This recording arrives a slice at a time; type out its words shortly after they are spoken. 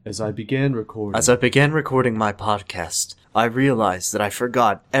As I began recording my podcast, I realized that I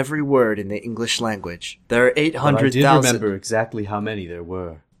forgot every word in the English language. There are 800,000... I did remember exactly how many there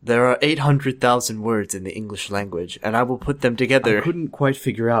were. There are 800,000 words in the English language, and I will put them together. I couldn't quite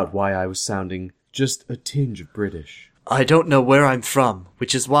figure out why I was sounding just a tinge of British. I don't know where I'm from,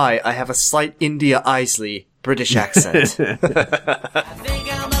 which is why I have a slight India Isley British accent.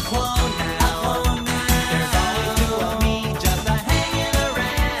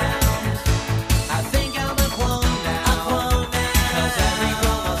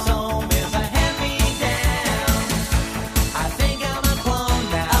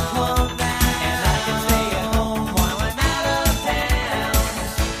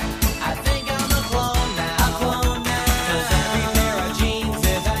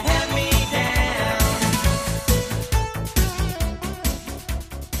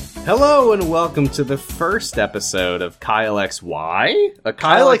 Hello and welcome to the first episode of Kyle XY, a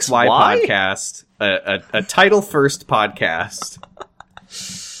Kyle XY XY? podcast, a title first podcast,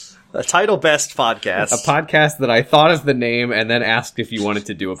 A title best podcast. a podcast that I thought of the name and then asked if you wanted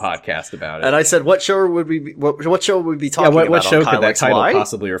to do a podcast about it. And I said, what show would we be, what show would we be talking about? What show on could Kyle that title XY?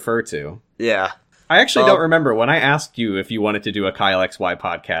 possibly refer to? Yeah. I actually don't remember. When I asked you if you wanted to do a Kyle XY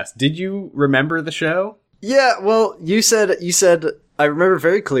podcast, did you remember the show? Yeah, well, you said, I remember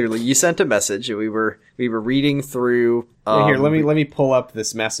very clearly, you sent a message, and we were reading through, Here, let me pull up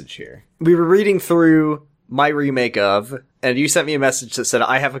this message here. we were reading through my remake of, and you sent me a message that said,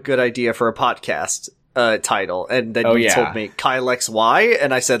 I have a good idea for a podcast, title, and then you told me Kyle XY,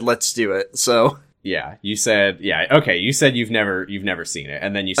 and I said, let's do it, so. Yeah, you said, okay, you said you've never seen it,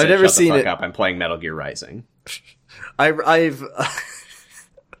 and then you said, never shut the seen fuck it. up, I'm playing Metal Gear Rising. I've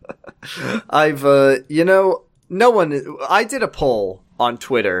I did a poll on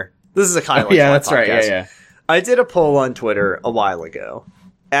Twitter. This is a Kyle XY that's podcast. right, yeah. I did a poll on Twitter a while ago,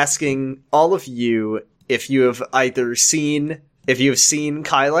 asking all of you if you have seen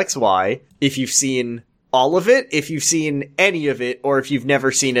Kyle XY, if you've seen all of it, if you've seen any of it, or if you've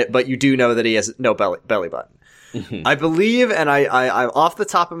never seen it, but you do know that he has no belly button. I believe, and I off the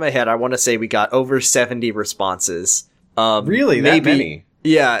top of my head, I want to say we got over 70 responses. Really? That many?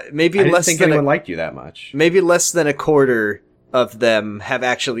 Yeah, maybe I didn't less think than anyone liked you that much. maybe less than a quarter of them have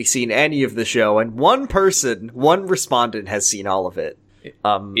actually seen any of the show, and one respondent has seen all of it.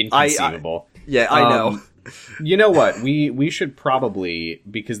 Inconceivable. I know. You know what? We should probably,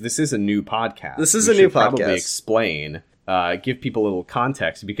 because this is a new podcast. This is we a new should probably podcast. Explain, give people a little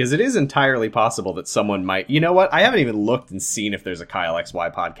context, because it is entirely possible that someone might. You know what? I haven't even looked and seen if there's a Kyle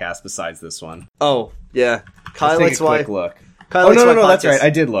XY podcast besides this one. Oh, yeah. Kyle Let's take a XY. quick look. Kyle Oh, no, XY that's podcast. right. I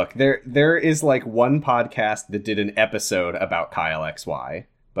did look. There is like one podcast that did an episode about Kyle XY,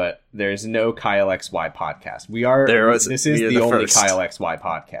 but there's no Kyle XY podcast. This is the only first. Kyle XY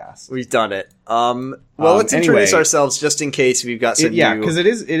podcast. We've done it. Let's introduce anyway, ourselves just in case we've got some new... because it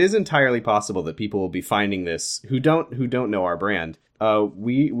is entirely possible that people will be finding this who don't know our brand.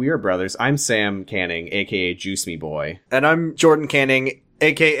 We are brothers. I'm Sam Canning, aka Juice Me Boy. And I'm Jordan Canning,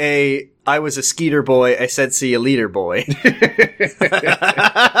 aka I was a skeeter boy, I said see a leader boy.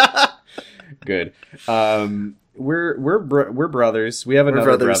 Good. We're brothers. We have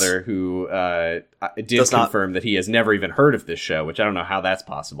another brother who did confirm that he has never even heard of this show, which I don't know how that's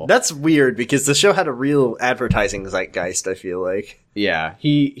possible. That's weird, because the show had a real advertising zeitgeist, I feel like. Yeah,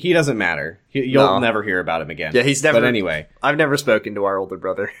 he doesn't matter. You'll never hear about him again. Yeah, he's never... But anyway. I've never spoken to our older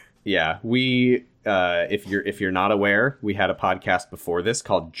brother. Yeah, we... if you're not aware, we had a podcast before this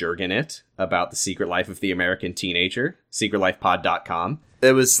called Jergin' It about the secret life of the American teenager, secretlifepod.com.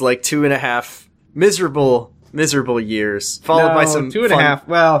 It was like 2.5 miserable years, followed by some 2.5.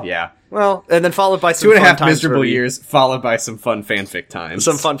 Well, yeah. Well, and then followed by some 2.5 fun times miserable years, followed by some fun fanfic times.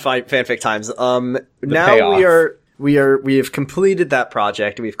 Some fun fanfic times. Now payoff. we have completed that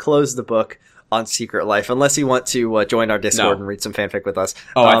project. We've closed the book on Secret Life, unless you want to join our Discord and read some fanfic with us.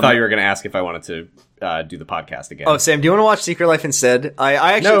 Oh, I thought you were going to ask if I wanted to do the podcast again. Oh, Sam, do you want to watch Secret Life instead?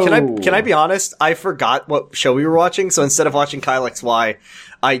 I actually No. Can I be honest? I forgot what show we were watching, so instead of watching Kyle XY,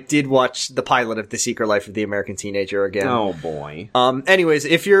 I did watch the pilot of The Secret Life of the American Teenager again. Oh boy. Anyways,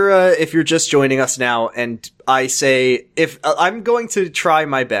 if you're just joining us now, and I say I'm going to try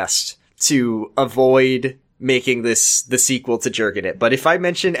my best to avoid making this the sequel to Jergin' It, but if I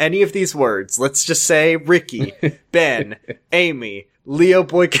mention any of these words, let's just say Ricky, Ben, Amy, Leo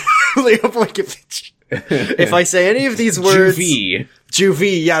Boykovich. If I say any of these words,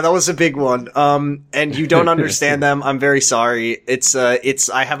 Juvie, yeah, that was a big one. And you don't understand them, I'm very sorry. It's in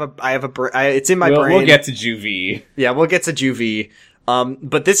my brain. We'll get to Juvie. Yeah, we'll get to Juvie.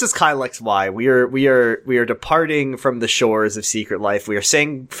 But this is Kyle XY. We are departing from the shores of Secret Life. We are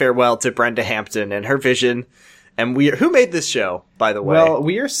saying farewell to Brenda Hampton and her vision. And who made this show, by the way? Well,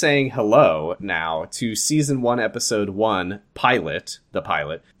 we are saying hello now to season 1, episode 1, the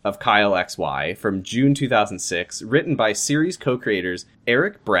pilot of Kyle XY from June 2006, written by series co-creators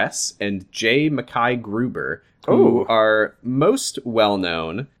Eric Bress and J. Mackay Gruber, who are most well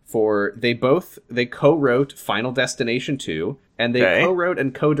known for they co-wrote Final Destination 2, and they co-wrote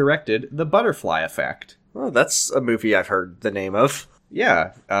and co-directed The Butterfly Effect. Oh, that's a movie I've heard the name of.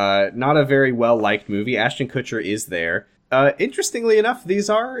 Yeah, not a very well-liked movie. Ashton Kutcher is there. Interestingly enough, these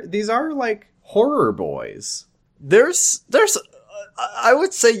are like horror boys. There's I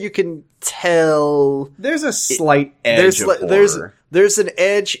would say you can tell there's a slight edge of horror. There's an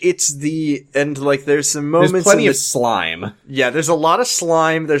edge. There's some moments. There's plenty of slime. Yeah, there's a lot of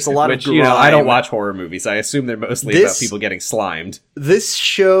slime. There's a lot of grime. I don't watch horror movies. I assume they're mostly about people getting slimed. This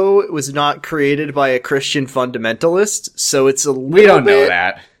show was not created by a Christian fundamentalist, so it's a little We don't know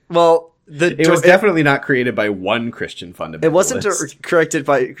that. Well, it was definitely not created by one Christian fundamentalist. It wasn't created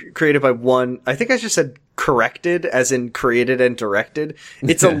by one. I think I just said corrected, as in created and directed.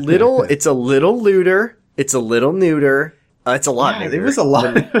 It's a little lewder. It's a little neuter. It's a lot. Yeah, it was a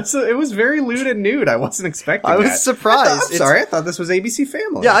lot. It was very lewd and nude. I wasn't expecting that. I was surprised. I thought this was ABC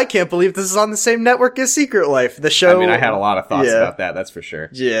Family. Yeah, I can't believe this is on the same network as Secret Life. The show. I mean, I had a lot of thoughts about that. That's for sure.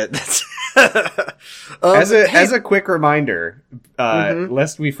 Yeah. That's as a quick reminder,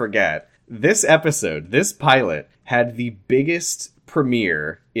 lest we forget, this episode, this pilot, had the biggest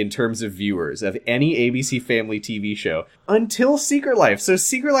premiere in terms of viewers of any ABC Family TV show until Secret Life. So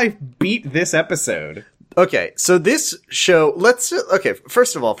Secret Life beat this episode. Okay, so this show,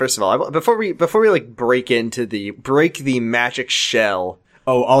 first of all, before we like break the magic shell.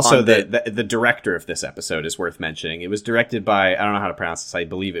 Oh, also the director of this episode is worth mentioning. It was directed by, I don't know how to pronounce this, I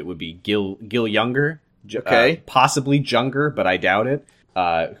believe it would be Gil Younger. Okay. Possibly Junger, but I doubt it.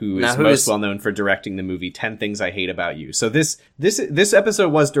 Who is most well known for directing the movie 10 Things I Hate About You. So this episode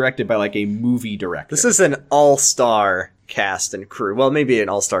was directed by like a movie director. This is an all-star cast and crew. Well, maybe an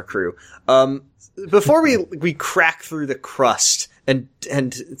all-star crew. Before we crack through the crust and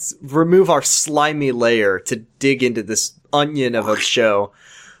remove our slimy layer to dig into this onion of a show,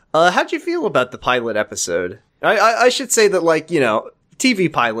 how'd you feel about the pilot episode? I should say that, like,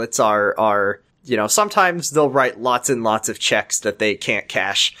 TV pilots are sometimes they'll write lots and lots of checks that they can't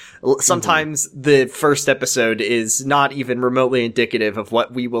cash. Sometimes the first episode is not even remotely indicative of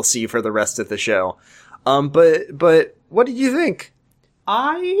what we will see for the rest of the show. But what did you think?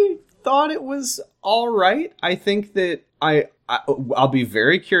 I thought it was all right. I think that I'll be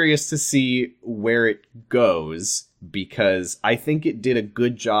very curious to see where it goes, because I think it did a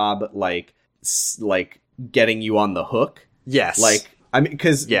good job, like getting you on the hook. Yes. Like, I mean,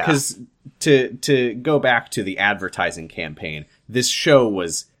 because to go back to the advertising campaign, this show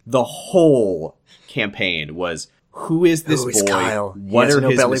was, the whole campaign was, who is this boy? Kyle? What are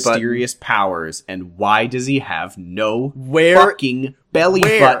his mysterious powers? And why does he have no fucking belly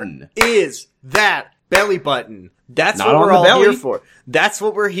button? Is that belly button? That's Not what on we're the all belly. here for. That's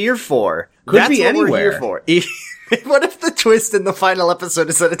what we're here for. Could That's be what anywhere. we're here for. What if the twist in the final episode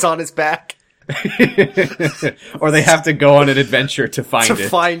is that it's on his back? Or they have to go on an adventure to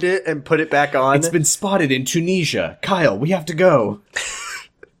find it and put it back on. It's been spotted in Tunisia. Kyle, we have to go.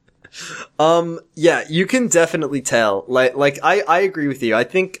 Yeah, you can definitely tell. Like I agree with you. I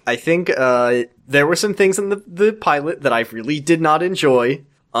think there were some things in the pilot that I really did not enjoy.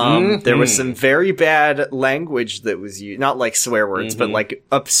 There was some very bad language that was used, not like swear words, but like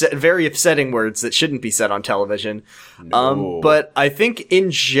very upsetting words that shouldn't be said on television. No. But I think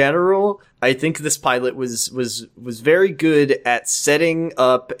in general, I think this pilot was very good at setting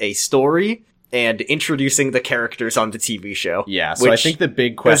up a story and introducing the characters on the TV show. Yeah, so I think the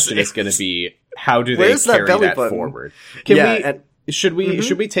big question is going to be, how do they carry that forward? Should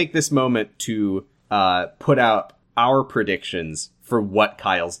we take this moment to put out our predictions for what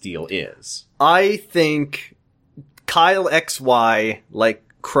Kyle's deal is? I think Kyle XY, like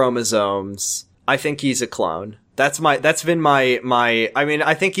chromosomes, I think he's a clone. That's been my I mean,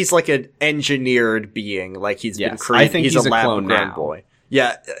 I think he's like an engineered being, like he's been created. I think he's a lab-grown boy.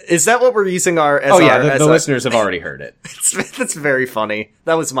 Yeah, is that what we're using the listeners have already heard it. That's very funny.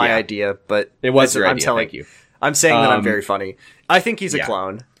 That was my idea, but it was your idea. Thank you. I'm saying that I'm very funny. I think he's a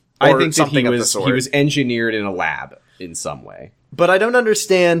clone. I think that he was engineered in a lab in some way. But I don't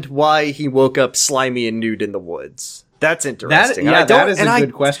understand why he woke up slimy and nude in the woods. That's interesting. That is a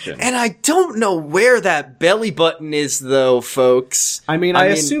good question. And I don't know where that belly button is, though, folks. I mean, I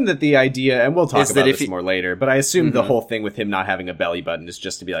assume that the idea, and we'll talk about this more later, but I assume the whole thing with him not having a belly button is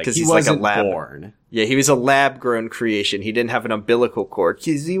just to be like, he wasn't born. Yeah, he was a lab-grown creation. He didn't have an umbilical cord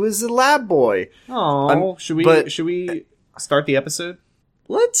because he was a lab boy. Oh, should we start the episode?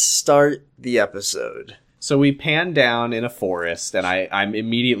 Let's start the episode. So we pan down in a forest, and I'm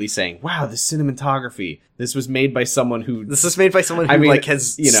immediately saying, wow, the cinematography. This was made by someone who... has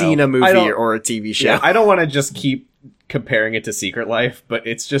seen a movie or a TV show. Yeah, I don't want to just keep comparing it to Secret Life, but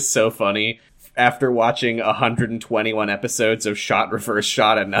it's just so funny. After watching 121 episodes of shot, reverse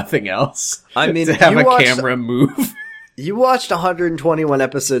shot, and nothing else, I mean, to have a camera move... You watched 121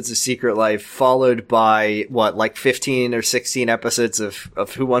 episodes of Secret Life, followed by, 15 or 16 episodes of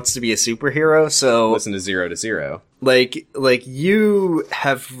Who Wants to Be a Superhero? So listen to 0 to 0.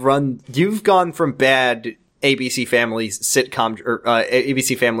 You've gone from bad ABC Family sitcom, or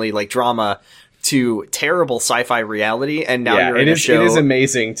ABC Family, drama, to terrible sci-fi reality, and now you're in a show. It is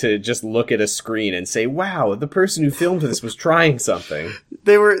amazing to just look at a screen and say, wow, the person who filmed this was trying something.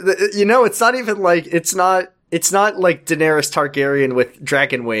 It's not even it's not like Daenerys Targaryen with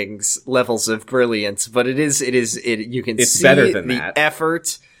dragon wings levels of brilliance, but it's see better than the that.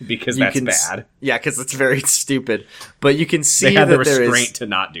 Effort. Because that's bad. Yeah, because it's very stupid. But you can see they had that the restraint to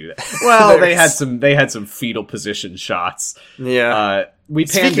not do that. Well, they had some fetal position shots. Yeah. We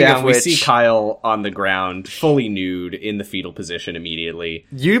pan down, we see Kyle on the ground, fully nude, in the fetal position immediately.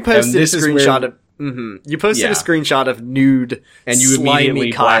 You posted a screenshot of... You posted a screenshot of nude, and you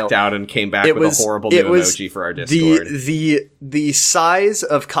immediately Kyle. blacked out and came back with a horrible new emoji for our Discord. The size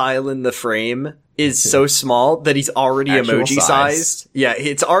of Kyle in the frame is so small that he's already emoji sized. Yeah,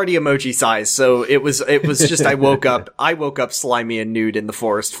 it's already emoji sized. So it was just I woke up slimy and nude in the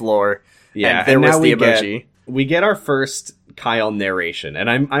forest floor. Yeah, and there was the emoji. We get our first Kyle narration, and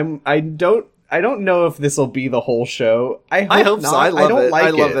I don't know if this will be the whole show. I hope so. I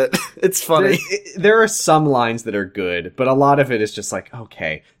love it. It's funny. There are some lines that are good, but a lot of it is just like,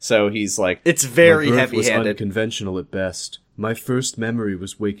 okay. So he's like, it's very my birth heavy-handed. was unconventional at best. My first memory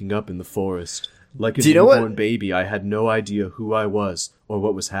was waking up in the forest. Like a Do you know newborn baby, I had no idea who I was or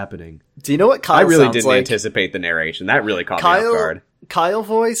what was happening. Do you know what Kyle I really sounds didn't like? anticipate the narration. That really caught me off guard. Kyle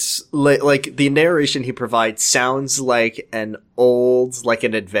voice, like the narration he provides sounds like an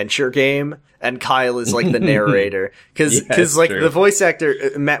adventure game, and Kyle is like the narrator. Cause true. the voice actor,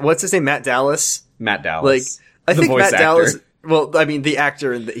 what's his name? Matt Dallas? Matt Dallas. I think Matt Dallas, well, I mean, the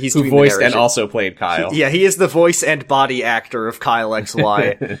actor, he's who doing voiced the and also played Kyle. He is the voice and body actor of Kyle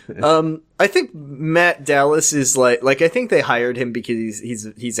XY. I think Matt Dallas is I think they hired him because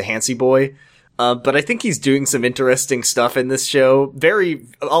he's a handsy boy. But I think he's doing some interesting stuff in this show.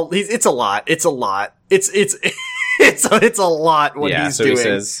 It's a lot. It's a lot. It's a lot what he's doing. He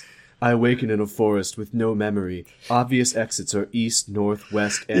says, I awaken in a forest with no memory. Obvious exits are east, north,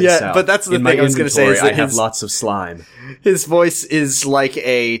 west, and yeah, south. but that's the in thing my I was going to say. Is that I have lots of slime. His voice is like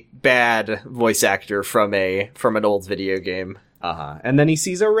a bad voice actor from an old video game. And then he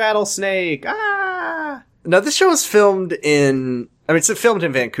sees a rattlesnake. Ah! Now this show is filmed in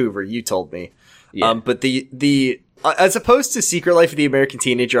Vancouver. You told me. Yeah. But the as opposed to Secret Life of the American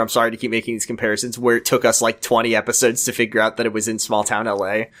Teenager, I'm sorry to keep making these comparisons, where it took us 20 episodes to figure out that it was in small town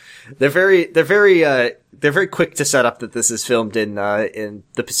LA. They're very quick to set up that this is filmed in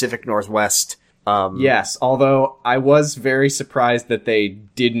the Pacific Northwest. Yes, although I was very surprised that they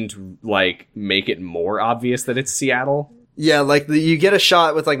didn't make it more obvious that it's Seattle. Yeah, you get a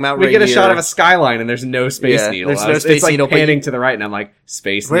shot with Mount Rainier. We get a shot of a skyline and there's no Space Needle. There's no Space Needle. It's panning to the right and I'm like,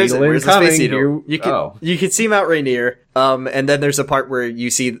 Space Needle Where's incoming. The Space Needle? You can see Mount Rainier. And then there's a part where you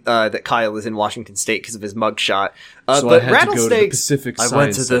see that Kyle is in Washington State because of his mugshot. So but I had to go to the Pacific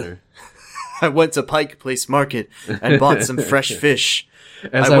Science Center. I went to Pike Place Market and bought some fresh fish.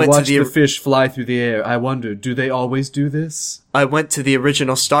 As I watched the fish fly through the air, I wondered, do they always do this? I went to the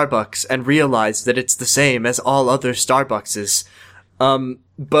original Starbucks and realized that it's the same as all other Starbuckses.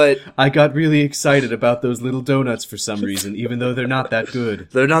 But I got really excited about those little donuts for some reason, even though they're not that good.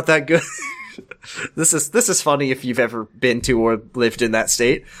 They're not that good. This is funny if you've ever been to or lived in that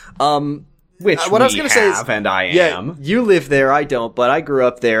state. Which what I was going to say is, and I am. Yeah, you live there, I don't, but I grew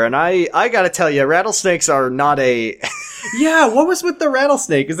up there, and I gotta tell you, rattlesnakes are not a... Yeah, what was with the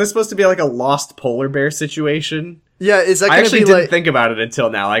rattlesnake? Is this supposed to be a lost polar bear situation? Yeah, is that going to be I actually didn't think about it until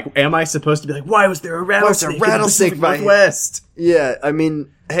now. Am I supposed to be why was there a rattlesnake, in the Pacific Northwest? Yeah, I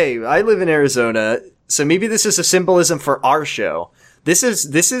mean, hey, I live in Arizona, so maybe this is a symbolism for our show. This is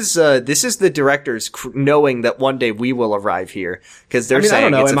the directors knowing that one day we will arrive here, because they're saying, I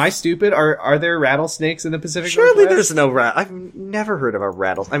don't know. Am I stupid? Are there rattlesnakes in the Pacific surely Northwest? there's no I've never heard of a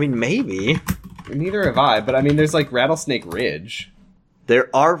rattlesnake. I mean, maybe Neither have I, but I mean, there's like Rattlesnake Ridge. there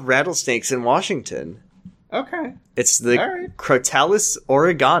are rattlesnakes in Washington. Okay. It's the All right. Crotalus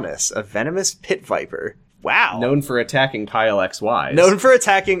oreganus, a venomous pit viper. Wow. Known for attacking Kyle XY. Known for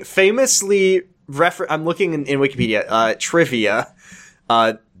attacking, famously, I'm looking in Wikipedia, trivia,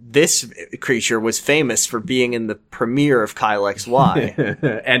 this creature was famous for being in the premiere of Kyle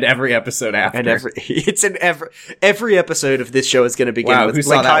XY. And every episode after. And every episode of this show is going to begin wow, with, who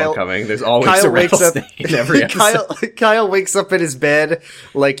saw like, that one coming? There's always Kyle a wakes up rattlesnake in every episode. Kyle wakes up in his bed,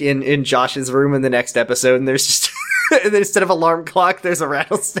 like in Josh's room in the next episode, and there's just and then instead of alarm clock, there's a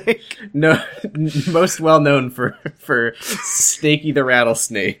rattlesnake. No, most well known for Snakey the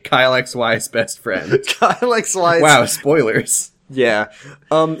Rattlesnake, Kyle XY's best friend. Kyle XY's. Wow, spoilers. Yeah.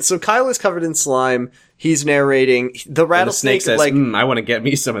 So Kyle is covered in slime. He's narrating the And the rattlesnake. snake says, like, I want to get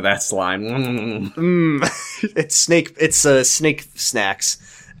me some of that slime. it's snake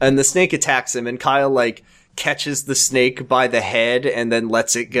snacks, and the snake attacks him, and Kyle like catches the snake by the head and then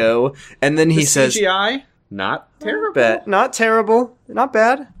lets it go, and then he says, CGI? Not terrible. Not terrible, not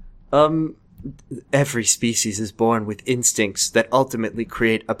bad. Every species is born with instincts that ultimately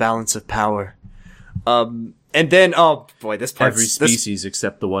create a balance of power. And then, oh boy, this part. Every species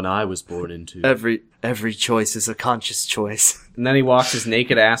except the one I was born into. Every choice is a conscious choice. And then he walks his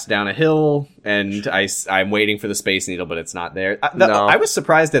naked ass down a hill, and I'm waiting for the Space Needle, but it's not there. I was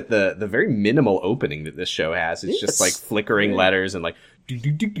surprised at the very minimal opening that this show has. It's just like flickering letters and like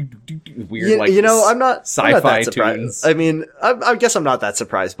weird, like I'm not sci-fi that surprised. tunes. I mean, I guess I'm not that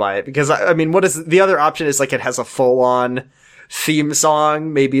surprised by it, because I mean, what is the other option? Is like it has a full-on theme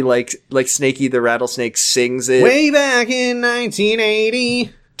song, maybe like Snakey the Rattlesnake sings it Way back in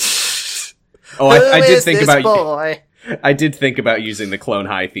 1980. Oh, I did think about boy? I did think about using the Clone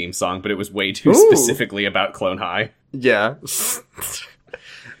High theme song, but it was way too Ooh. specifically about Clone High. Yeah.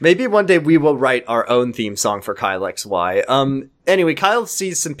 Maybe one day we will write our own theme song for Kyle XY. Anyway, Kyle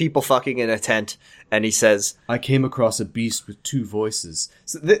sees some people fucking in a tent, and he says, I came across a beast with two voices.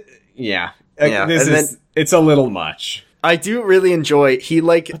 So yeah. Yeah, This and is it's a little much. I do really enjoy,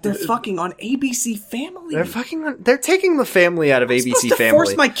 But they're fucking on ABC Family. they're taking the family out of ABC Supposed to Family.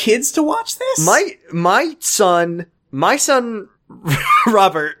 force my kids to watch this? My son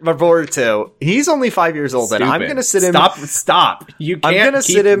Roberto, he's only 5 years old, and I'm gonna sit him. Stop! You can't gonna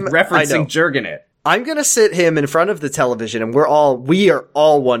keep sit him. referencing Jurgen it. I'm gonna sit him in front of the television, and we are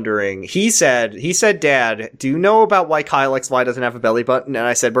all wondering. He said, Dad, do you know about why Kyle XY doesn't have a belly button? And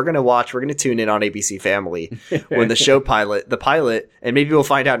I said, we're gonna tune in on ABC Family when the pilot, and maybe we'll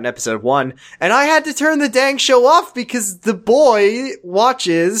find out in episode 1. And I had to turn the dang show off because the boy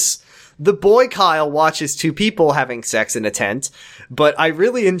Kyle watches two people having sex in a tent, but I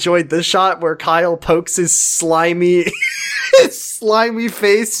really enjoyed the shot where Kyle pokes his slimy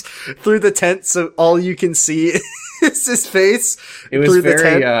face through the tent, so all you can see is his face. It was through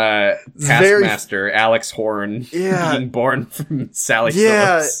very the tent. Taskmaster Alex Horn being born from Sally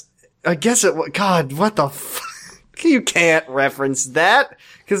Phillips. I guess it. God, what the fuck? You can't reference that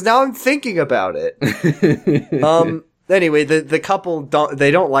because now I'm thinking about it. Anyway, the couple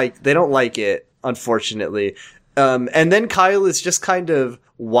don't like it, unfortunately. And then Kyle is just kind of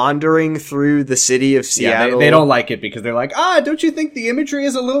wandering through the city of Seattle. Yeah, they don't like it because they're like, don't you think the imagery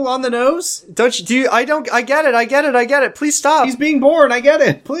is a little on the nose? I get it. Please stop. He's being born. I get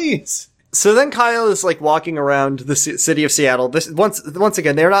it. Please. So then Kyle is like walking around the city of Seattle. This once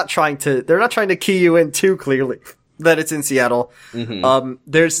again, they're not trying to key you in too clearly that it's in Seattle. Mm-hmm.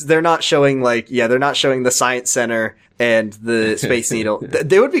 They're not showing the Science Center and the Space Needle.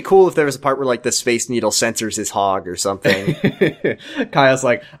 They would be cool if there was a part where like the Space Needle censors his hog or something. Kyle's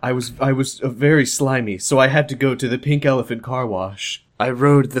like, I was very slimy, so I had to go to the Pink Elephant car wash. I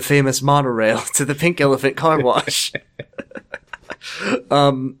rode the famous monorail to the Pink Elephant car wash.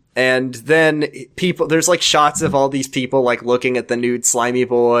 And then there's like shots of all these people like looking at the nude slimy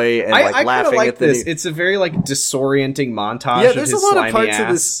boy and like laughing at the this. It's a very like disorienting montage. Yeah, there's of his a lot of slimy parts ass. of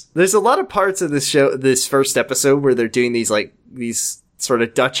this. There's a lot of parts of this show, this first episode, where they're doing these sort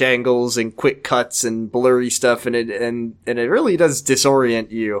of Dutch angles and quick cuts and blurry stuff, and it really does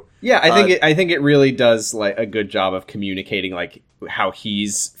disorient you. Yeah, I think it really does like a good job of communicating like how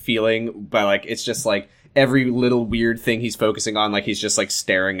he's feeling, but like it's just like every little weird thing he's focusing on, like he's just like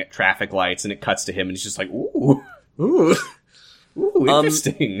staring at traffic lights, and it cuts to him, and he's just like, ooh. Ooh,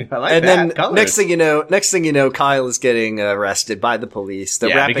 interesting. I like and that. then Colors. next thing you know, Kyle is getting arrested by the police.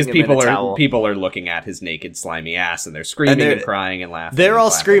 They're wrapping because him in a towel. people are looking at his naked, slimy ass, and they're screaming and crying and laughing. They're all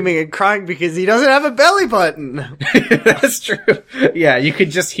clapping. screaming and crying because he doesn't have a belly button. That's true. Yeah, you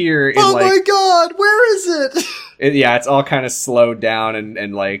could just hear. Oh my god, where is it? It's all kind of slowed down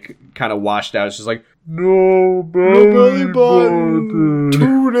and like kind of washed out. It's just like no belly button.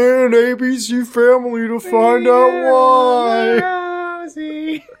 Tune in ABC Family to find out why.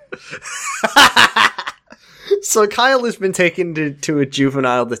 So Kyle has been taken to a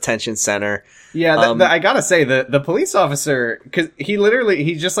juvenile detention center. Yeah, I gotta say, the police officer, because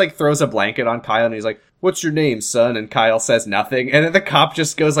he just like throws a blanket on Kyle and he's like, "What's your name, son?" And Kyle says nothing, and then the cop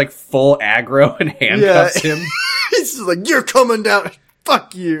just goes like full aggro and handcuffs him. He's just like, "You're coming down.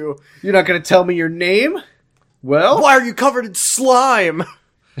 Fuck you. You're not gonna tell me your name? Well, why are you covered in slime?"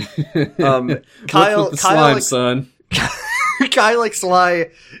 Kyle, what's with the slime, son? Kyle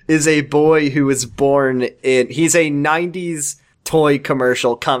XY is a boy who was born he's a 90s toy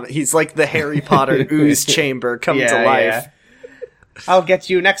commercial. He's like the Harry Potter ooze chamber come to life. Yeah. I'll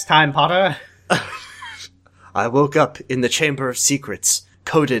get you next time, Potter. I woke up in the Chamber of Secrets,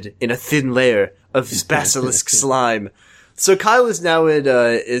 coated in a thin layer of basilisk slime. So Kyle is now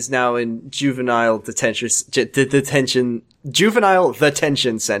in juvenile detention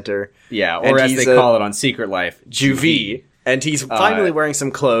center. Yeah, or as they call it on Secret Life, juvie. And he's finally wearing some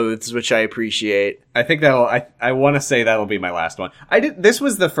clothes, which I appreciate. I think I want to say that'll be my last one. This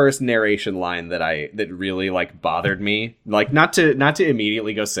was the first narration line that really like bothered me. Like not to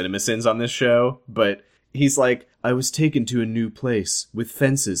immediately go CinemaSins on this show, but he's like, "I was taken to a new place with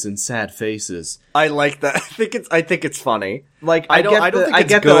fences and sad faces." I like that. I think it's funny. Like I don't think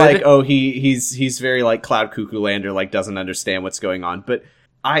it's good. The like, oh, he's very like Cloud Cuckoo Lander, like doesn't understand what's going on. But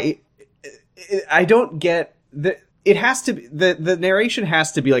I don't get the. It has to be, the narration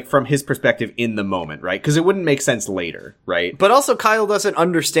has to be like from his perspective in the moment, right? Because it wouldn't make sense later, right? But also Kyle doesn't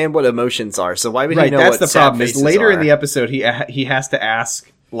understand what emotions are, so why would he know that's what the problem. Is later are? In the episode he has to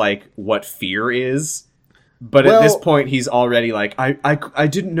ask like what fear is, but at this point he's already like I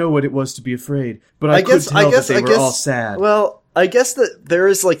didn't know what it was to be afraid, but I could tell that they were all sad. Well, I guess that there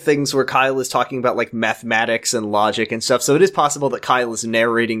is like things where Kyle is talking about like mathematics and logic and stuff, so it is possible that Kyle is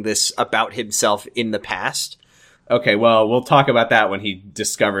narrating this about himself in the past. Okay, well, we'll talk about that when he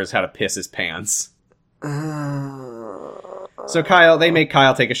discovers how to piss his pants. So they make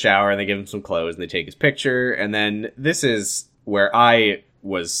Kyle take a shower, and they give him some clothes, and they take his picture, and then this is where I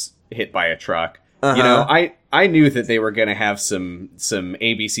was hit by a truck. Uh-huh. You know, I knew that they were going to have some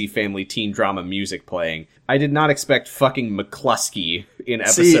ABC Family teen drama music playing. I did not expect fucking McCluskey in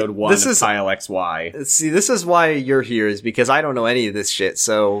episode 1 of Kyle XY. See, this is why you're here, is because I don't know any of this shit,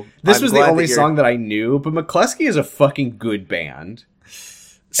 so... This was the only song that I knew, but McCluskey is a fucking good band.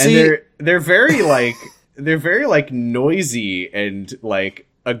 See, and they're very, like... they're very, like, noisy and, like,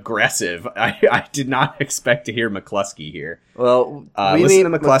 aggressive. I did not expect to hear McCluskey here. Well, listen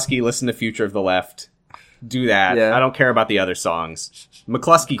to McCluskey, listen to Future of the Left. Do that. Yeah. I don't care about the other songs.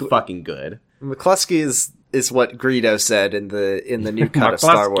 McCluskey fucking good. McCluskey is what Greedo said in the new cut of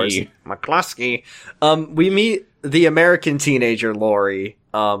Star Wars. McCluskey. We meet the American teenager Lori.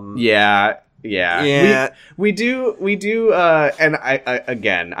 Yeah. We do and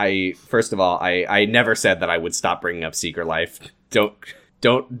I first of all, I never said that I would stop bringing up Secret Life. Don't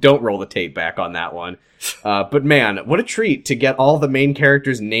roll the tape back on that one. But man, what a treat to get all the main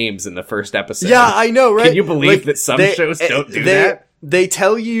characters' names in the first episode. Yeah, I know, right? Can you believe that some shows don't do that? They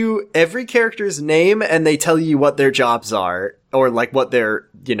tell you every character's name and they tell you what their jobs are, or like what they're,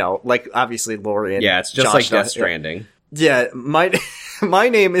 like obviously Lori and it's just Josh like Death Stranding. Yeah, my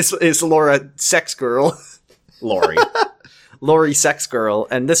name is Laura Sex Girl. Lori Sex Girl,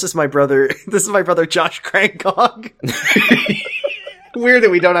 and this is my brother Josh Crankog. Weird that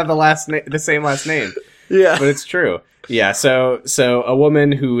we don't have the same last name. Yeah. But it's true. Yeah, so a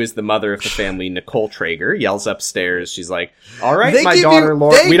woman who is the mother of the family, Nicole Traeger, yells upstairs. She's like, "All right, my daughter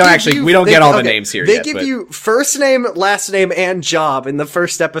Laura." We don't get all the names here yet. They give you first name, last name, and job in the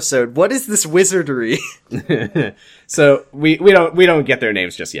first episode. What is this wizardry? So we don't get their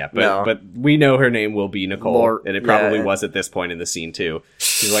names just yet, but we know her name will be Nicole, and it probably was at this point in the scene too.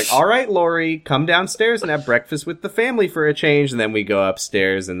 She's like, "All right, Lori, come downstairs and have breakfast with the family for a change." And then we go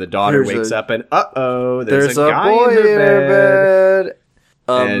upstairs, and the daughter wakes up, and there's a guy boy in her bed.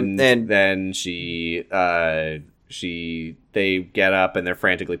 And then they get up and they're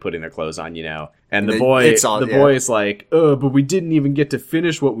frantically putting their clothes on, and the boy is like, "Oh, but we didn't even get to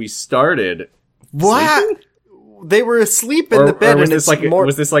finish what we started." What? they were asleep in the bed, was and this it's more.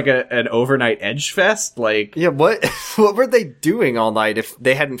 was this like an overnight edge fest? Like, Yeah, what what were they doing all night if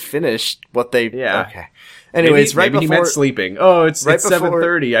they hadn't finished what they? Yeah. Okay. Anyways, maybe he meant sleeping. Oh, it's right it's before-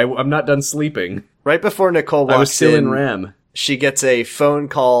 7:30. I'm not done sleeping. right before Nicole walks I was still in REM. she gets a phone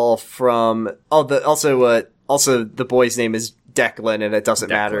call from also the boy's name is Declan, and it doesn't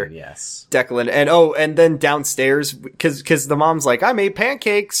matter. Yes. Declan, and then downstairs, cause the mom's like, I made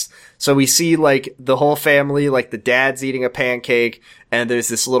pancakes. So we see like the whole family, like the dad's eating a pancake, and there's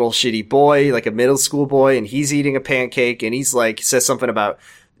this little shitty boy, like a middle school boy, and he's eating a pancake, and he's like, says something about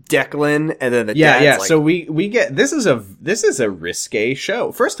Declan, and then the dad's like, So we get, this is a risque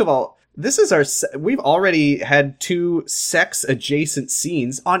show. First of all, we've already had 2 sex adjacent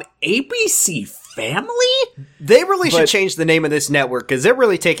scenes on ABC Family? they really should change the name of this network, cause they're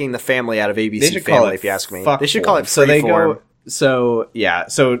really taking the family out of ABC They should call Family, it if you ask me. Fuckform. They should call it So they Freeform. go. So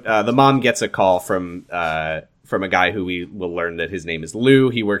the mom gets a call from a guy who we will learn that his name is Lou.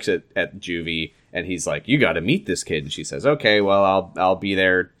 He works at Juvie, and he's like, "You got to meet this kid." And she says, "Okay, well, I'll be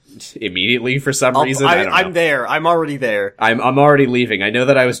there immediately for some reason. I don't know. I'm there. I'm already there. I'm already leaving. I know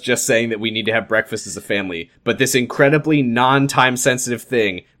that I was just saying that we need to have breakfast as a family, but this incredibly non-time sensitive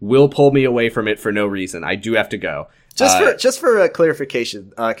thing will pull me away from it for no reason. I do have to go." Just for a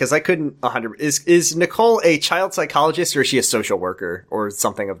clarification, because I couldn't 100. Is Nicole a child psychologist, or is she a social worker or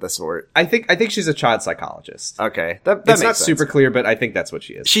something of the sort? I think she's a child psychologist. Okay, that It's makes not sense. super clear, but I think that's what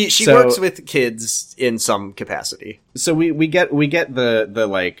she is. She So- works with kids in some capacity. So we get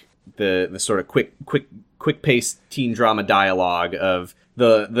the sort of quick paced teen drama dialogue of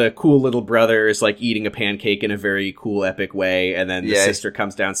the cool little brother is like eating a pancake in a very cool epic way, and then the sister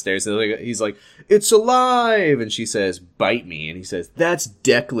comes downstairs and he's like, "It's alive," and she says, "Bite me," and he says, "That's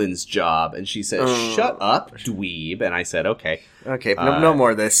Declan's job," and she says, "Shut up, dweeb," and I said, "Okay." Okay, no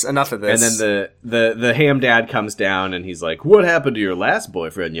more of this. Enough of this. And then the ham dad comes down and he's like, "What happened to your last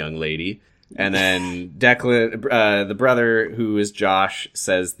boyfriend, young lady?" And then Declan, the brother, who is Josh,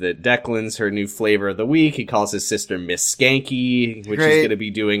 says that Declan's her new flavor of the week. He calls his sister Miss Skanky, which Great. is going to be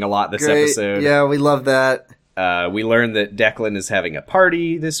doing a lot this Great. episode. Yeah, we love that. We learn that Declan is having a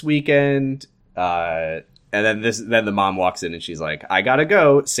party this weekend. And then the mom walks in and she's like, "I gotta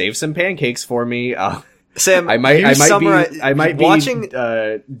go. Save some pancakes for me. Sam, I might be watching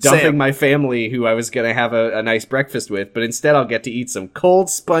dumping Sam. my family who I was gonna have a nice breakfast with, but instead I'll get to eat some cold,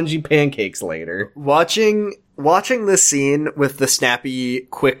 spongy pancakes later." watching this scene with the snappy,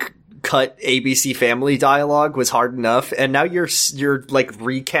 quick cut ABC Family dialogue was hard enough, and now you're like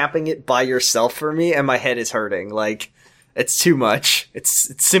recapping it by yourself for me, and my head is hurting. Like, it's too much.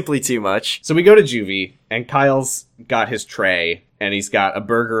 It's simply too much. So we go to Juvie, and Kyle's got his tray, and he's got a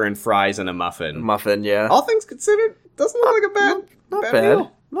burger and fries and a muffin. Muffin, yeah. All things considered, doesn't look like a Not bad bad.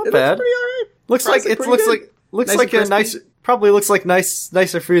 meal. Not It bad. looks pretty alright. Looks Fries like look it pretty looks good. like Nice like and a nice. crispy. Probably looks like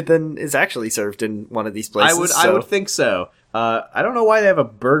nicer food than is actually served in one of these places. I would think so. I don't know why they have a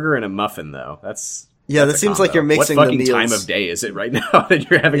burger and a muffin though. That's Yeah, that's that a seems like combo. you're mixing what the fucking time meals. of day is it right now that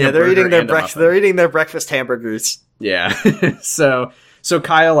you're having? Yeah, a they're burger eating their and a breakfast. muffin? They're eating their breakfast hamburgers. Yeah. So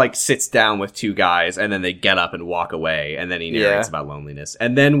Kyle like sits down with 2 guys, and then they get up and walk away, and then he narrates about loneliness,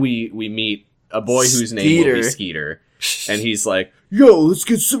 and then we meet a boy whose name will be Skeeter, and he's like, "Yo, let's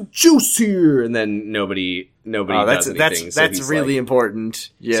get some juice here," and then nobody does anything. So That's he's really like, important.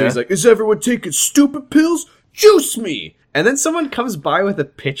 Yeah. So he's like, "Is everyone taking stupid pills? Juice me!" And then someone comes by with a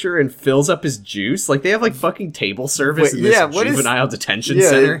pitcher and fills up his juice. Like, they have, like, fucking table service in this juvenile detention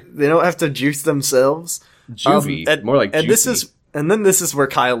center. They don't have to juice themselves. Juvie. More like and juicy. this is where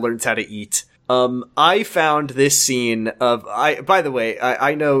Kyle learns how to eat. I found this scene of by the way,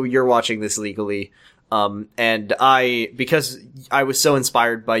 I know you're watching this legally. And because I was so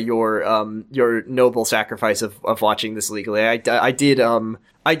inspired by your noble sacrifice of watching this legally, I did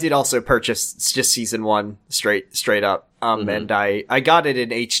also purchase just season 1 straight up. And I got it in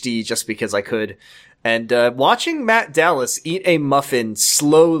HD just because I could. And, watching Matt Dallas eat a muffin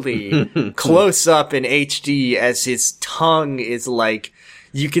slowly, close up in HD as his tongue is like,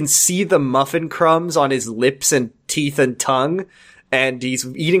 you can see the muffin crumbs on his lips and teeth and tongue, and he's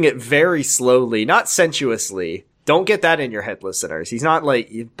eating it very slowly, not sensuously. Don't get that in your head, listeners. He's not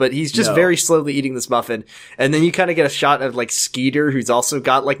like, but he's just very slowly eating this muffin. And then you kind of get a shot of like Skeeter, who's also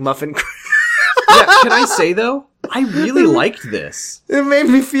got like muffin. Yeah, can I say though? I really liked this. It made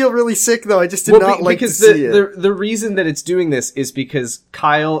me feel really sick though. I just did not like to because see it. the reason that it's doing this is because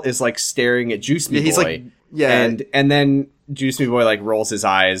Kyle is like staring at Juice Me Yeah, he's Boy. like- yeah. And then Juice Me Boy like rolls his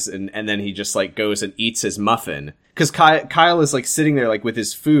eyes and then he just like goes and eats his muffin. Cause Kyle is like sitting there like with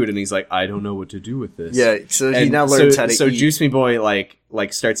his food and he's like, "I don't know what to do with this." Yeah, so he And now learns how to so eat. Juice Me Boy like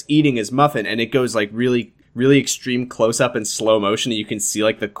starts eating his muffin and it goes like really really extreme close-up and slow motion, and you can see,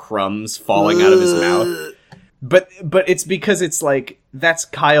 like, the crumbs falling out of his mouth. But it's because it's, like, that's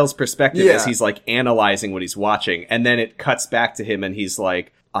Kyle's perspective as he's, like, analyzing what he's watching, and then it cuts back to him, and he's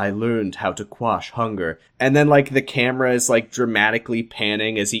like, I learned how to quash hunger. And then, like, the camera is, like, dramatically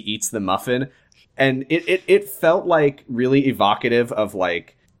panning as he eats the muffin, and it felt, like, really evocative of,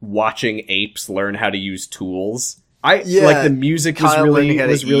 like, watching apes learn how to use tools. Like, the music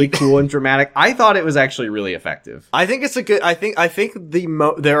was really cool and dramatic. I thought it was actually really effective. I think it's a good, I think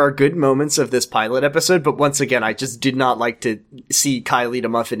there are good moments of this pilot episode, but once again, I just did not like to see Kyle eat a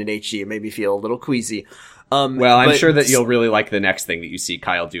muffin in HD. It made me feel a little queasy. Well, I'm sure that you'll really like the next thing that you see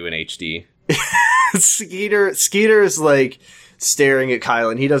Kyle do in HD. Skeeter is, like, staring at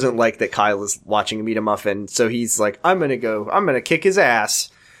Kyle, and he doesn't like that Kyle is watching him eat a muffin, so he's like, I'm gonna kick his ass.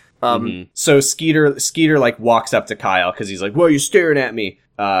 So Skeeter like walks up to Kyle because he's like, "Whoa, you're staring at me!"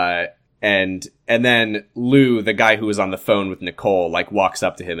 And then Lou, the guy who was on the phone with Nicole, like walks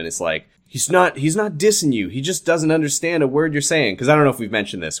up to him and is like, "He's not dissing you. He just doesn't understand a word you're saying." Because I don't know if we've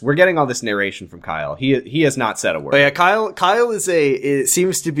mentioned this. We're getting all this narration from Kyle. He has not said a word. Oh yeah, Kyle is it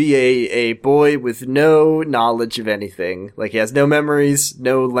seems to be a boy with no knowledge of anything. Like, he has no memories,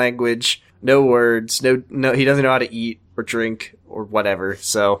 no language, no words, no. He doesn't know how to eat or drink or whatever.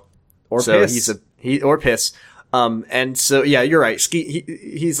 Piss. Or piss. And so, yeah, you're right.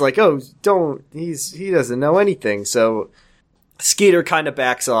 He's like, he doesn't know anything. So Skeeter kind of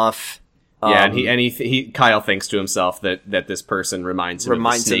backs off. Yeah, and Kyle thinks to himself that this person reminds him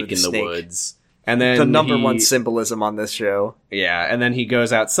of the snake in the woods. And then the number one symbolism on this show. Yeah, and then he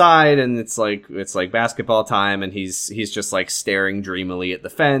goes outside and it's like basketball time, and he's just like staring dreamily at the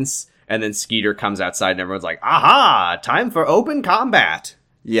fence. And then Skeeter comes outside and everyone's like, aha, time for open combat.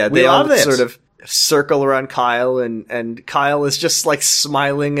 Yeah, they all sort of circle around Kyle, and Kyle is just, like,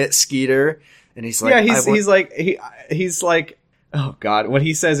 smiling at Skeeter, and he's like... Yeah, he's like, oh god, what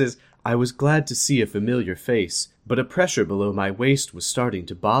he says is, I was glad to see a familiar face, but a pressure below my waist was starting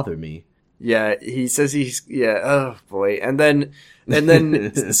to bother me. Yeah, he says oh boy, and then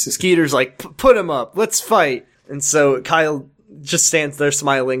Skeeter's like, put him up, let's fight, and so Kyle just stands there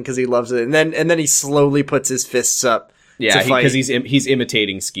smiling because he loves it, and then he slowly puts his fists up. Yeah, because he's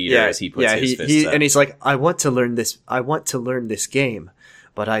imitating Skeeter as he puts his fists up. And he's like, I want to learn this game,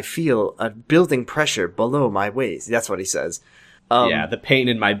 but I feel a building pressure below my waist. That's what he says. The pain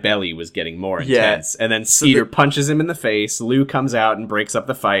in my belly was getting more intense. And then Skeeter punches him in the face. Lou comes out and breaks up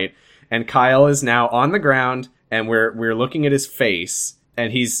the fight. And Kyle is now on the ground, and we're looking at his face.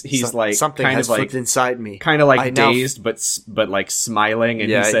 And he's like, something kind has of like flipped inside me. Kind of like dazed, but like smiling. And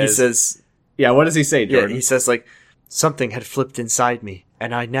he says, yeah, what does he say, Jordan? Yeah, he says, like, something had flipped inside me,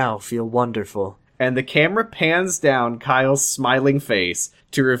 and I now feel wonderful. And the camera pans down Kyle's smiling face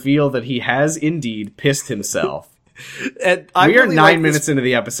to reveal that he has indeed pissed himself. And we are 9 minutes into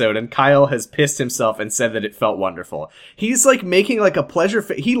the episode, and Kyle has pissed himself and said that it felt wonderful. He's like making like a pleasure.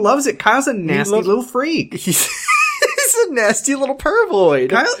 He loves it. Kyle's a nasty little freak. He's a nasty little pervoid.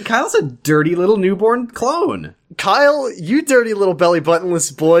 Kyle's a dirty little newborn clone. Kyle, you dirty little belly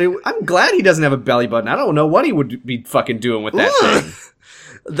buttonless boy. I'm glad he doesn't have a belly button. I don't know what he would be fucking doing with that thing.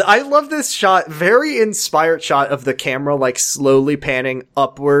 I love this shot, very inspired shot of the camera, like, slowly panning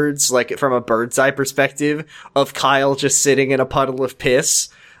upwards, like, from a bird's eye perspective, of Kyle just sitting in a puddle of piss.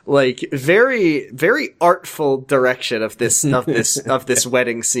 Like, very, very artful direction of this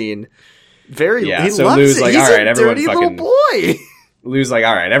wedding scene. He so loves Lou's it. Like, He's all right, a dirty little boy. Lou's like,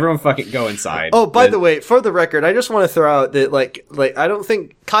 all right, everyone fucking go inside. Oh, by the way, for the record, I just want to throw out that, like, I don't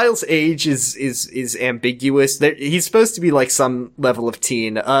think Kyle's age is ambiguous. He's supposed to be, like, some level of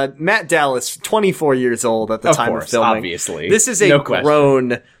teen. Matt Dallas, 24 years old at the time of filming. Obviously. This is a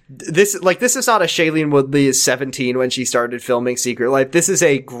grown... This is not a Shailene Woodley is 17 when she started filming Secret Life. This is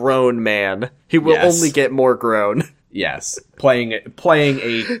a grown man. He will only get more grown. Yes, playing a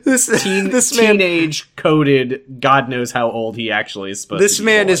teenage coded, God knows how old he actually is supposed to be. This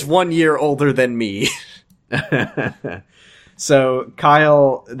man is 1 year older than me. So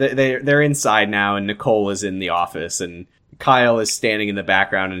Kyle, they're inside now, and Nicole is in the office, and Kyle is standing in the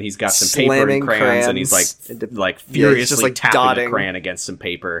background, and he's got some paper and crayons, and he's like furiously just tapping the crayon against some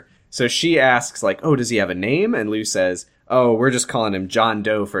paper. So she asks, like, oh, does he have a name? And Lou says, oh, we're just calling him John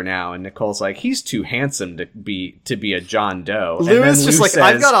Doe for now. And Nicole's like, he's too handsome to be a John Doe. Lou is just like,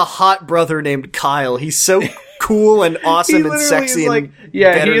 I've got a hot brother named Kyle. He's so cool and awesome and sexy. Like,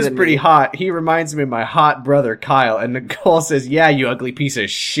 yeah, he is pretty hot. He reminds me of my hot brother Kyle. And Nicole says, yeah, you ugly piece of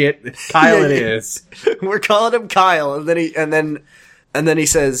shit. Kyle it is. We're calling him Kyle. And then And then he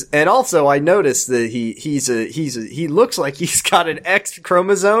says, and also I noticed that he looks like he's got an X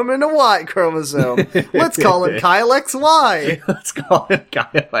chromosome and a Y chromosome. Let's call him Kyle XY. Let's call him Kyle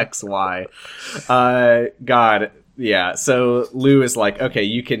XY. God. Yeah. So Lou is like, okay,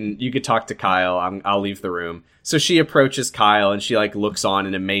 you could talk to Kyle. I'll leave the room. So she approaches Kyle and she like looks on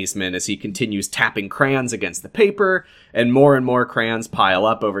in amazement as he continues tapping crayons against the paper, and more crayons pile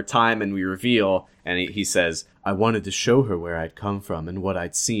up over time, and we reveal, and he says, I wanted to show her where I'd come from and what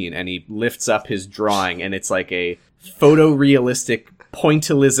I'd seen, and he lifts up his drawing, and it's like a photorealistic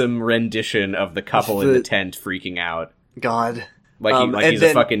pointillism rendition of the couple in the tent freaking out. God. Like he's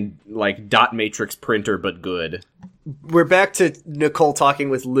a fucking like dot matrix printer, but good. We're back to Nicole talking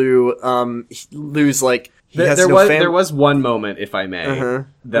with Lou. Lou's like, there was one moment, if I may,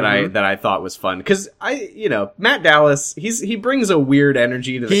 that I thought was fun, because Matt Dallas, he brings a weird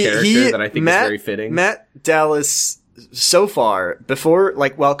energy to the character that I think is very fitting. Matt Dallas, so far, before,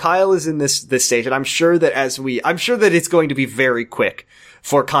 like, while Kyle is in this stage, and I'm sure that it's going to be very quick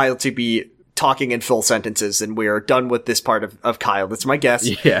for Kyle to be talking in full sentences, and we are done with this part of Kyle. That's my guess.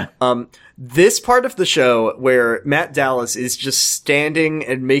 Yeah. This part of the show where Matt Dallas is just standing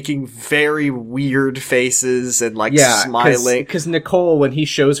and making very weird faces and like smiling. Because Nicole, when he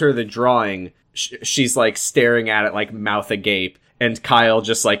shows her the drawing, she's like staring at it like mouth agape. And Kyle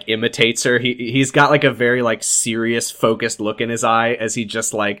just like imitates her. He's got like a very like serious, focused look in his eye as he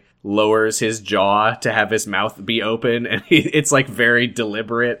just like lowers his jaw to have his mouth be open, and it's like very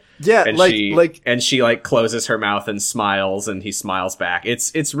deliberate. Yeah, and she like closes her mouth and smiles, and he smiles back.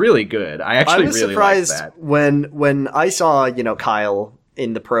 It's really good. I actually was really surprised like that. when I saw Kyle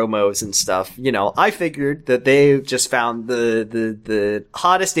in the promos and stuff. I figured that they just found the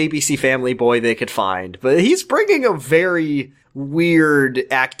hottest ABC Family boy they could find, but he's bringing a very weird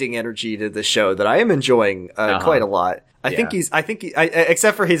acting energy to the show that I am enjoying quite a lot. I think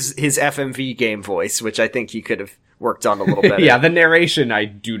except for his FMV game voice, which I think he could have worked on a little better. Yeah, the narration I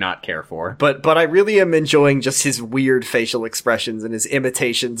do not care for. But I really am enjoying just his weird facial expressions and his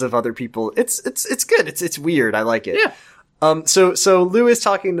imitations of other people. It's good. It's weird. I like it. Yeah. So Lou is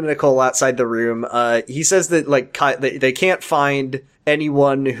talking to Nicole outside the room. He says that like they can't find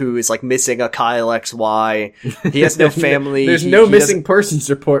anyone who is like missing a Kyle XY. He has no family. There's no missing persons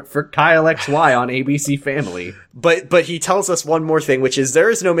report for Kyle XY on ABC Family. But he tells us one more thing, which is there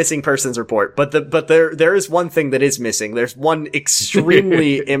is no missing persons report. But there is one thing that is missing. There's one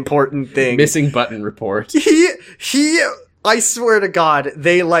extremely important thing. Missing button report. I swear to God,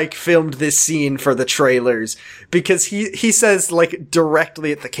 they like filmed this scene for the trailers, because he says like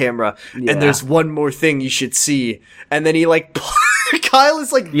directly at the camera, and there's one more thing you should see, and then he like Kyle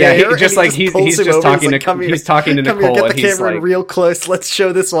is like there, he's just talking to he's talking to Nicole, get the and he's camera like, real close. Let's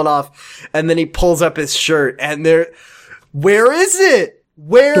show this one off, and then he pulls up his shirt, and where is it?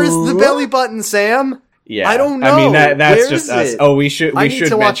 Where is the belly button, Sam? Yeah, I don't know. I mean, that's where just us. Oh, we should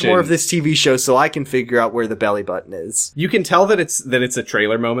watch more of this TV show so I can figure out where the belly button is. You can tell that it's a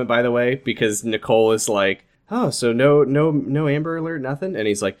trailer moment, by the way, because Nicole is like, oh, so no Amber Alert, nothing? And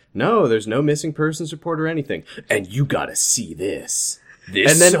he's like, no, there's no missing persons report or anything. And you gotta see this.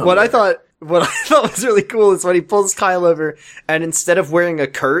 And then summer. what I thought was really cool is when he pulls Kyle over, and instead of wearing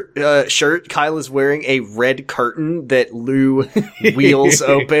a shirt, Kyle is wearing a red curtain that Lou wheels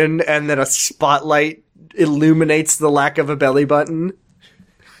open, and then a spotlight illuminates the lack of a belly button.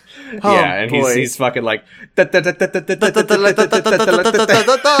 Yeah, and he's fucking like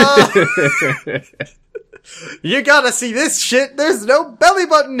you gotta see this shit, there's no belly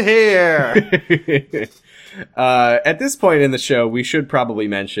button here. At this point in the show, we should probably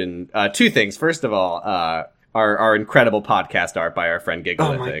mention two things. First of all, our incredible podcast art by our friend Gigalithic.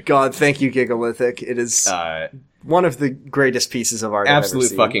 Oh my god, thank you, Gigalithic. It is one of the greatest pieces of art I've ever seen.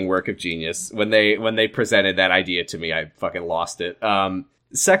 Absolute fucking work of genius. When they presented that idea to me, I fucking lost it.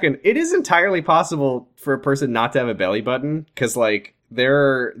 Second, it is entirely possible for a person not to have a belly button, because like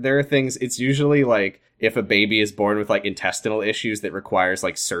there are things. It's usually like if a baby is born with like intestinal issues that requires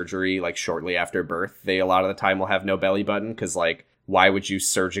like surgery like shortly after birth, they a lot of the time will have no belly button, because like why would you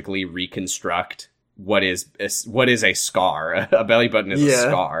surgically reconstruct what is a scar? A belly button is a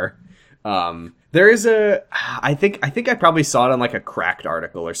scar. There is I think I probably saw it on like a Cracked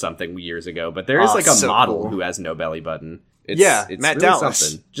article or something years ago, but there is like a model who has no belly button. It's Matt really Dallas.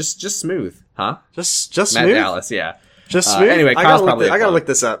 Something. Just smooth, huh? Just Matt smooth? Dallas, yeah. Just smooth? Anyway, Kyle's probably I gotta look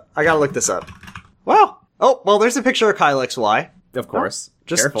this up. Wow. Oh, well, there's a picture of Kyle XY. Of course.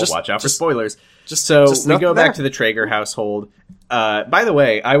 Oh, Careful, watch out for spoilers. Just we go back to the Traeger household. By the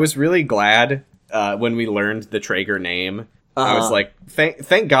way, I was really glad when we learned the Traeger name. I was like,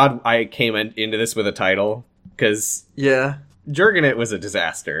 thank God I came into this with a title, because Jurgen was a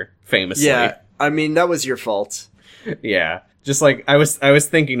disaster, famously. Yeah, I mean, that was your fault. Yeah. Just like, I was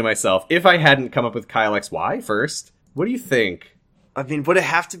thinking to myself, if I hadn't come up with Kyle XY first, what do you think? I mean, would it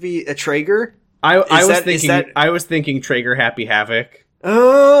have to be a Traeger? I was thinking Traeger Happy Havoc.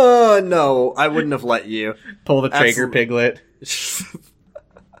 No, I wouldn't have let you. Pull the Traeger piglet.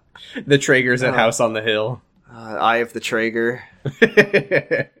 The Traegers at House on the Hill. Eye of the Traeger.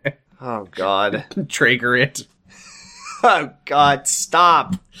 Oh, God. Traeger it. Oh, God,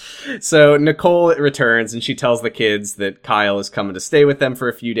 stop. So Nicole returns and she tells the kids that Kyle is coming to stay with them for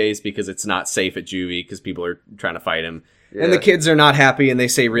a few days because it's not safe at juvie because people are trying to fight him. Yeah. And the kids are not happy and they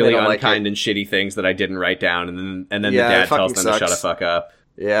say really unkind and shitty things that I didn't write down. And then the dad tells them to shut the fuck up.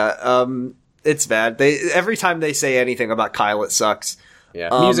 Yeah, it's bad. Every time they say anything about Kyle, it sucks. Yeah,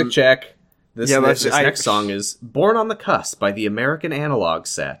 music check. This next song is Born on the Cusp by the American Analog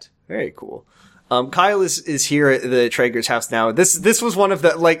Set. Very cool. Kyle is here at the Traeger's house now. This was one of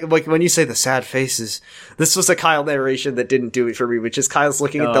the, like when you say the sad faces, this was a Kyle narration that didn't do it for me, which is Kyle's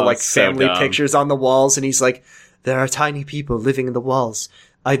looking at the family pictures on the walls and he's like, there are tiny people living in the walls.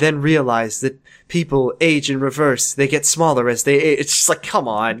 I then realize that people age in reverse. They get smaller as they age. It's just like, come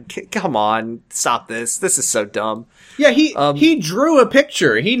on, stop this. This is so dumb. Yeah, he drew a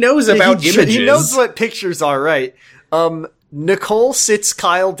picture. He knows about images. He knows what pictures are, right? Nicole sits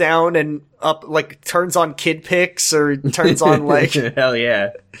Kyle down and turns on Kid Pics or turns on hell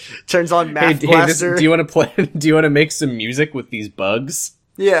yeah, turns on Math Blaster. Do you want to play? Do you want to make some music with these bugs?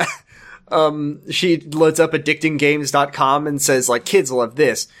 Yeah. She loads up addictinggames.com and says kids love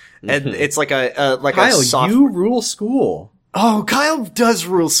this, and it's Kyle, you rule school. Oh, Kyle does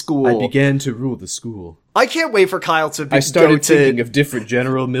rule school. I began to rule the school. I can't wait for Kyle to I started thinking of different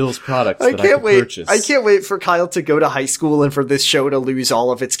General Mills products that I could purchase. I can't wait for Kyle to go to high school and for this show to lose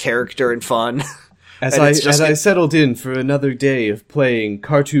all of its character and fun. As I settled in for another day of playing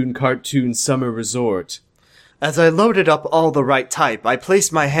Cartoon Summer Resort. As I loaded up all the right type, I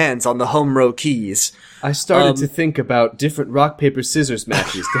placed my hands on the home row keys. I started to think about different rock, paper, scissors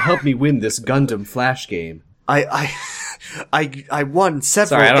matches to help me win this Gundam Flash game. I won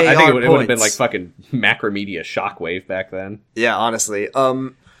several I think it would have been points. fucking Macromedia Shockwave back then. Yeah, honestly.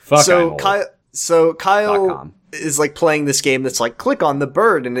 So Kyle is playing this game that's click on the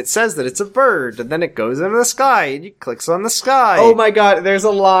bird and it says that it's a bird and then it goes into the sky and he clicks on the sky. Oh my god, there is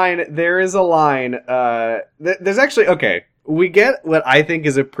a line. There's actually, okay, we get what I think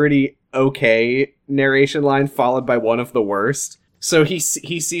is a pretty okay narration line followed by one of the worst. So he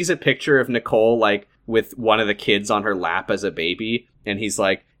sees a picture of Nicole with one of the kids on her lap as a baby and he's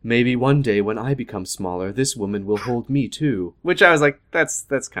like, maybe one day when I become smaller, this woman will hold me too. Which I was like,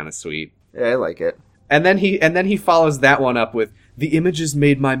 that's kind of sweet. Yeah, I like it. And then he follows that one up with, the images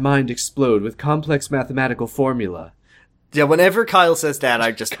made my mind explode with complex mathematical formula. Yeah, whenever Kyle says that,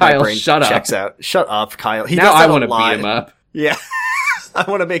 I just Kyle, my brain shut checks up. out. Shut up, Kyle. He now does I want to beat him up. Yeah, I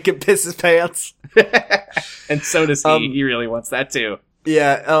want to make him piss his pants. And so does he. He really wants that too.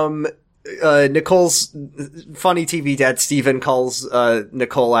 Yeah. Nicole's funny TV dad Steven calls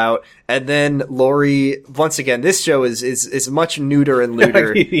Nicole out, and then Lori once again. This show is much neuter and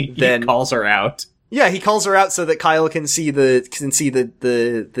lewder than he calls her out. Yeah, he calls her out so that Kyle can see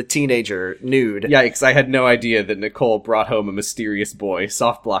the teenager nude. Yeah, because I had no idea that Nicole brought home a mysterious boy.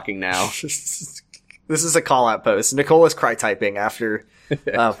 Soft blocking now. This is a call out post. Nicole is cry typing after.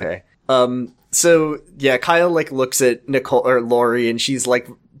 Okay. So yeah, Kyle looks at Nicole or Lori and she's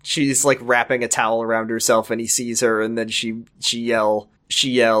wrapping a towel around herself and he sees her and then she yell and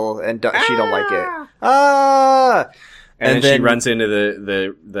she don't like it. Ah! And then she runs into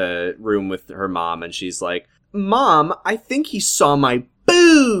the room with her mom, and she's like, "Mom, I think he saw my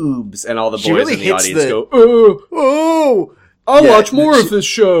boobs." And all the boys in the audience go, "Oh, I'll watch more of this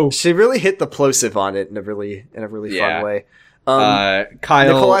show." She really hit the plosive on it in a really fun way.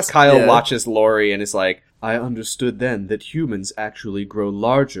 Kyle watches Lori and is like, I understood then that humans actually grow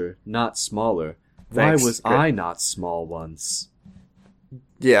larger, not smaller. Thanks. Why was I not small once?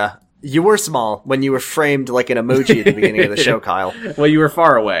 Yeah. You were small when you were framed like an emoji at the beginning of the show, Kyle. Well, you were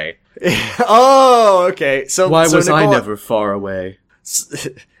far away. Oh, okay. Why was Nicole, I never far away?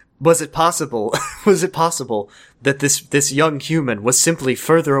 Was it possible that this young human was simply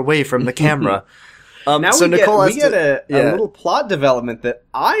further away from the camera? Now we get a little plot development that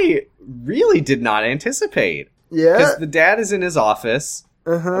I really did not anticipate. Yeah. Because the dad is in his office,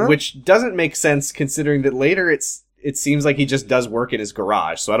 which doesn't make sense considering that later it seems like he just does work in his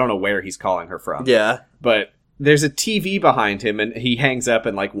garage, so I don't know where he's calling her from. Yeah. But there's a TV behind him, and he hangs up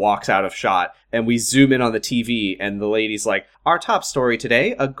and, walks out of shot, and we zoom in on the TV, and the lady's like, "Our top story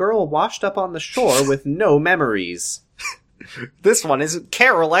today, a girl washed up on the shore with no memories." This one is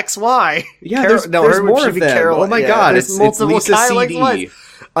Carol XY. Yeah, Carol, there's her would more she of be them. Carol, Oh my yeah, god, there's it's multiple Lisa Kyle CD. XYs.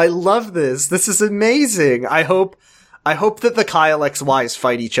 I love this. This is amazing. I hope that the Kyle XYs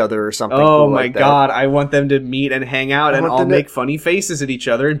fight each other or something. Oh cool my like that. god, I want them to meet and hang out and want all them to- make funny faces at each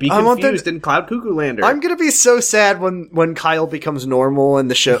other and be I want them- confused in Cloud Cuckoo Lander. I'm gonna be so sad when Kyle becomes normal in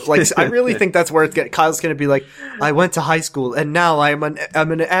the show. Like, I really think that's where Kyle's gonna be like, I went to high school and now I'm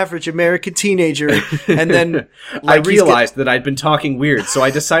an average American teenager. And then I like, realized that I'd been talking weird, so I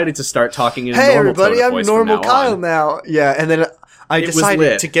decided to start talking in a hey normal everybody, tone of I'm voice from normal now Kyle on. now. Yeah, and then I was decided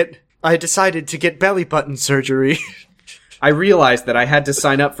lit. to get belly button surgery. I realized that I had to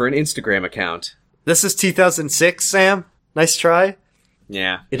sign up for an Instagram account. This is 2006, Sam. Nice try.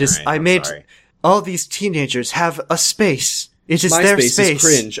 Yeah. It is. alright, I'm I made sorry. all these teenagers have a space. It is My their space is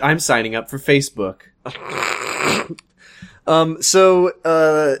cringe. I'm signing up for Facebook.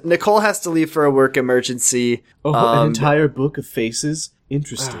 So Nicole has to leave for a work emergency. Oh, an entire book of faces?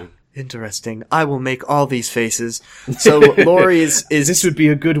 Interesting. Interesting. I will make all these faces. So Lori is This would be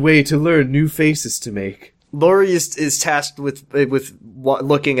a good way to learn new faces to make. Lori is tasked with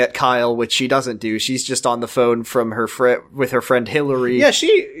looking at Kyle, which she doesn't do. She's just on the phone from with her friend Hillary. Yeah,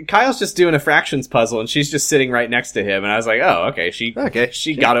 Kyle's just doing a fractions puzzle and she's just sitting right next to him and I was like, "Oh, okay, she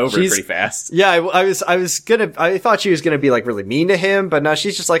got over it pretty fast." Yeah, I thought she was gonna be like really mean to him, but no,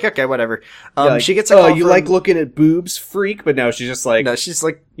 she's just like, okay, whatever. She gets a call you from- like looking at boobs, freak, but no, she's just like, No, she's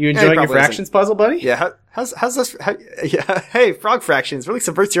like, "You "Hey, enjoying your probably fractions puzzle, buddy?" Yeah, how's this? Yeah, hey, frog fractions really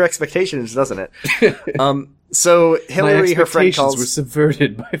subverts your expectations, doesn't it? So Hillary, her friend, calls. were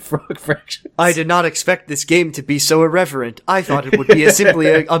subverted by frog fractions. I did not expect this game to be so irreverent. I thought it would be simply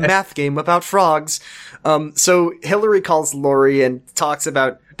a math game about frogs. So Hillary calls Lori and talks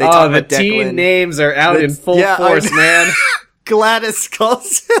about. They talk the about teen Declan. names are out in full force, man. Gladys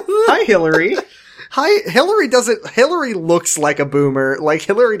calls. Hi, Hillary. Hi, Hillary looks like a boomer. Like,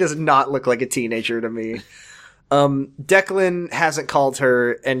 Hillary does not look like a teenager to me. Declan hasn't called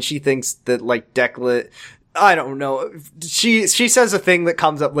her, and she thinks that, like, Declan, I don't know. She says a thing that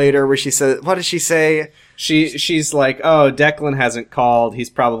comes up later where she says, what does she say? She's like, "Oh, Declan hasn't called. He's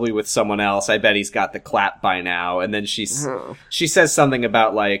probably with someone else. I bet he's got the clap by now." And then she says something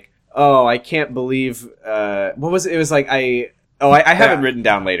about like, "Oh, I can't believe, what was it? It was like, I have it written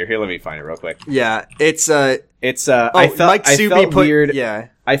down later. Here, let me find it real quick. Yeah, I felt Mike Subi put weird. Yeah.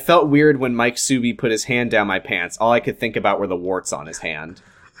 I felt weird when Mike Subi put his hand down my pants. All I could think about were the warts on his hand.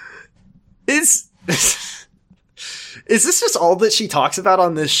 Is this just all that she talks about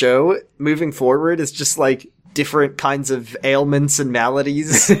on this show moving forward? Is just like different kinds of ailments and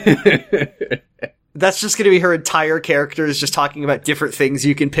maladies? That's just going to be her entire character, is just talking about different things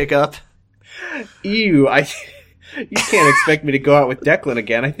you can pick up. Ew, you can't expect me to go out with Declan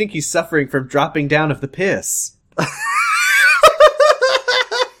again. I think he's suffering from dropping down of the piss.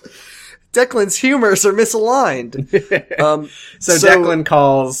 Declan's humors are misaligned. So Declan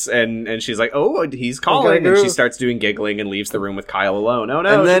calls, and she's like, "Oh, he's calling," and she starts doing giggling and leaves the room with Kyle alone. Oh no,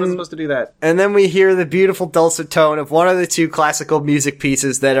 And she then- wasn't supposed to do that. And then we hear the beautiful dulcet tone of one of the two classical music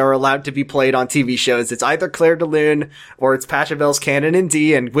pieces that are allowed to be played on TV shows. It's either Claire de Lune or it's Pachelbel's Canon in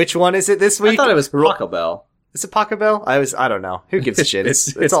D. And which one is it this week? I thought it was Paco Bell. Is it Paco Bell? I don't know. Who gives a shit?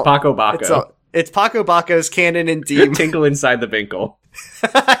 It's Paco Baco. It's Paco Baco's Canon in D. Tinkle inside the binkle.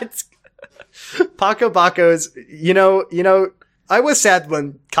 It's Paco Baco's, you know, I was sad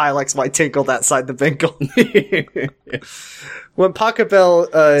when Kyle XY tinkled outside the Binkle. When Paco Bell,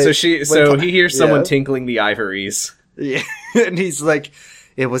 he hears someone Yeah. tinkling the ivories. Yeah, and he's like,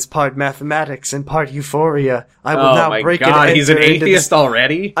 it was part mathematics and part euphoria. I will Oh now my break god, it. he's an atheist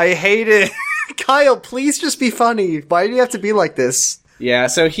already? I hate it. Kyle, please just be funny. Why do you have to be like this? Yeah,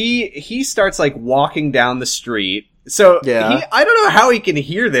 so he starts like walking down the street. So Yeah. I don't know how he can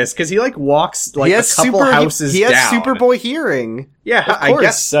hear this because he like walks like a couple houses He has down. Superboy hearing. Yeah, Of I course.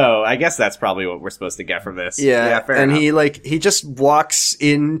 guess so. I guess that's probably what we're supposed to get from this. Yeah, fair and enough. he just walks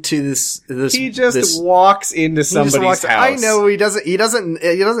into this. He just this, walks into he just somebody's walks- house. I know he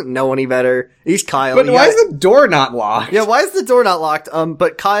doesn't know any better. He's Kyle. But He why got- is the door not locked? Yeah, why is the door not locked?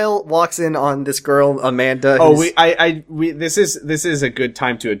 But Kyle walks in on this girl, Amanda. Oh, who's- this is a good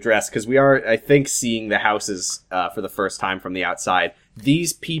time to address because we are, I think, seeing the houses for the first time from the outside.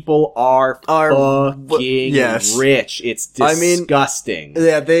 These people are fucking yes. rich. It's I mean, disgusting.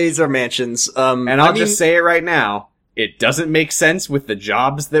 Yeah, these are mansions. And I'll just say it right now. It doesn't make sense with the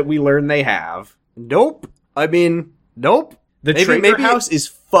jobs that we learn they have. Nope. I mean, nope. The Maybe- Traeger house is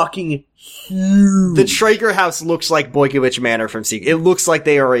fucking huge. The Traeger house looks like Boykovich Manor from Secret. It looks like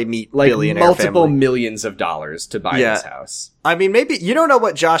they are a meat like billionaire multiple family. millions of dollars to buy Yeah. this house. I mean, maybe you don't know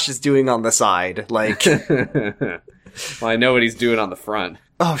what Josh is doing on the side. Like, Well, I know what he's doing on the front.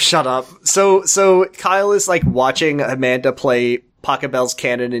 Oh, shut up. So Kyle is like watching Amanda play Pachelbel's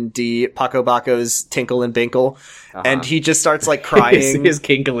Canon in D, Paco Baco's Tinkle and Binkle, and he just starts like crying. his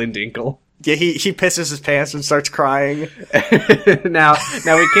Kinkle and Dinkle. Yeah, he pisses his pants and starts crying. now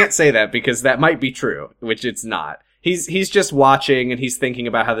we can't say that because that might be true, which it's not. He's just watching and he's thinking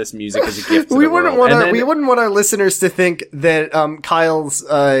about how this music is a gift to we the wouldn't world. we wouldn't want our listeners to think that Kyle's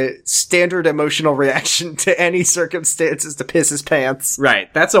standard emotional reaction to any circumstance is to piss his pants.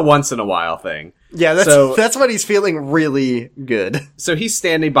 Right, that's a once in a while thing. Yeah, that's when he's feeling really good. So he's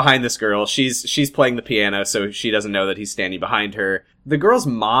standing behind this girl. She's playing the piano, so she doesn't know that he's standing behind her. The girl's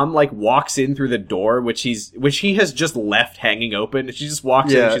mom like walks in through the door, which he has just left hanging open. She just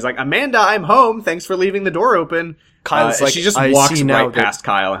walks in and she's like, "Amanda, I'm home. Thanks for leaving the door open." Kyle's like, she just I walks see now right past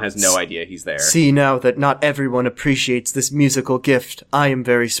Kyle and has no idea he's there. See now that not everyone appreciates this musical gift. I am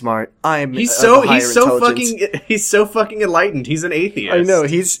very smart. He's so fucking enlightened. He's an atheist. I know.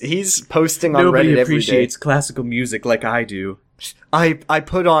 He's posting on Nobody Reddit every day. appreciates classical music like I do. I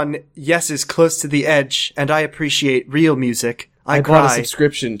put on Yes is Close to the Edge, and I appreciate real music. I bought a cry.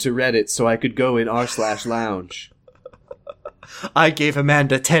 subscription to Reddit so I could go in r/lounge. I gave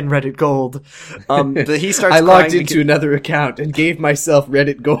Amanda 10 Reddit gold. He starts. I logged crying into another account and gave myself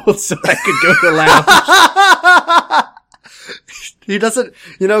Reddit gold so I could go to lounge. He doesn't,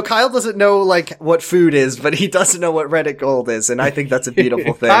 Kyle doesn't know, like, what food is, but he doesn't know what Reddit gold is, and I think that's a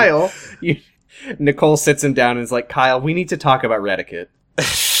beautiful thing. Kyle, Nicole sits him down and is like, "Kyle, we need to talk about Reddit."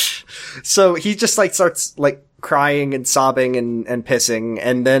 So he just, like, starts, like, crying and sobbing and pissing,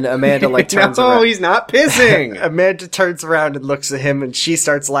 and then Amanda, like, turns around. No, he's not pissing! Amanda turns around and looks at him, and she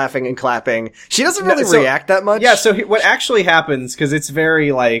starts laughing and clapping. She doesn't really react that much. Yeah, so what actually happens, because it's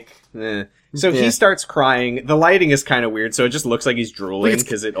very, like, he starts crying. The lighting is kind of weird, so it just looks like he's drooling,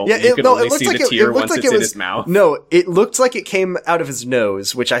 because you can only see the tear once it's in his mouth. No, it looked like it came out of his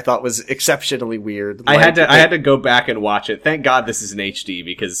nose, which I thought was exceptionally weird. I had to go back and watch it. Thank God this is in HD,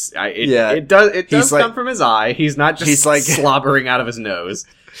 because it does come from his eye. He's not just like slobbering out of his nose.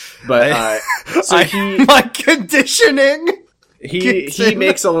 But my conditioning. He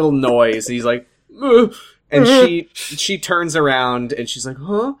makes a little noise. He's like, "Ugh." And she turns around and she's like,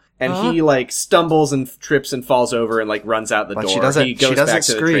 "Huh?" And he like stumbles and trips and falls over and like runs out the door. He goes back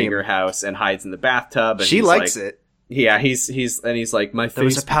to the Traeger house and hides in the bathtub. And she likes it. Yeah, he's like, "My face there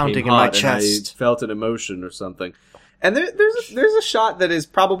was a pounding in my chest. I felt an emotion or something." And there's a shot that is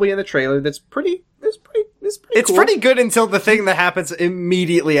probably in the trailer that's pretty. It's cool. Pretty good until the thing that happens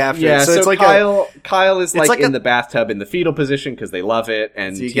immediately after. Yeah, so it's like Kyle is like in the bathtub in the fetal position because they love it,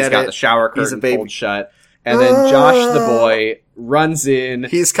 and he's got the shower curtain pulled shut. And then Josh, the boy, runs in.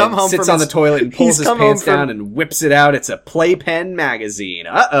 He's come home, sits on the toilet and pulls his pants down and whips it out. It's a Playpen magazine.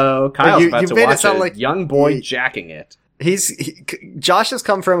 Uh-oh, Kyle's about to watch a young boy jacking it. Josh has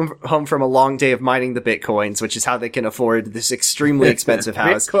come home from a long day of mining the bitcoins, which is how they can afford this extremely expensive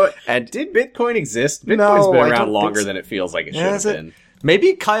house. And did Bitcoin exist? Bitcoin's been around longer than it feels like it should have been.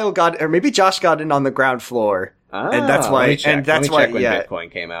 Maybe maybe Josh got in on the ground floor, and that's why. And that's why when Bitcoin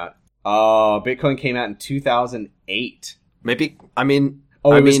came out. Oh, Bitcoin came out in 2008. Maybe,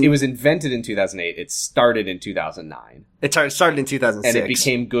 it was invented in 2008. It started in 2009. It started in 2006. And it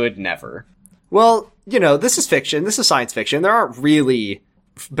became good never. Well, this is fiction. This is science fiction. There aren't really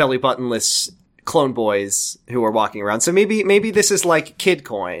belly buttonless clone boys who are walking around. So maybe this is like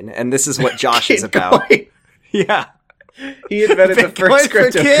Kidcoin, and this is what Josh is about. Yeah. He invented the first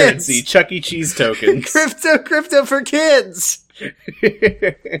cryptocurrency, Chuck E. Cheese tokens. Crypto for kids!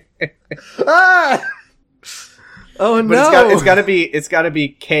 Oh no! But it's gotta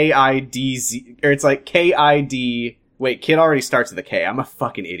be KIDZ, or it's like KID. Wait, kid already starts with a K. I'm a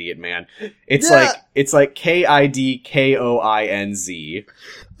fucking idiot, man. It's like KIDKOINZ.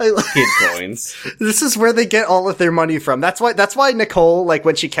 Kid coins. This is where they get all of their money from. That's why Nicole, like,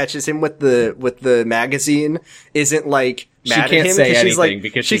 when she catches him with the magazine, isn't like mad at him. She can't say anything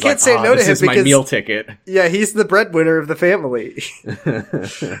because she can't say no to him because my meal ticket. Yeah, he's the breadwinner of the family.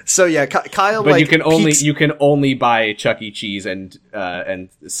 So yeah, Kyle. But you can only buy Chuck E. Cheese and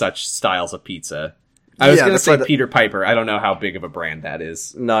such styles of pizza. I was going to say Peter Piper. I don't know how big of a brand that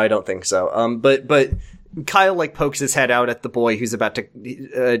is. No, I don't think so. But Kyle like pokes his head out at the boy who's about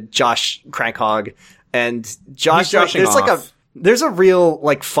to Josh Crankhog, and Josh. There's a real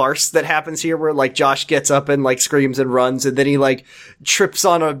like farce that happens here where like Josh gets up and like screams and runs, and then he like trips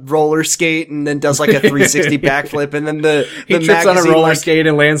on a roller skate and then does like a 360 backflip, and then he trips on a roller skate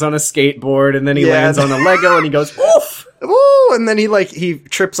and lands on a skateboard, and then he lands on a Lego and he goes oof. Woo! And then he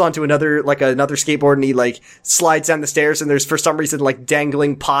trips onto another skateboard and he slides down the stairs and there's for some reason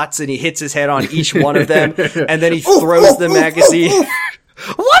dangling pots and he hits his head on each one of them and then he throws the magazine.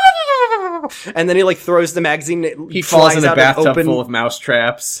 And then he throws the magazine. He falls in a bathtub full of mouse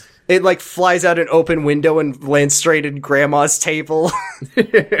traps. It flies out an open window and lands straight in Grandma's table.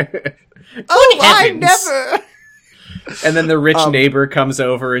 I never. And then the rich neighbor comes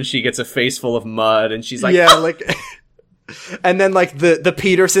over and she gets a face full of mud and she's like, and then the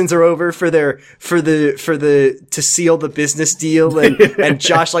Petersons are over for to seal the business deal and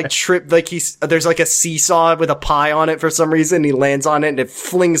Josh tripped there's a seesaw with a pie on it for some reason. He lands on it and it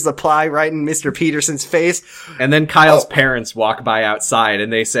flings the pie right in Mr. Peterson's face. And then Kyle's parents walk by outside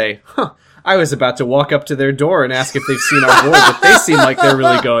and they say, I was about to walk up to their door and ask if they've seen our boy, but they seem like they're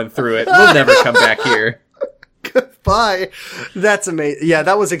really going through it. We'll never come back here. Goodbye. That's amazing. Yeah,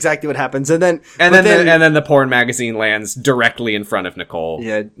 that was exactly what happens. And then the porn magazine lands directly in front of Nicole.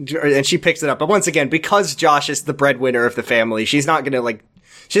 Yeah, and she picks it up. But once again, because Josh is the breadwinner of the family, she's not gonna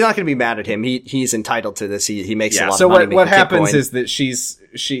be mad at him. He's entitled to this. He makes a lot of money. So what happens is that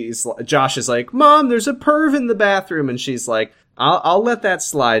Josh is like, Mom, there's a perv in the bathroom, and she's like, I'll let that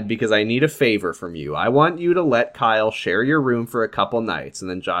slide because I need a favor from you. I want you to let Kyle share your room for a couple nights. And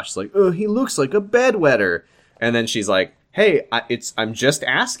then Josh is like, oh, he looks like a bedwetter. And then she's like, hey, I'm just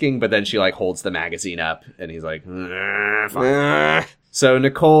asking. But then she holds the magazine up and he's like, fine. So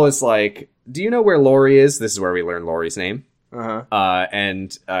Nicole is like, do you know where Lori is? This is where we learn Lori's name. Uh-huh.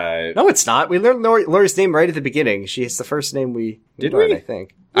 No, it's not. We learned Lori's name right at the beginning. She's the first name we learned, I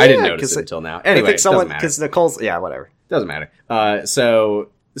think. I didn't notice it until now. Anyway, because Nicole's, whatever. Doesn't matter.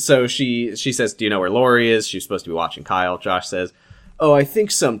 So she says, do you know where Lori is? She's supposed to be watching Kyle. Josh says, oh, I think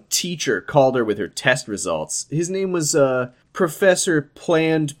some teacher called her with her test results. His name was, Professor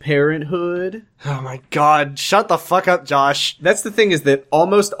Planned Parenthood. Oh my god, shut the fuck up, Josh. That's the thing, is that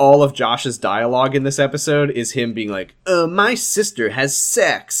almost all of Josh's dialogue in this episode is him being like, my sister has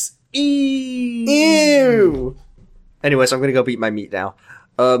sex. Ew. Anyways, I'm gonna go beat my meat now.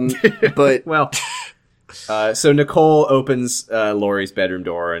 But... well... So Nicole opens Lori's bedroom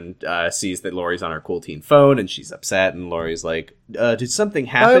door and sees that Lori's on her Cool Teen phone, and she's upset. And Lori's like, "Did something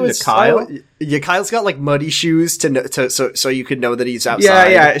happen to Kyle?" Yeah, Kyle's got muddy shoes so you could know that he's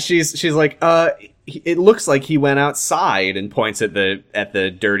outside. Yeah. She's like, it looks like he went outside, and points at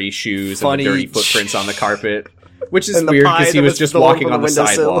the dirty shoes and the dirty footprints on the carpet, which is weird because he was just walking on the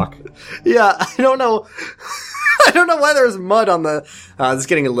sidewalk. Yeah, I don't know. I don't know why there's mud on the... it's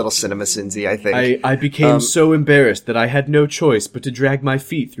getting a little CinemaSinsy, I think. I became so embarrassed that I had no choice but to drag my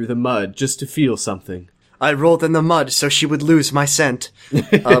feet through the mud just to feel something. I rolled in the mud so she would lose my scent.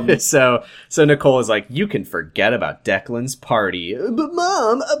 So Nicole is like, you can forget about Declan's party. But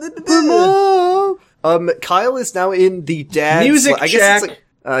Mom... Kyle is now in the dad's... Music check!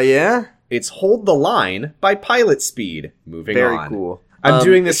 Yeah? It's Hold the Line by Pilot Speed. Moving on. Very cool. I'm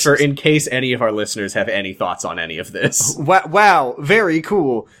doing this in case any of our listeners have any thoughts on any of this. Wow, very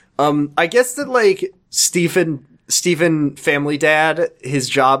cool. I guess that Stephen Family Dad, his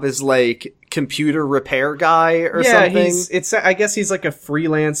job is computer repair guy or something. I guess he's a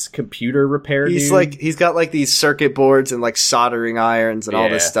freelance computer repair dude. He's got these circuit boards and soldering irons and all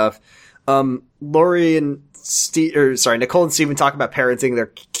this stuff. Lori and Nicole and Steven talk about parenting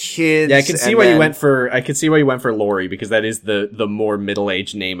their kids. Yeah, I can see why you went for Lori, because that is the more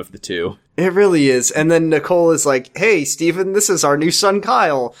middle-aged name of the two. It really is. And then Nicole is like, "Hey, Steven, this is our new son,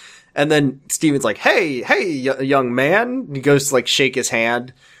 Kyle." And then Steven's like, "Hey, young man." And he goes to shake his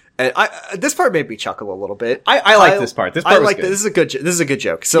hand. And this part made me chuckle a little bit. I like this part. This part was good. This is a good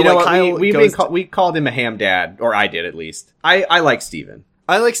joke. So Kyle we called him a ham dad, or I did at least. I like Steven.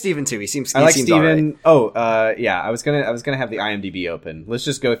 I like Steven too. He seems Steven. All right. Oh, yeah. I was gonna have the IMDb open. Let's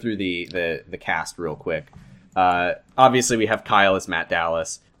just go through the cast real quick. Obviously, we have Kyle as Matt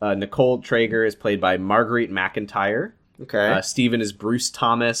Dallas. Nicole Traeger is played by Marguerite McIntyre. Okay. Steven is Bruce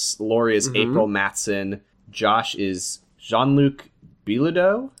Thomas. Lori is April Matson. Josh is Jean-Luc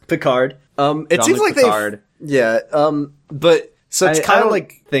Bilodeau. Picard. It seems like Picard. But so it's kind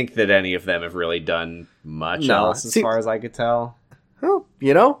of think that any of them have really done much else as far as I could tell.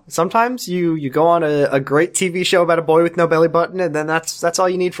 Well, sometimes you go on a great TV show about a boy with no belly button, and then that's all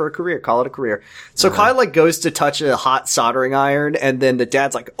you need for a career. Call it a career. So Kyle goes to touch a hot soldering iron, and then the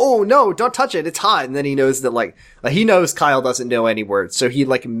dad's like, "Oh no, don't touch it, it's hot." And then he knows that he knows Kyle doesn't know any words, so he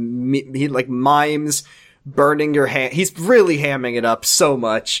mimes burning your hand. He's really hamming it up so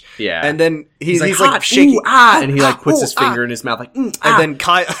much. Yeah. And then he's hot, shaking, ooh, and he puts his finger in his mouth and then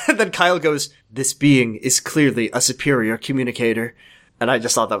Kyle goes, "This being is clearly a superior communicator." And I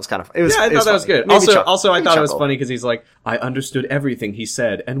just thought that was kind of, it was, Yeah, I it was thought that was funny. good. Made me Also, I made me thought it was chuckle. funny because he's like, I understood everything he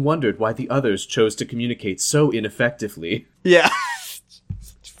said and wondered why the others chose to communicate so ineffectively. Yeah.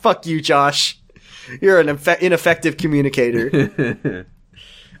 Fuck you, Josh. You're an ineffective communicator.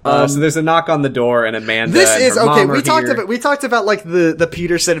 so there's a knock on the door, and Amanda. This and is her okay. mom are We talked about like the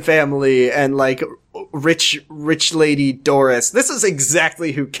Peterson family and like rich lady Doris. This is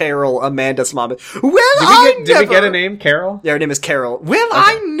exactly who Carol, Amanda's mom is. Did we get a name, Carol? Yeah, her name is Carol.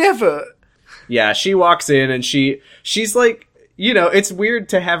 I never. Yeah, she walks in and she's like, you know, it's weird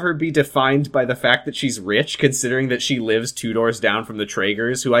to have her be defined by the fact that she's rich, considering that she lives 2 doors down from the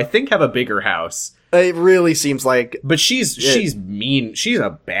Traegers, who I think have a bigger house. It really seems like But she's mean. She's a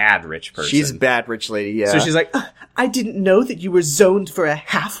bad rich person. she's a bad rich lady. Yeah. So she's like, I didn't know that you were zoned for a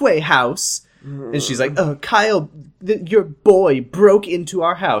halfway house. And she's like, Kyle, your boy broke into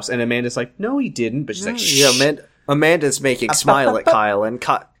our house. And Amanda's like, no, he didn't. But she's like, shh. yeah, Amanda's making smile at Kyle, and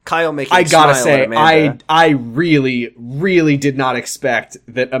Kyle making. I gotta smile say, at Amanda. I really, really did not expect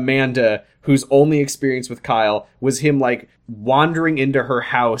that Amanda, whose only experience with Kyle was him, like, wandering into her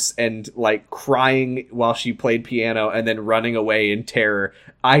house and, like, crying while she played piano and then running away in terror.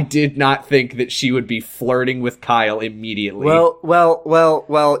 I did not think that she would be flirting with Kyle immediately. Well.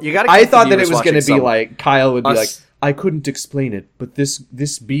 You gotta. I keep the thought that it viewers was going to watching be some. like, Kyle would be like, I couldn't explain it, but this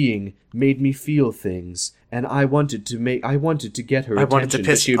being made me feel things, and I wanted to get her I attention. wanted to but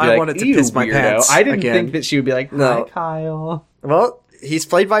piss. she would be I like, wanted to "Ew, piss my weirdo." pants. I didn't again. think that she would be like, No. hi, Kyle. Well, he's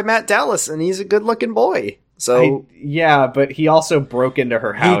played by Matt Dallas, and he's a good-looking boy. So Yeah, but he also broke into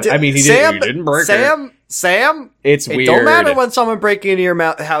her house. He Sam, didn't break her. Sam. It's It weird. don't matter when someone break into your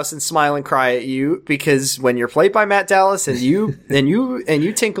house and smile and cry at you, because when you're played by Matt Dallas and you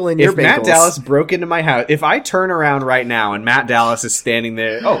tinkle in your If Matt bagels- Dallas broke into my house, if I turn around right now and Matt Dallas is standing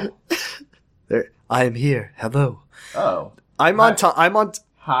there, I am here. Hello. oh, I'm on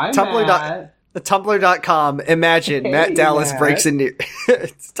hi, Tumblr. Matt. Tumblr.com. Imagine Matt Dallas Matt. breaks into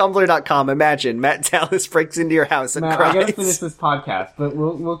it's Tumblr.com. Imagine Matt Dallas breaks into your house and Matt, I cries. gotta finish this podcast, but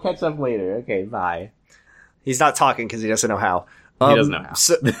we'll catch up later. Okay, bye. He's not talking because he doesn't know how. He doesn't know how.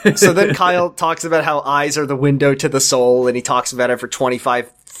 So then Kyle talks about how eyes are the window to the soul, and he talks about it for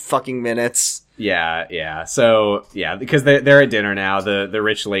 25 fucking minutes. Yeah. So yeah, because they're at dinner now. The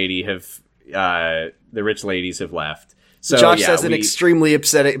rich lady the rich ladies have left. So Josh yeah, says an extremely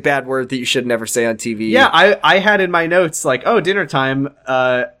upsetting bad word that you should never say on TV. Yeah, I had in my notes like, dinner time.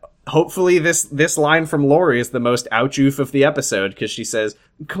 Hopefully this line from Lori is the most ouch-oof of the episode, because she says,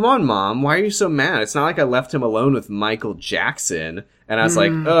 "Come on, Mom, why are you so mad? It's not like I left him alone with Michael Jackson." And I was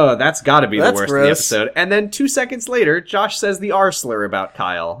like, oh, that's gotta be the That's worst gross. of the episode. And then 2 seconds later, Josh says the R slur about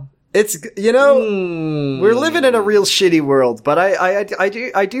Kyle. It's, we're living in a real shitty world, but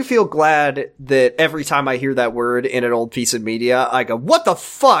I do feel glad that every time I hear that word in an old piece of media, I go, what the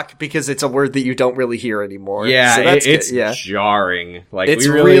fuck? Because it's a word that you don't really hear anymore. Yeah, So that's it's good. Yeah. jarring. Like, It's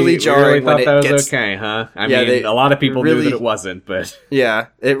we really really jarring thought when that it was gets- okay, huh? I Yeah, mean, a lot of people knew really- that it wasn't, but Yeah,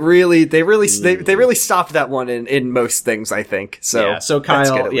 they really stopped that one in most things, I think. So yeah, so that's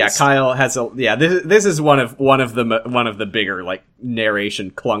good Kyle, at yeah, least. Kyle has this is one of the bigger, like,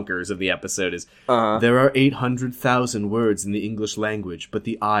 narration clunkers of the episode is, There are 800,000 words in the English language, but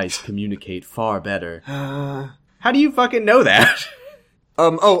the eyes communicate far better. how do you fucking know that?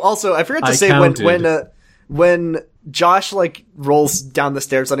 Also, I forgot to I say counted. when Josh like rolls down the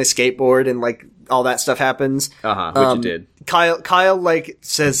stairs on his skateboard and like all that stuff happens. Which it did. Kyle like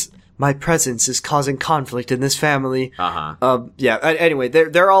says, "My presence is causing conflict in this family." Yeah. Anyway,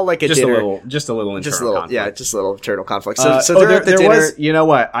 they're all like at Just dinner. a little internal conflict. Yeah, just a little internal conflict. So they're at the there dinner. was, you know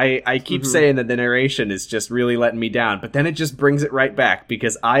what? I keep saying that the narration is just really letting me down, but then it just brings it right back,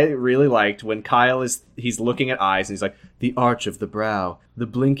 because I really liked when Kyle he's looking at eyes and he's like, The arch of the brow, the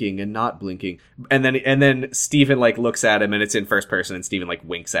blinking and not blinking. and then Steven like looks at him and it's in first person, and Steven like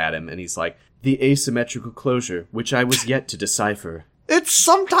winks at him and he's like, The asymmetrical closure, which I was yet to decipher. It's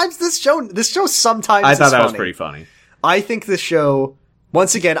sometimes this show sometimes I thought is that was funny. pretty funny. I think this show,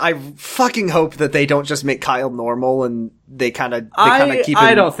 once again, I fucking hope that they don't just make Kyle normal and they kind of keep him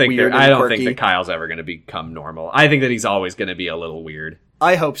I don't think weird I and don't quirky. think that Kyle's ever going to become normal. I think that he's always going to be a little weird.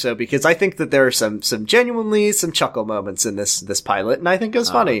 I hope so, because I think that there are some genuinely some chuckle moments in this pilot, and I think it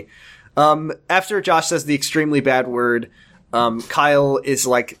was funny. After Josh says the extremely bad word, Kyle is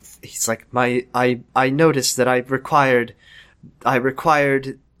like, he's like, I noticed that I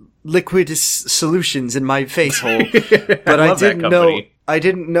required liquid solutions in my face hole, but I love that didn't know company. I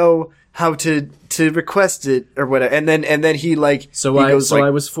didn't know how to request it or whatever. And then he like So he I goes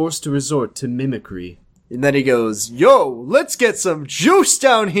like, was forced to resort to mimicry. And then he goes, yo, let's get some juice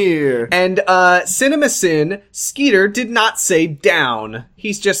down here. And, CinemaSin, Skeeter did not say down.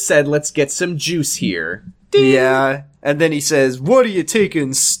 He's just said, let's get some juice here. Ding. Yeah. And then he says, what are you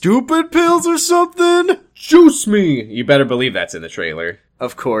taking, stupid pills or something? Juice me! You better believe that's in the trailer.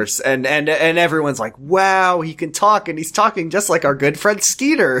 Of course. And everyone's like, wow, he can talk, and he's talking just like our good friend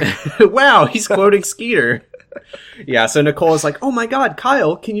Skeeter. Wow, he's quoting Skeeter. Yeah, so Nicole is like, oh my god,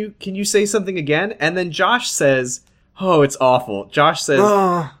 Kyle, can you say something again? And then Josh says, oh, it's awful. Josh says,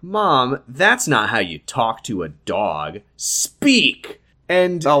 Mom, that's not how you talk to a dog. Speak!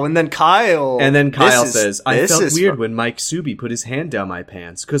 And then Kyle says, I felt weird when Mike Subi put his hand down my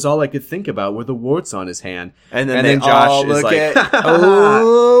pants, because all I could think about were the warts on his hand. And then Josh is like,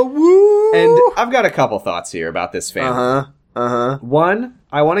 oh, woo! And I've got a couple thoughts here about this family. One,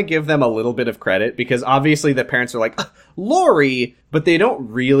 I want to give them a little bit of credit, because obviously the parents are like, Lori, but they don't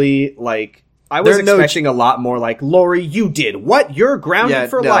really, like... I was expecting a lot more like, Lori, you did what? You're grounded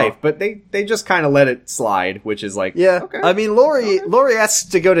for life. But they just kind of let it slide, which is like, okay. I mean, Lori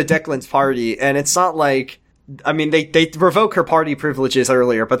asks to go to Declan's party, and it's not like, I mean, they revoke her party privileges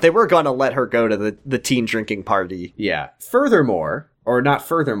earlier, but they were gonna let her go to the teen drinking party. Yeah. Furthermore, or not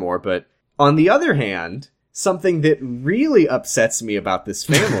furthermore, but on the other hand, something that really upsets me about this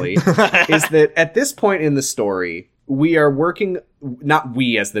family is that at this point in the story, we are working, not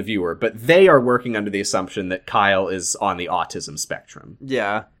we as the viewer, but they are working under the assumption that Kyle is on the autism spectrum.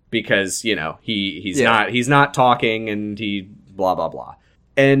 Yeah. Because, you know, he's not talking and he blah, blah, blah.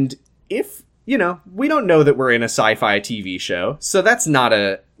 And if, you know, we don't know that we're in a sci-fi TV show, so that's not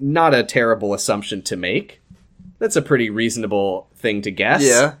a terrible assumption to make. That's a pretty reasonable thing to guess.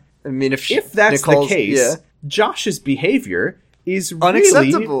 Yeah. I mean, if that's the case, Josh's behavior is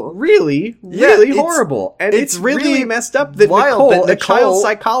unacceptable. Really horrible. And it's really messed up that wild Nicole, the child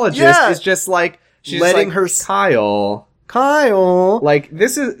psychologist, is just like, she's letting like, her Kyle. Like,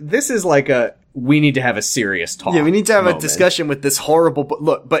 this is like we need to have a serious talk. Yeah, we need to have a discussion with this horrible,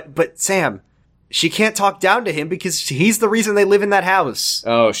 but Sam, she can't talk down to him because he's the reason they live in that house.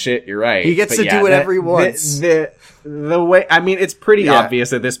 Oh shit, you're right. He gets to do whatever he wants. The way, I mean, it's pretty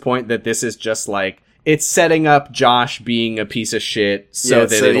obvious at this point that this is just like, it's setting up Josh being a piece of shit so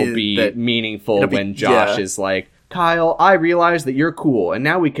that it'll be meaningful when Josh is like, Kyle, I realize that you're cool, and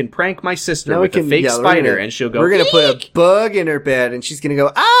now we can prank my sister with a fake spider, and she'll go, we're gonna put a bug in her bed, and she's gonna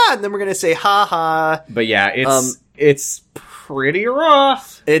go, and then we're gonna say, ha ha. But yeah, it's pretty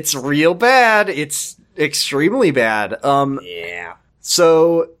rough. It's real bad. It's extremely bad. Yeah.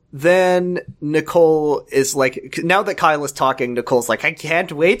 So then Nicole is like, now that Kyle is talking, Nicole's like, I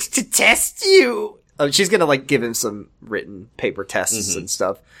can't wait to test you. She's gonna like give him some written paper tests and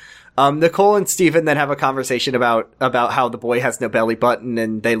stuff. Nicole and Steven then have a conversation about how the boy has no belly button,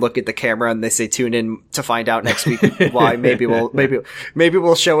 and they look at the camera and they say, tune in to find out next week why. Maybe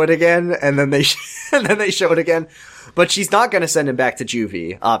we'll show it again. And then they show it again. But she's not gonna send him back to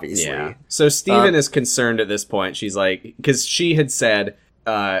juvie, obviously. Yeah. So Steven is concerned at this point. She's like, cause she had said,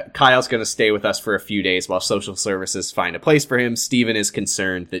 Kyle's gonna stay with us for a few days while social services find a place for him. Steven is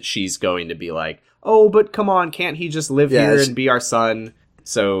concerned that she's going to be like, oh, but come on, can't he just live here and be our son?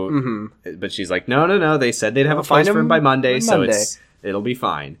 So, but she's like, no, they said they'd have a place for him by Monday, so it'll be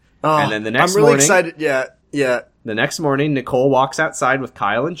fine. And then the next morning... I'm really excited, yeah. The next morning, Nicole walks outside with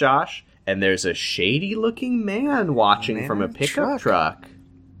Kyle and Josh, and there's a shady-looking man watching from a pickup truck.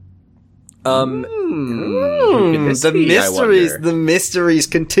 The mysteries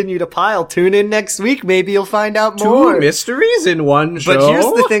continue to pile. Tune in next week. Maybe you'll find out more. 2 mysteries in one show. But here's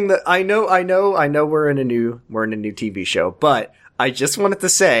the thing that I know we're in a new TV show, but I just wanted to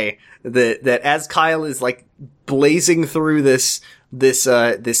say that as Kyle is like blazing through this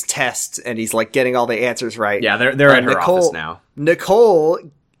test and he's like getting all the answers right. Yeah, they're at her office now. Nicole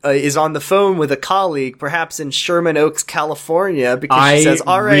is on the phone with a colleague, perhaps in Sherman Oaks, California, because she says,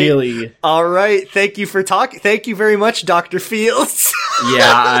 all right, thank you for talking. Thank you very much, Dr. Fields.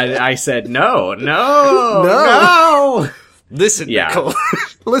 Yeah, I said, no. Listen, Nicole.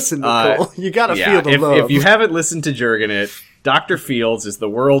 Nicole. You gotta feel the love. If you haven't listened to Jurgen It, Dr. Fields is the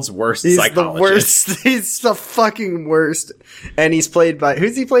world's worst psychologist. He's the fucking worst. And he's played by...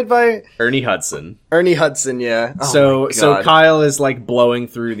 Who's he played by? Ernie Hudson. Yeah. So Kyle is like blowing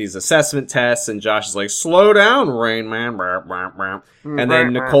through these assessment tests, and Josh is like, slow down, Rain Man. And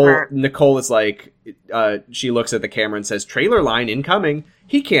then Nicole is like, she looks at the camera and says, trailer line incoming.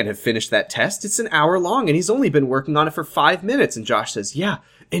 He can't have finished that test. It's an hour long, and he's only been working on it for 5 minutes. And Josh says, yeah,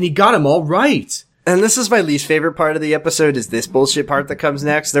 and he got him all right. And this is my least favorite part of the episode, is this bullshit part that comes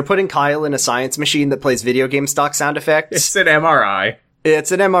next. They're putting Kyle in a science machine that plays video game stock sound effects. It's an MRI.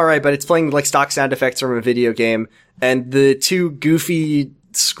 It's an MRI, but it's playing like stock sound effects from a video game, and the two goofy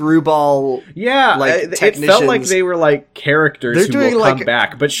screwball it technicians, felt like they were like characters they're who doing, will like- come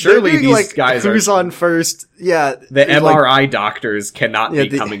back, but surely doing, these like, guys who's are on first. Yeah, the like, MRI doctors cannot Yeah, be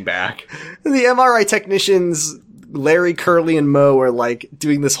the- coming back. the MRI technicians, Larry, Curly, and Moe are like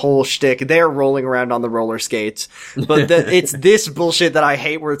doing this whole shtick. They're rolling around on the roller skates, but it's this bullshit that I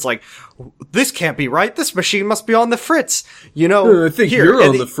hate, where it's like, this can't be right. This machine must be on the fritz. You know, here,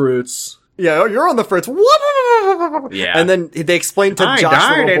 and fruits. Yeah, you're on the fritz. What? Yeah. And then they explain to Josh,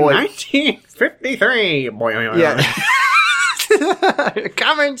 the little boy. 1953. Yeah.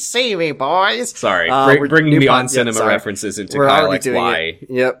 Come and see me, boys. Sorry, We're- bringing new the pod- on cinema sorry. references into We're Kyle already doing XY. it.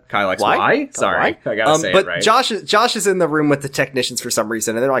 Yep. Kyle XY? Why? Sorry, I gotta say but it right. Josh is in the room with the technicians for some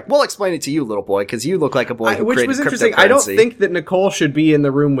reason, and they're like, "We'll explain it to you, little boy, because you look like a boy who Which created was interesting. I don't cryptocurrency." think that Nicole should be in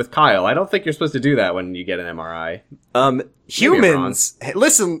the room with Kyle. I don't think you're supposed to do that when you get an MRI. Humans, hey,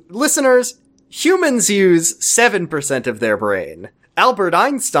 listeners, humans use 7% of their brain. Albert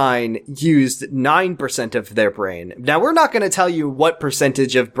Einstein used 9% of their brain. Now, we're not going to tell you what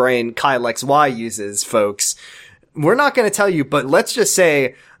percentage of brain Kyle XY uses, folks. We're not going to tell you, but let's just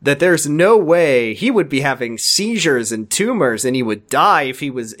say that there's no way he would be having seizures and tumors and he would die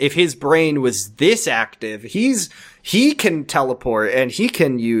if his brain was this active. He can teleport and he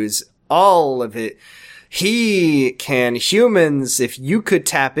can use all of it. Humans, if you could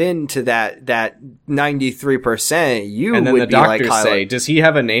tap into that 93%, you And then would the be like doctors Kyle. say, "Does he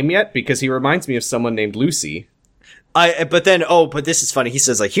have a name yet?" Because he reminds me of someone named Lucy. But this is funny. He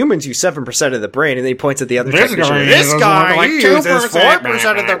says, like, humans use 7% of the brain, and then he points at the other This technician. guy This uses guy like uses 2%.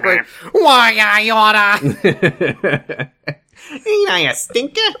 4% of the brain. Why, I oughta? Ain't I a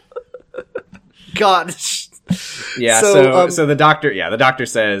stinker? God. Yeah, so the doctor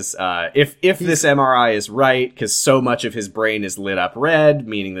says if this MRI is right, because so much of his brain is lit up red,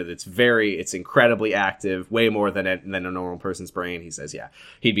 meaning that it's incredibly active, way more than a normal person's brain. He says,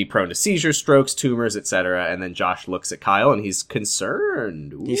 he'd be prone to seizures, strokes, tumors, etc. And then Josh looks at Kyle and he's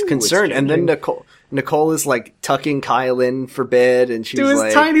concerned. Ooh, He's concerned, and then Nicole is like tucking Kyle in for bed, and she's to his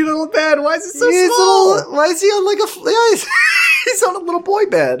like, tiny little bed. Why is it so small? why is he on he's on a little boy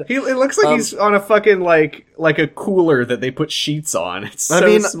bed. It looks like he's on a fucking like a cooler that they put sheets on. It's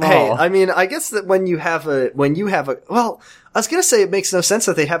so small. I guess that when you have a well, I was gonna say it makes no sense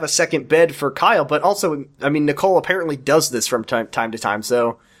that they have a second bed for Kyle, but also, Nicole apparently does this from time to time,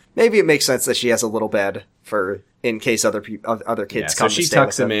 so maybe it makes sense that she has a little bed for in case other kids come. So she to stay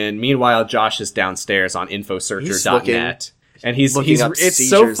tucks with him in. Meanwhile, Josh is downstairs on infosearcher.net. And he's looking up it's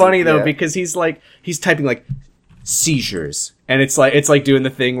so seizures funny and- though, yeah. because he's typing like seizures, and it's like doing the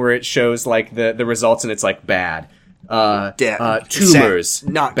thing where it shows like the results, and it's like bad, tumors, sad,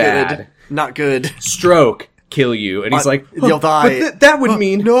 not bad, good, not good, stroke, kill you, and he's like, you'll die. But that would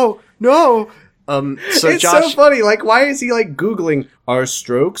mean no. So it's Josh, so funny. Like, why is he like Googling, are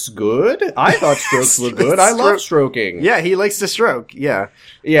strokes good? I thought strokes were good. I love stroking. yeah, he likes to stroke. Yeah,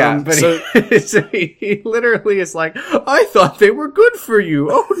 But so he literally is like, I thought they were good for you.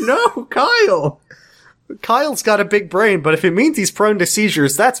 Oh no, Kyle. Kyle's got a big brain, but if it means he's prone to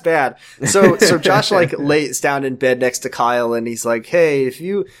seizures, that's bad. So Josh like lays down in bed next to Kyle, and he's like, "Hey, if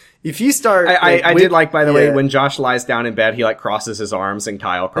you start," I did like, by the way, when Josh lies down in bed, he like crosses his arms, and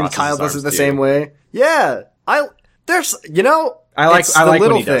Kyle crosses. and Kyle his does arms it the too. same way. Yeah, I like it's the when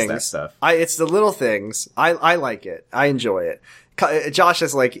little he does things. that stuff. It's the little things. I like it. I enjoy it. Josh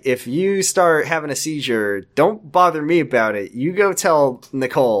is like, if you start having a seizure, don't bother me about it. You go tell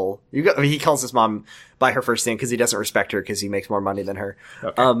Nicole. He calls his mom by her first name because he doesn't respect her because he makes more money than her.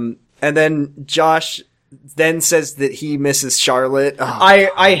 Okay. And then Josh then says that he misses Charlotte. Oh,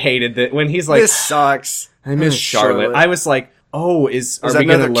 I hated that when he's like, this sucks. I miss Charlotte. I was like, oh, are we that going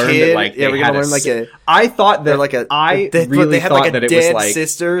to another learn kid? that like Yeah, they we're had gonna learn like a. I thought that They're like a. I they really had thought like that a it was dead like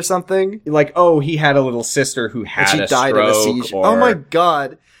sister or something. like, oh, he had a little sister who had And she a died stroke of a seizure. or, Oh my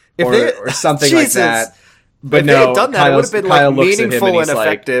god! If or something like Jesus. that. But if no, they had done that, it would have been Kyle like looks at him meaningful and and he's like,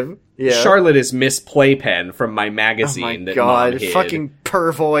 effective. Yeah. Charlotte is Miss Playpen from my Oh magazine my that god! Mom hid. Fucking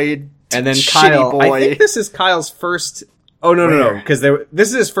pervoid. And then shitty Kyle, boy. I think this is Kyle's first. Oh no, Where? because this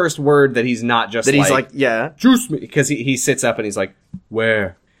is his first word that he's not just that he's like, yeah. juice me, because he sits up and he's like,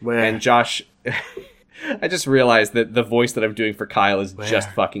 where? And Josh, I just realized that the voice that I'm doing for Kyle is just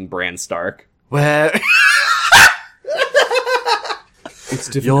fucking Bran Stark. Where? It's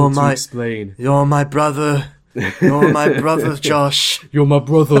difficult to explain. You're my brother. You're my brother, Josh. You're my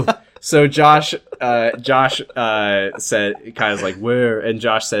brother. So Josh said, Kyle's like, where? And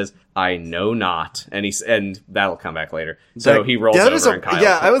Josh says, I know not. And that'll come back later. So he rolls over and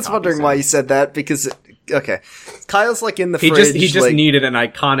Kyle I was copies wondering him. why he said that because okay. Kyle's like in the He fridge. just like, needed an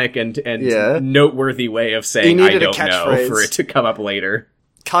iconic and Yeah. noteworthy way of He saying I needed a don't know catchphrase. for it to come up later.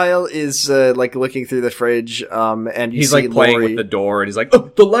 Kyle is like looking through the fridge, and you He's see like playing Lori. with the door, and he's like,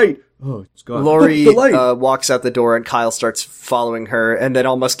 "Oh, the light! Oh, it's gone." Lori oh, the light! walks out the door, and Kyle starts following her, and then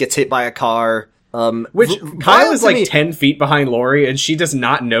almost gets hit by a car. Which Kyle Kyle is to like me- 10 feet behind Lori, and she does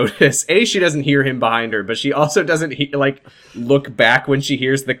not notice. A, she doesn't hear him behind her, but she also doesn't look back when she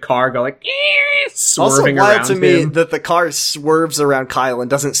hears the car go like Also swerving wild around to me him. that the car swerves around Kyle and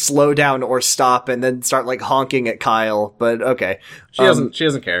doesn't slow down or stop, and then start like honking at Kyle. But okay, She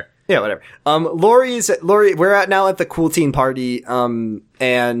doesn't care. yeah, whatever. Lori, we're now at the cool teen party,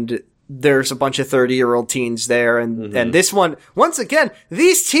 and there's a bunch of 30-year-old teens there, and this one, once again,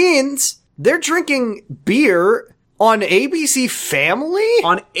 these teens, they're drinking beer on ABC Family?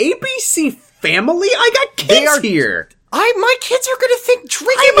 On ABC Family, I got They kids are- here. My kids are gonna think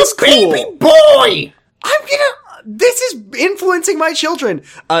drinking I'm is a cool. baby boy. This is influencing my children.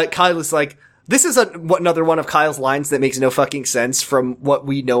 Kyle is like, this is another one of Kyle's lines that makes no fucking sense from what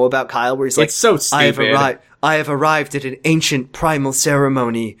we know about Kyle, where he's like, It's so stupid. I have arrived at an ancient primal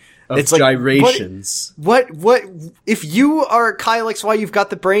ceremony. Of It's like, gyrations. What, if you are Kyle XY, you've got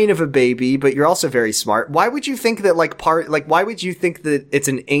the brain of a baby, but you're also very smart. Why would you think that why would you think that it's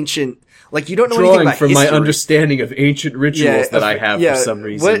an ancient, like, you don't know anything Drawing about from history. my understanding of ancient rituals that I have for some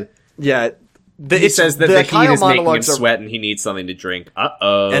reason. He He says that the heat Kyle is making him monologues are- sweat and he needs something to drink.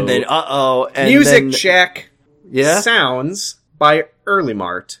 Uh-oh. And then, and Music then, check. Yeah? Sounds by Early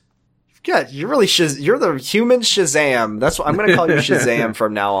Mart. God, you're really you're the human Shazam. That's what I'm going to call you Shazam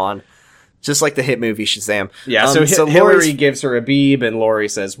from now on. Just like the hit movie Shazam. Yeah, so Hillary Lori's- gives her a beeb, and Lori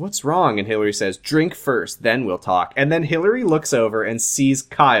says, "What's wrong?" And Hillary says, "Drink first, then we'll talk." And then Hillary looks over and sees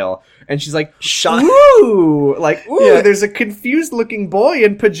Kyle, and she's like, "Ooh!" Like, ooh, Yeah. there's a confused-looking boy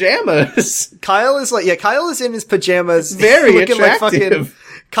in pajamas. Kyle is in his pajamas. Very looking attractive. Like fucking,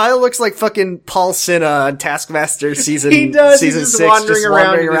 Kyle looks like fucking Paul Cinna on Taskmaster season. He does. Season He's just 6, wandering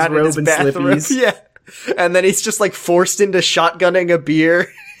around in his around robe and bathroom. slippies. Yeah, and then he's just like forced into shotgunning a beer.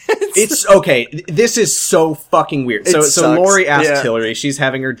 It's okay. This is so fucking weird. So sucks. Lori asks Yeah. Hillary, she's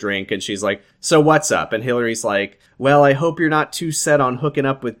having her drink, and she's like, "So what's up?" And Hillary's like, "Well, I hope you're not too set on hooking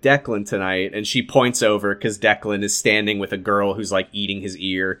up with Declan tonight." And she points over because Declan is standing with a girl who's like eating his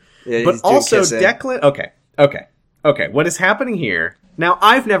ear. Yeah, But he's doing also kissing. Declan. Okay. What is happening here? Now,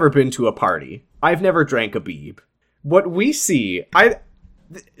 I've never been to a party. I've never drank a beeb. What we see,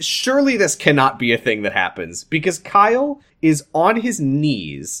 surely this cannot be a thing that happens because Kyle is on his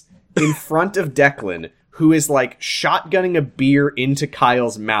knees in front of Declan, who is like shotgunning a beer into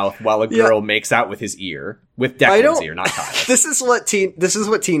Kyle's mouth while a girl makes out with his ear. With Declan's ear, not Kyle's. This is what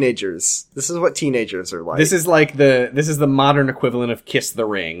teenagers are like. This is the modern equivalent of Kiss the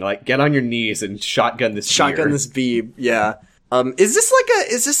Ring. Like, get on your knees and shotgun this shotgun beer. this beeb. Yeah. Is this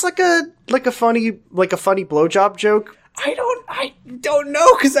like a funny blowjob joke? I don't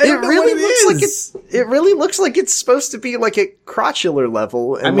know because I don't know what it is. It really looks like it's supposed to be like at crotchular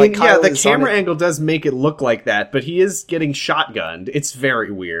level. And I mean, Kyle the is on camera it. angle does make it look like that, but he is getting shotgunned. It's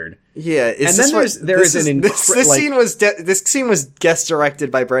very weird. Yeah, And then this scene was guest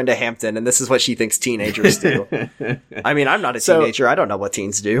directed by Brenda Hampton, and this is what she thinks teenagers do. I mean, I'm not a teenager. I don't know what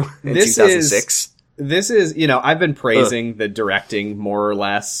teens do in 2006. This is, I've been praising the directing more or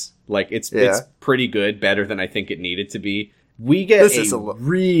less. Like, it's pretty good, better than I think it needed to be. We get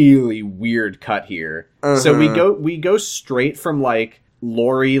really weird cut here. So we go straight from like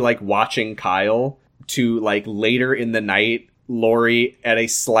Lori like watching Kyle to like later in the night, Lori at a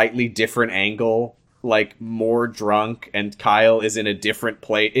slightly different angle, like more drunk, and Kyle is in a different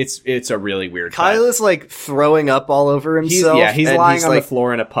place. It's a really weird Kyle cut. is like throwing up all over himself. He's and lying on like, the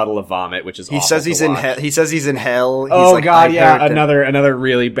floor in a puddle of vomit, which is he awful says he's to in watch. hell. He says he's in hell. He's Oh like, god, I yeah, heard that- another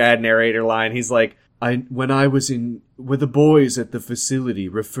really bad narrator line. He's like, When the boys at the facility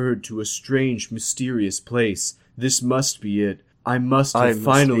referred to a strange, mysterious place. This must be it. I must have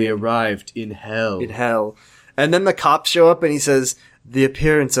finally arrived in hell. in hell. And then the cops show up and he says, the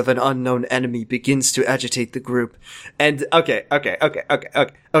appearance of an unknown enemy begins to agitate the group. And okay.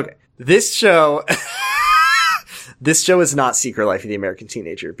 This show is not Secret Life of the American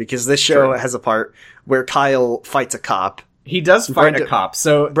Teenager, because this show has a part where Kyle fights a cop. he does fight Brenda- a cop.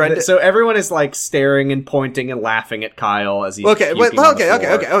 So Brenda- so everyone is like staring and pointing and laughing at Kyle as he's Okay, puking on the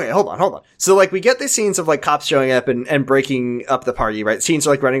floor. okay, hold on. So, like, we get these scenes of, like, cops showing up and breaking up the party, right? Scenes are,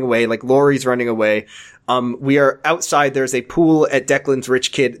 like, running away, like, Lori's running away. We are outside, there's a pool at Declan's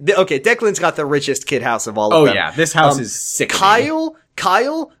rich kid. Okay, Declan's got the richest kid house of all of them. Oh yeah, this house is sick. Kyle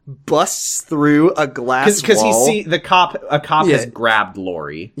Kyle busts through a glass because wall. he see a cop has grabbed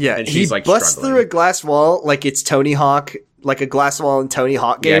Lori. Yeah, and she's like busts struggling. through a glass wall like it's Tony Hawk, like a glass wall in Tony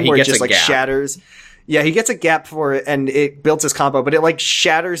Hawk game where it just like shatters. Yeah, he gets a gap for it, and it builds his combo, but it like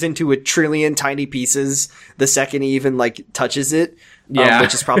shatters into a trillion tiny pieces the second he even like touches it. Yeah,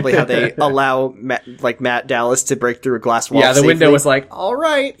 which is probably how they allow Matt Dallas to break through a glass wall. Yeah, the safely. window was like, "All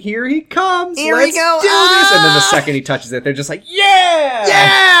right, here he comes. Here Let's we go. do this!" And then the second he touches it, they're just like,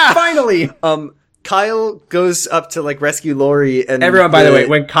 Yeah, finally!" Kyle goes up to like rescue Lori, and everyone. By the way,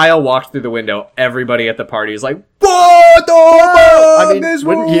 when Kyle walked through the window, everybody at the party is like, "What the fuck? I mean,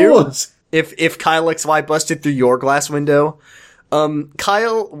 wouldn't you? If Kyle XY busted through your glass window.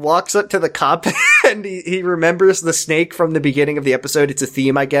 Kyle walks up to the cop and he remembers the snake from the beginning of the episode. It's a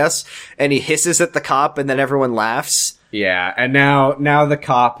theme, I guess. And he hisses at the cop and then everyone laughs. Yeah, and now the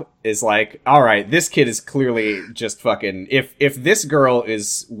cop is like, all right, this kid is clearly just fucking, if this girl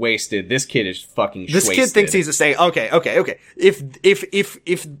is wasted, this kid is fucking This kid thinks he's a snake. Okay.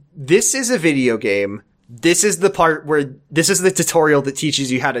 If this is a video game, this is the part where, this is the tutorial that teaches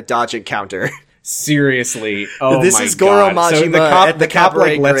you how to dodge and counter. Seriously. Oh this my is Goro God. Majima So the cop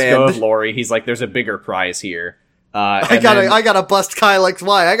Cabaret like lets Grand. go of Lori. He's like, there's a bigger prize here. I gotta bust Kyle XY.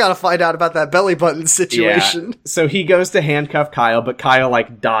 I gotta find out about that belly button situation. Yeah. So he goes to handcuff Kyle, but Kyle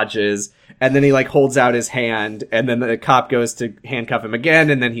like dodges, and then he like holds out his hand, and then the cop goes to handcuff him again,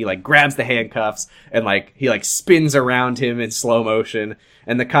 and then he like grabs the handcuffs and like he like spins around him in slow motion,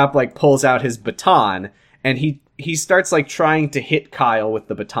 and the cop like pulls out his baton, and he starts like trying to hit Kyle with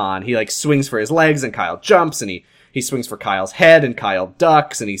the baton. He like swings for his legs, and Kyle jumps, and he swings for Kyle's head, and Kyle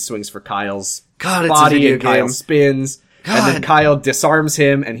ducks, and he swings for Kyle's body, and Kyle spins. And then Kyle disarms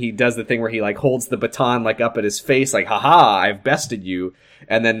him, and he does the thing where he like holds the baton like up at his face, like, haha, I've bested you.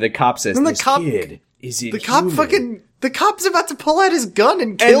 And then the cop says, kid is inhuman. The cop's about to pull out his gun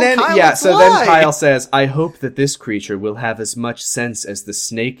and kill Kyle. Yeah, so then Kyle says, I hope that this creature will have as much sense as the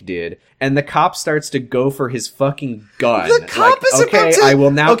snake did. And the cop starts to go for his fucking gun. The cop is about to... I will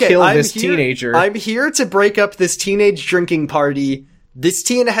now kill this teenager. I'm here to break up this teenage drinking party. This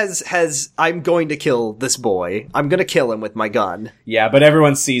teen has, I'm going to kill this boy. I'm going to kill him with my gun. Yeah, but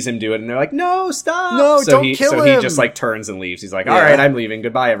everyone sees him do it, and they're like, no, stop! No, don't kill him! So he just, like, turns and leaves. He's like, all right, I'm leaving.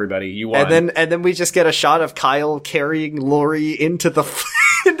 Goodbye, everybody. You won. And then we just get a shot of Kyle carrying Lori into the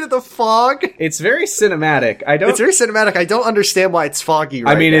fog. It's very cinematic. It's very cinematic. I don't understand why it's foggy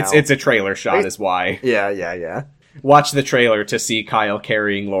right now. I mean, it's a trailer shot is why. Yeah. Watch the trailer to see Kyle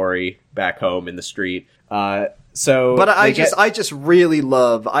carrying Lori back home in the street. But I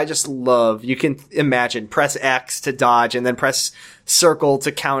just love, you can imagine, press X to dodge and then press circle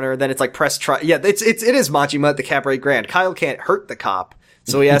to counter, then it's like press try. Yeah, it is Majima at the Cabaret Grand. Kyle can't hurt the cop,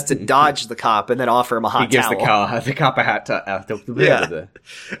 so he has to dodge the cop and then offer him a hot towel. He gives the cop a hot towel. Yeah.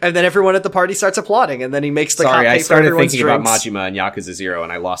 And then everyone at the party starts applauding, and then he makes the cop pay I for started everyone's thinking drinks. about Majima and Yakuza 0,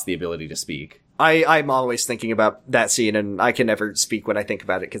 and I lost the ability to speak. I'm always thinking about that scene, and I can never speak when I think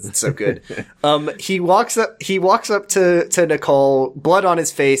about it because it's so good. He walks up to Nicole, blood on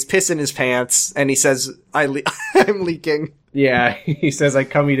his face, piss in his pants, and he says, I'm leaking. Yeah, he says, I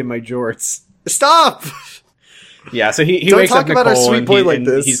come eat in my jorts. Stop! Yeah, so he wakes up Nicole, and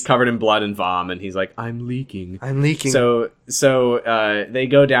he's covered in blood and vom, and he's like, I'm leaking. So they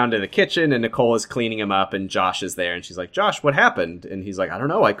go down to the kitchen, and Nicole is cleaning him up, and Josh is there, and she's like, Josh, what happened? And he's like, I don't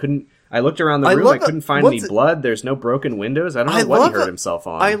know, I looked around the room, I couldn't find any blood, there's no broken windows, I don't know what he hurt himself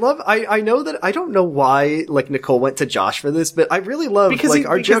on. I know that, I don't know why, like, Nicole went to Josh for this, but I really love,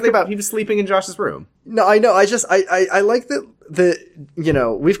 our joke about... He was sleeping in Josh's room. No, I know, I like that,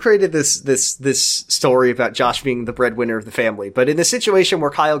 we've created this story about Josh being the breadwinner of the family, but in the situation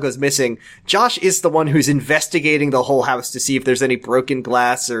where Kyle goes missing, Josh is the one who's investigating the whole house to see if there's any broken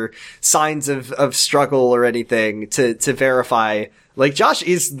glass or signs of struggle or anything to verify. Like, Josh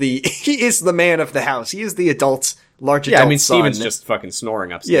is he is the man of the house. He is the large adult son. Steven's just fucking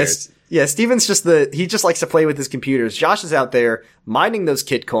snoring upstairs. Yeah, Steven's he just likes to play with his computers. Josh is out there mining those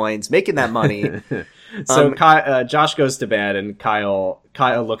kid coins, making that money. So Josh goes to bed, and Kyle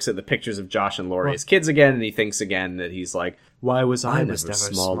looks at the pictures of Josh and Lori as kids again, and he thinks again that he's like, why was I never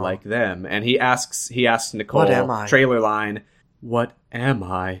small like them? And he asks Nicole, what am I? Trailer line, what am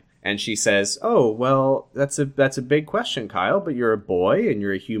I? And she says, oh, well, that's a big question, Kyle, but you're a boy and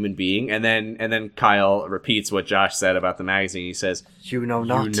you're a human being. And then Kyle repeats what Josh said about the magazine. He says, you know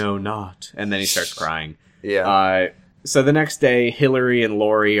not. And then he starts crying. Yeah. So the next day, Hillary and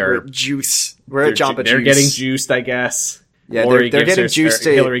Lori are... We're at Jamba Juice. They're getting juiced, I guess. Yeah, they're getting juiced.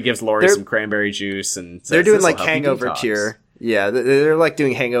 Hillary gives Lori some cranberry juice. And they're doing like hangover cure. Yeah, they're like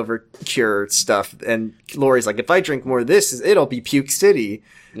doing hangover cure stuff, and Lori's like, if I drink more of this, it'll be Puke City.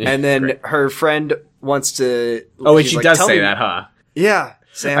 And then her friend wants to... Oh, and she does say that, huh? Yeah,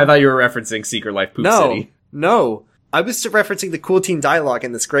 Sam. I thought you were referencing Secret Life Poop City. No. I was referencing the cool teen dialogue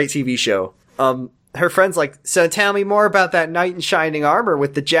in this great TV show. Her friend's like, so tell me more about that knight in shining armor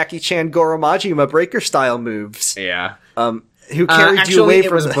with the Jackie Chan Goro Majima breaker style moves. Yeah. Who carried you away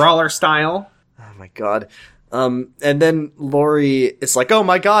from it was brawler style. Oh my god. And then Lori is like, oh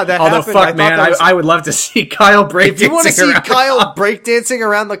my god, that happened. Although, fuck, man, I would love to see Kyle breakdancing. If you want to see Kyle breakdancing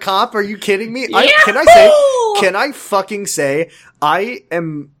around the cop, are you kidding me? Can I fucking say, I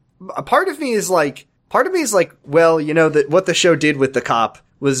am, a part of me is like, well, you know, that what the show did with the cop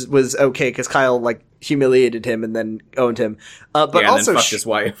was okay, because Kyle, like, humiliated him and then owned him. But yeah, and also, then fucked his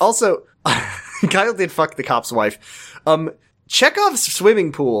wife. Also, Kyle did fuck the cop's wife. Chekhov's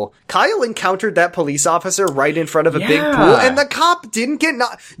swimming pool. Kyle encountered that police officer right in front of a big pool, and the cop didn't get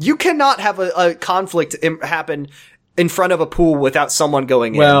you cannot have a conflict happen in front of a pool without someone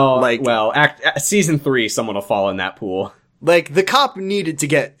going in. Season 3, someone will fall in that pool. Like, the cop needed to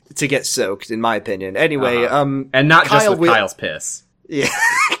get soaked, in my opinion. Anyway, and not just with Kyle's piss. Yeah,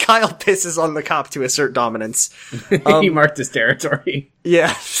 Kyle pisses on the cop to assert dominance. He marked his territory.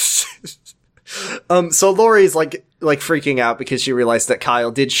 Yeah. So Lori's like freaking out because she realized that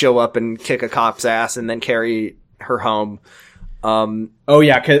Kyle did show up and kick a cop's ass and then carry her home.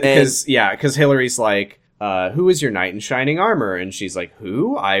 Because Hillary's like, who is your knight in shining armor? And she's like,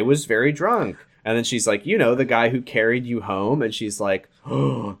 who? I was very drunk. And then she's like, you know, the guy who carried you home. And she's like,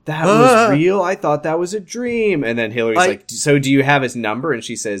 oh, that was real? I thought that was a dream. And then Hillary's like, so do you have his number? And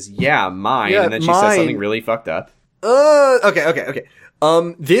she says, yeah, mine. Yeah, and then she says something really fucked up. Okay.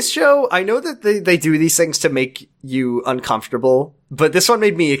 This show, I know that they do these things to make you uncomfortable, but this one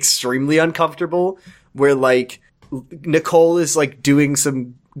made me extremely uncomfortable, where, like, Nicole is, like, doing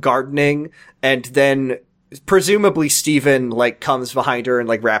some gardening, and then presumably Steven, like, comes behind her and,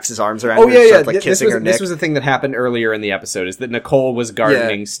 like, wraps his arms around her and starts, like, kissing her neck. This was the thing that happened earlier in the episode, is that Nicole was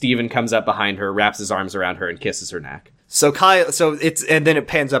gardening, Steven comes up behind her, wraps his arms around her, and kisses her neck. And then it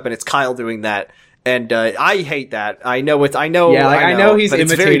pans up and it's Kyle doing that. And I hate that. I know he's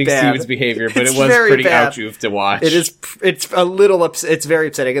imitating Steven's behavior, but it was pretty ouchoof to watch. It's a little it's very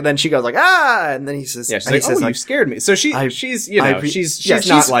upsetting. And then she goes like, ah, and then he says, yeah, she's like, you scared me. So she's being nice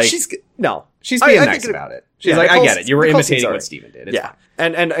about it. She's like, I get it. You were imitating what Steven did. Yeah.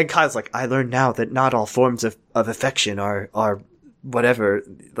 And Kyle's like, I learned now that not all forms of affection are whatever,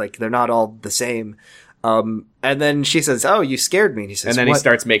 like, they're not all the same. And then she says, "Oh, you scared me." And he says, and then he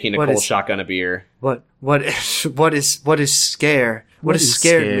starts making Nicole shotgun a beer. What is scare? What does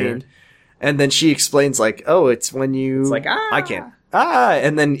scared mean? And then she explains, like, "Oh, it's when you." It's like, I can't.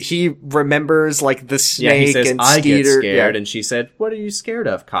 And then he remembers, like, the snake he says, and I Skeeter. Get scared, and she said, "What are you scared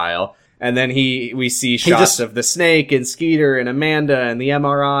of, Kyle?" And then we see shots of the snake and Skeeter and Amanda and the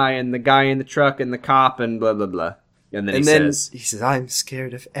MRI and the guy in the truck and the cop and blah blah blah. And then he says, "I'm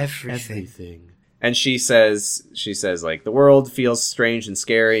scared of everything." And she says, like, the world feels strange and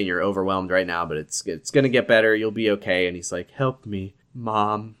scary and you're overwhelmed right now, but it's going to get better. You'll be okay. And he's like, help me,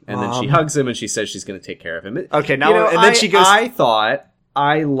 Mom. And then she hugs him and she says she's going to take care of him. Okay, now, and then she goes, I thought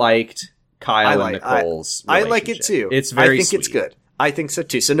I liked Kyle and Nicole's relationship. I like it too. It's very I think it's good. I think so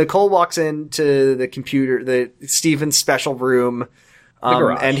too. So Nicole walks into the computer, the Steven's special room. The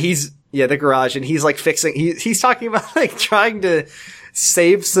garage. And the garage. And he's like fixing, he's talking about, like, trying to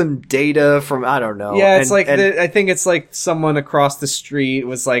save some data from, I don't know. Yeah, I think it's like someone across the street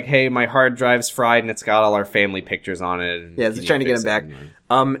was like, hey, my hard drive's fried and it's got all our family pictures on it. Yeah, they're trying to get him back.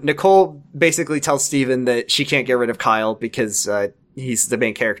 Nicole basically tells Steven that she can't get rid of Kyle because he's the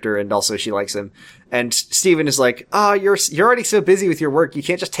main character and also she likes him. And Steven is like, you're already so busy with your work, you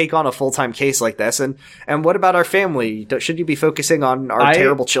can't just take on a full-time case like this. And what about our family? Should you be focusing on our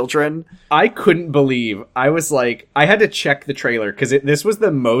terrible children? I couldn't believe. I was like, I had to check the trailer because this was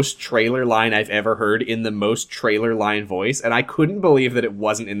the most trailer line I've ever heard in the most trailer line voice. And I couldn't believe that it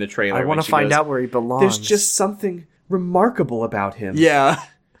wasn't in the trailer. I want to find out where he belongs. There's just something remarkable about him. Yeah.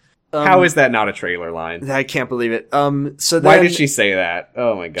 How is that not a trailer line? I can't believe it. So then, why did she say that?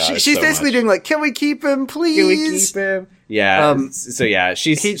 Oh my god! She's basically doing like, "Can we keep him, please? Can we keep him?" Yeah.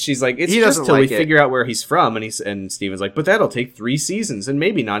 She's like, "It's just till we figure out where he's from." And Steven's like, "But that'll take 3 seasons, and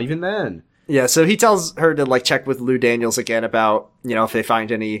maybe not even then." Yeah. So he tells her to, like, check with Lou Daniels again about, you know, if they find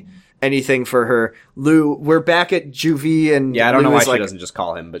anything for her. Lou, we're back at Juvie, and I don't know why she doesn't just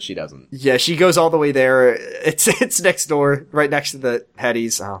call him, but she doesn't. Yeah, she goes all the way there. It's next door, right next to the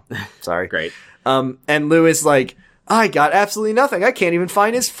Headies. Oh, sorry. Great. And Lou is like, I got absolutely nothing. I can't even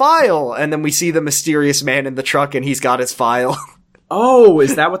find his file. And then we see the mysterious man in the truck, and he's got his file. Oh,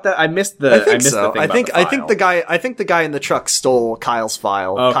 is that what that? I missed the. I think missed so. The thing I think the guy in the truck stole Kyle's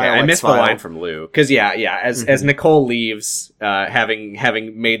file. Okay, Kyle I missed file. the line from Lou because as Nicole leaves,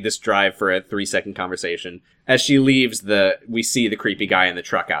 having made this drive for a 3-second conversation, as she leaves, we see the creepy guy in the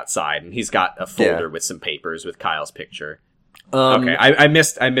truck outside, and he's got a folder with some papers with Kyle's picture. Okay, I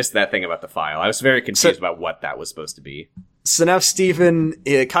missed that thing about the file. I was very confused about what that was supposed to be. So now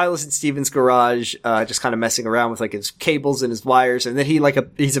Kyle is in Steven's garage, just kind of messing around with like his cables and his wires, and then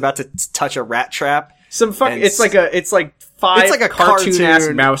he's about to touch a rat trap. It's like 5 cartoon-ass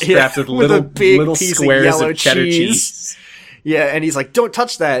mouse traps with little squares of cheddar cheese. Yeah, and he's like, "Don't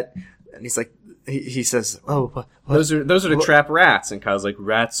touch that," and he's like, he says, "Oh, what? Those are to trap rats," and Kyle's like,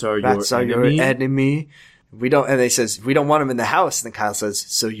 "Rats are your enemy." And they says, "We don't want them in the house." And then Kyle says,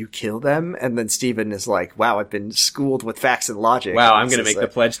 "So you kill them?" And then Steven is like, "Wow, I've been schooled with facts and logic." Wow, I'm going to make the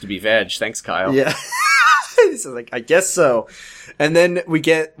pledge to be veg. Thanks, Kyle. Yeah. He's like, "I guess so." And then we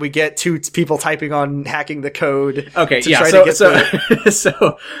get 2 people typing on hacking the code. Okay, yeah.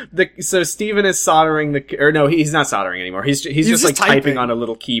 So Steven is soldering he's not soldering anymore. He's just like typing on a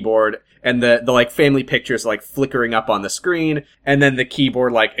little keyboard, and the like family pictures like flickering up on the screen, and then the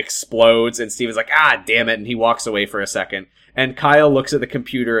keyboard like explodes, and Steven's like, "Ah, damn it," and he walks away for a second. And Kyle looks at the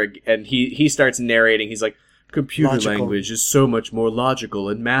computer, and he starts narrating. He's like, "Computer language is so much more logical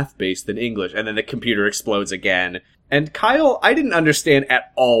and math-based than English." And then the computer explodes again. And Kyle, I didn't understand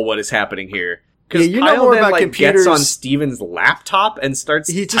at all what is happening here. Because Kyle then about computers. Gets on Steven's laptop and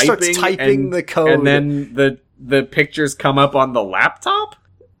starts typing the code. And then the pictures come up on the laptop?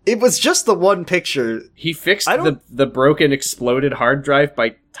 It was just the one picture. He fixed the broken, exploded hard drive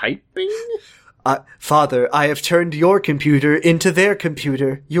by typing? Father, I have turned your computer into their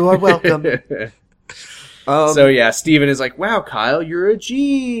computer. You are welcome. So yeah, Steven is like, "Wow, Kyle, you're a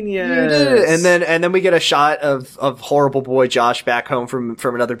genius." You did it. And then we get a shot of horrible boy Josh back home from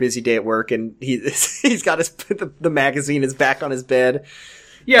another busy day at work, and he's got the magazine is back on his bed.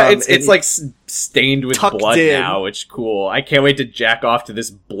 Yeah, it's like stained with blood now, which is cool. I can't wait to jack off to this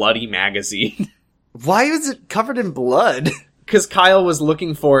bloody magazine. Why is it covered in blood? Because Kyle was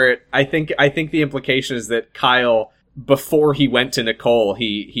looking for it. I think the implication is that Kyle, before he went to Nicole,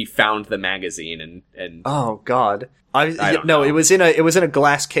 he found the magazine and oh god, it was in a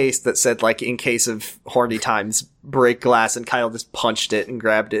glass case that said like, "In case of horny times, break glass," and Kyle just punched it and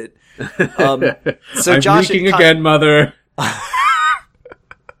grabbed it. So I'm Josh leaking again, mother.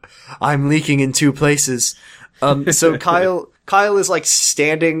 I'm leaking in 2 places. So Kyle is like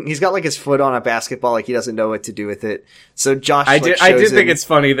standing. He's got like his foot on a basketball, like he doesn't know what to do with it. So Josh, I did think it's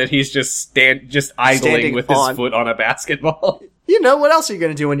funny that he's just idling with his foot on a basketball. You know, what else are you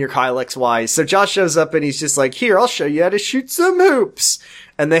going to do when you're Kyle XY? So Josh shows up and he's just like, "Here, I'll show you how to shoot some hoops."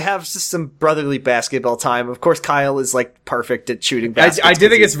 And they have just some brotherly basketball time. Of course, Kyle is like perfect at shooting baskets. I did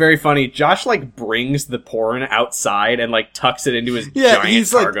think it's very funny. Josh like brings the porn outside and like tucks it into his giant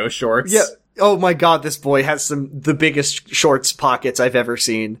cargo shorts. Yeah. Oh my god, this boy has the biggest shorts pockets I've ever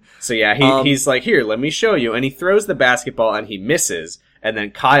seen. So yeah, he's like, "Here, let me show you." And he throws the basketball and he misses. And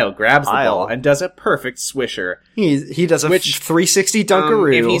then Kyle grabs the ball and does a perfect swisher. He does a 360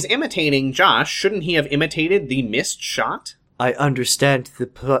 dunkaroo. If he's imitating Josh, shouldn't he have imitated the missed shot? "I understand the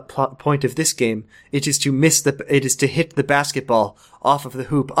point of this game. It is to hit the basketball off of the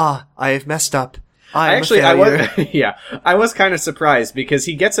hoop. Ah, I have messed up. I was kind of surprised because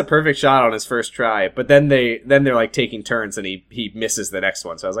he gets a perfect shot on his first try, but then they're like taking turns and he misses the next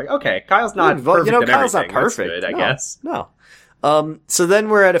one. So I was like, okay, Kyle's not perfect at Kyle's everything. Not perfect. That's good, I guess. No. So then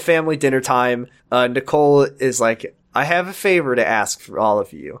we're at a family dinner time. Nicole is like, "I have a favor to ask for all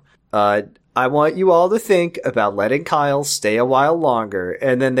of you. I want you all to think about letting Kyle stay a while longer."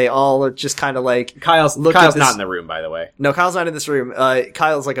 And then they all are just kind of like, Kyle's not in the room, by the way. No, Kyle's not in this room.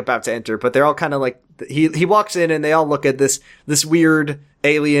 Kyle's like about to enter, but they're all kind of like, he walks in and they all look at this weird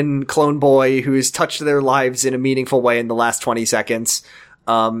alien clone boy who's touched their lives in a meaningful way in the last 20 seconds.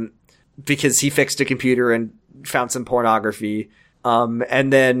 Because he fixed a computer and found some pornography.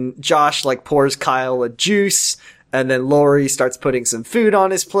 And then Josh like pours Kyle a juice, and then Lori starts putting some food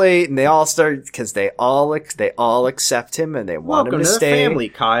on his plate, and they all start, because they all accept him and they want him to stay. Welcome to the family,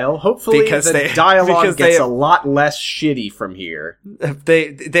 Kyle. Hopefully the dialogue gets a lot less shitty from here.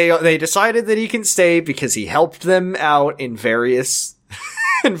 They decided that he can stay because he helped them out in various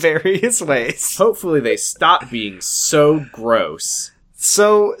ways. Hopefully they stop being so gross.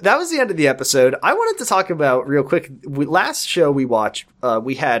 So that was the end of the episode. I wanted to talk about real quick. Last show we watched,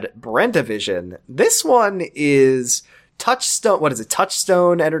 we had BrendaVision. This one is Touchstone. What is it?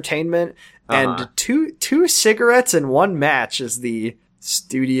 Touchstone Entertainment. and two cigarettes and one match is the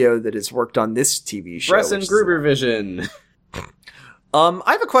studio that has worked on this TV show. Bresson Gruber Vision. I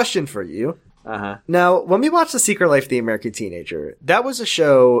have a question for you. Now, when we watched The Secret Life of the American Teenager, that was a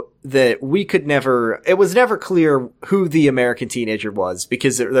show that it was never clear who the American teenager was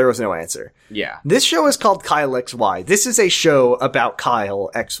because there was no answer. Yeah. This show is called Kyle XY. This is a show about Kyle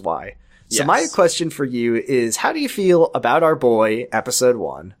XY. So my question for you is, how do you feel about our boy, episode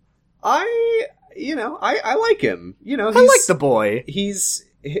 1? I like him. I like the boy. He's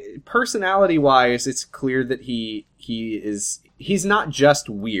personality-wise, it's clear that he's not just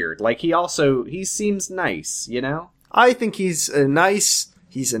weird. Like, he seems nice, you know? I think he's a nice,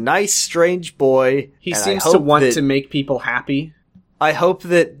 strange boy. He seems to want to make people happy. I hope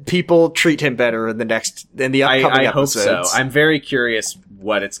that people treat him better in the upcoming episodes. I hope so. I'm very curious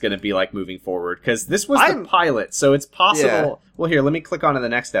what it's going to be like moving forward, because this was the pilot, so it's possible. Yeah. Well, here, let me click on to the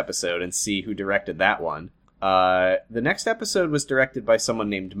next episode and see who directed that one. The next episode was directed by someone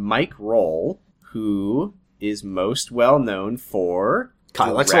named Mike Roll, who is most well known for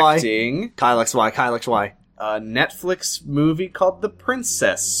directing Kyle XY. A Netflix movie called The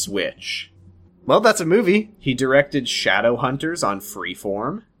Princess Switch. Well, that's a movie. He directed Shadowhunters on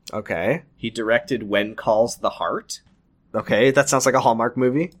Freeform. Okay. He directed When Calls the Heart. Okay, that sounds like a Hallmark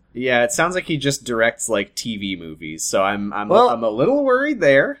movie. Yeah, it sounds like he just directs like TV movies. So I'm a little worried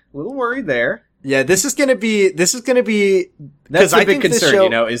there. Yeah, this is gonna be that's a big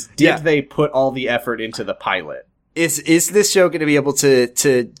concern, is they put all the effort into the pilot? Is this show gonna be able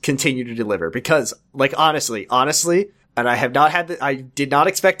to continue to deliver? Because, like, honestly, and I did not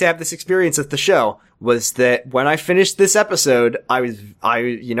expect to have this experience at the show, was that when I finished this episode, I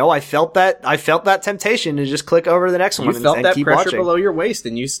felt that temptation to just click over to the next one and keep watching. You felt that pressure below your waist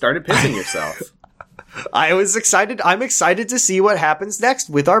and you started pissing yourself. I was excited. I'm excited to see what happens next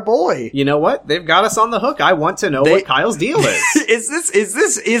with our boy. You know what? They've got us on the hook. I want to know what Kyle's deal is.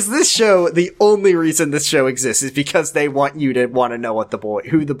 Is this show the only reason this show exists? Is because they want you to want to know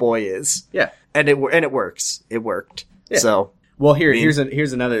who the boy is? Yeah, and it works. It worked. Yeah. So, well, here's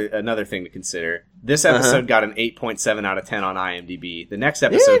another thing to consider. This episode got an 8.7 out of 10 on IMDb. The next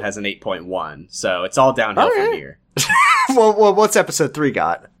episode has an 8.1, so it's all downhill from here. well, what's episode 3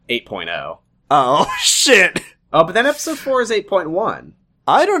 got? 8.0. Oh, shit. Oh, but then episode 4 is 8.1.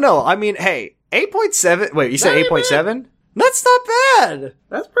 I don't know. I mean, hey, 8.7. Wait, you said 8.7? That's not bad.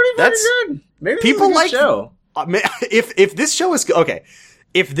 That's pretty good. Maybe people like show. If this show is okay,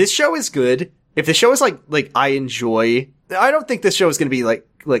 if this show is good, if the show is like I enjoy, I don't think this show is going to be like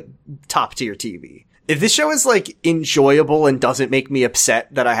top tier TV. If this show is like enjoyable and doesn't make me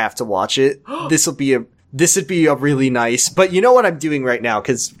upset that I have to watch it, this would be a really nice. But you know what I'm doing right now,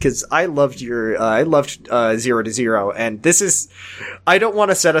 because I loved 0 to 0, and this is, I don't want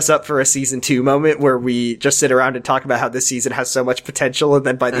to set us up for a season 2 moment where we just sit around and talk about how this season has so much potential, and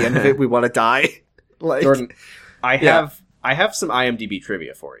then by the end of it we want to die. Like, Jordan, I have some IMDb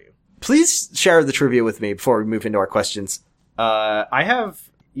trivia for you. Please share the trivia with me before we move into our questions. I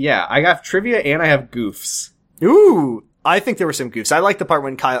got trivia and I have goofs. Ooh. I think there were some goofs. I like the part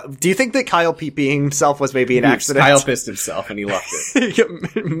when do you think that Kyle peeing himself was maybe an accident? Kyle pissed himself and he loved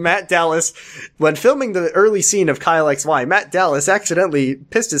it. Matt Dallas, when filming the early scene of Kyle XY, Matt Dallas accidentally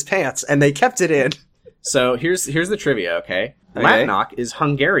pissed his pants and they kept it in. So here's the trivia, okay? Latnock is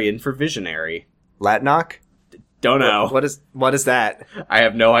Hungarian for visionary. Latnock? Don't know. What is that? I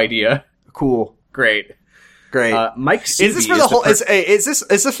have no idea. Cool. Great. Mike Subi is this for the whole? Is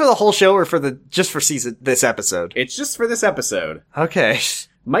this for the whole show or just for this episode? It's just for this episode. Okay.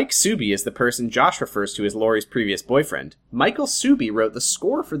 Mike Subi is the person Josh refers to as Laurie's previous boyfriend. Michael Subi wrote the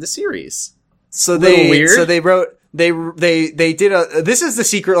score for the series. So they wrote. They did this is the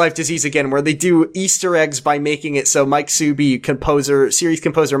Secret Life disease again, where they do Easter eggs by making it so Mike Subi, series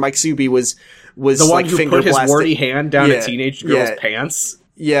composer Mike Subi was the one who put his warty hand down a teenage girl's pants.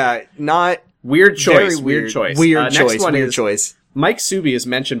 Yeah, not. Weird choice. Weird choice. Weird choice. Mike Subi is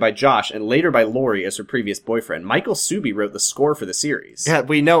mentioned by Josh and later by Laurie as her previous boyfriend. Michael Subi wrote the score for the series. Yeah,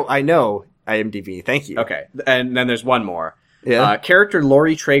 I know IMDb. Thank you. Okay, and then there's one more. Yeah. Character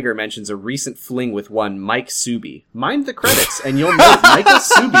Laurie Traeger mentions a recent fling with one Mike Subi. Mind the credits, and you'll note Michael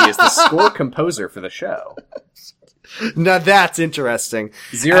Subi is the score composer for the show. Now that's interesting.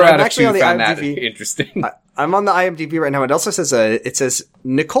 0 out of 2 found that interesting. I'm on the IMDb right now. It also says,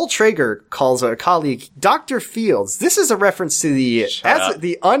 Nicole Traeger calls a colleague Dr. Fields. This is a reference to the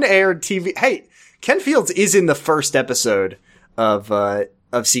unaired TV. Hey, Ken Fields is in the first episode of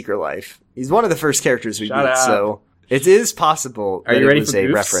Secret Life. He's one of the first characters we meet, so it is possible that it was a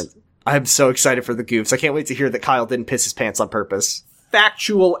reference. I'm so excited for the goofs. I can't wait to hear that Kyle didn't piss his pants on purpose.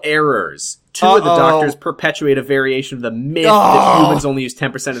 Factual errors. Two of the doctors perpetuate a variation of the myth that humans only use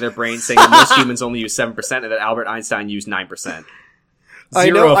 10% of their brain, saying that most humans only use 7% and that Albert Einstein used 9%.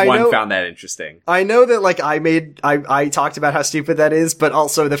 Zero of one found that interesting. I know that, like, I talked about how stupid that is, but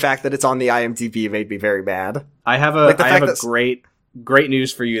also the fact that it's on the IMDb made me very mad. I have a great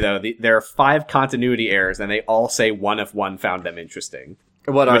news for you, though. There are 5 continuity errors, and they all say one of one found them interesting.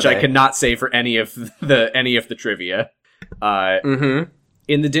 What are which they? I cannot say for any of the trivia.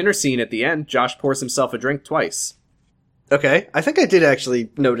 In the dinner scene at the end, Josh pours himself a drink twice. Okay, I think I did actually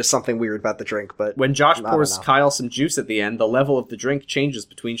notice something weird about the drink, but... When Josh pours Kyle some juice at the end, the level of the drink changes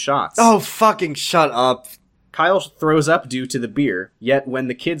between shots. Oh, fucking shut up. Kyle throws up due to the beer, yet when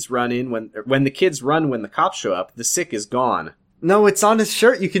the kids run when the cops show up, the sick is gone. No, it's on his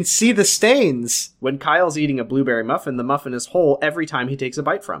shirt. You can see the stains. When Kyle's eating a blueberry muffin, the muffin is whole every time he takes a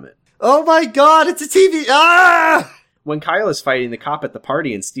bite from it. Oh my god, it's a TV! Ah! When Kyle is fighting the cop at the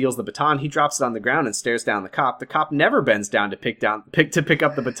party and steals the baton, he drops it on the ground and stares down the cop. The cop never bends down to pick up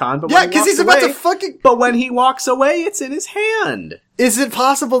the baton, but yeah, because he's about to fucking... But when he walks away, it's in his hand. Is it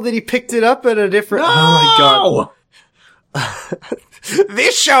possible that he picked it up at a different... No! Oh my god.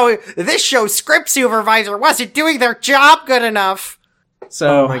 This show script supervisor wasn't doing their job good enough.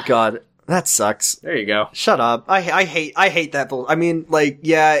 So, oh my god, that sucks. There you go. Shut up. I hate that bull. I mean, like,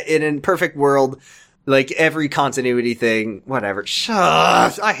 yeah, in a perfect world, like every continuity thing, whatever.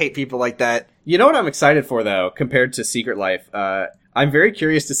 I hate people like that. You know what I'm excited for, though, compared to Secret Life? I'm very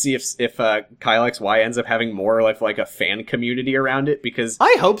curious to see if Kyle XY ends up having more like a fan community around it, because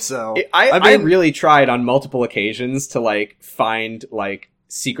I hope so. I really tried on multiple occasions to like find like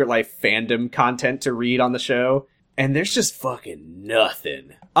Secret Life fandom content to read on the show, and there's just fucking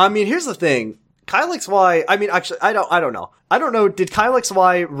nothing. I mean, here's the thing. Kyle XY, I mean, actually, I don't know. I don't know, did Kyle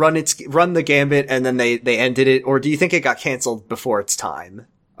XY run the gambit and then they ended it, or do you think it got canceled before its time?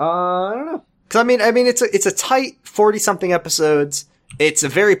 I don't know. Cause I mean, it's a tight 40-something episodes. It's a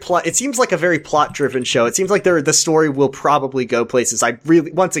very it seems like a very plot-driven show. It seems like the story will probably go places. I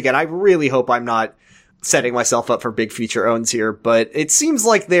really hope I'm not setting myself up for big feature owns here, but it seems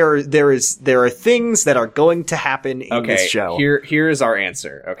like there are things that are going to happen in this show. Here is our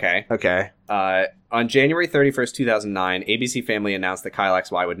answer, okay? Okay. On January 31st, 2009, ABC Family announced that Kyle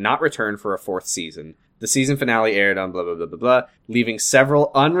XY would not return for a 4th season. The season finale aired on blah, blah, blah, blah, blah, leaving several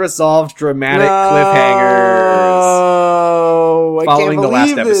unresolved dramatic cliffhangers. Following the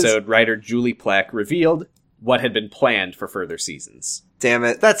last episode, writer Julie Plec revealed what had been planned for further seasons. Damn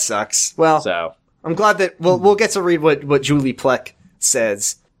it, that sucks. Well, so I'm glad that we'll get to read what Julie Plec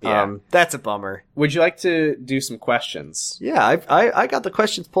says. Yeah. That's a bummer. Would you like to do some questions? Yeah, I got the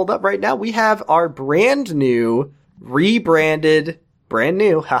questions pulled up right now. We have our brand new, rebranded, brand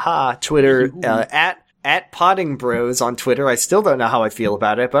new, Twitter, at Potting Bros on Twitter. I still don't know how I feel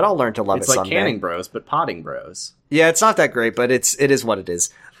about it, but I'll learn to love it someday. It's like Canning Bros, but Potting Bros. Yeah, it's not that great, but it is what it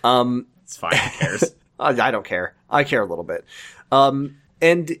is. It's fine, who cares? I don't care. I care a little bit. And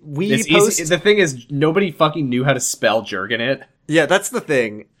we easy. The thing is, nobody fucking knew how to spell Jurgenit. Yeah, that's the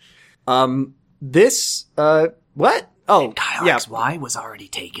thing. What? Oh, and Kyle XY was already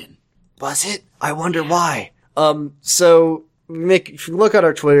taken. Was it? I wonder why. So if you look at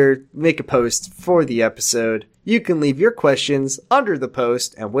our Twitter, make a post for the episode. You can leave your questions under the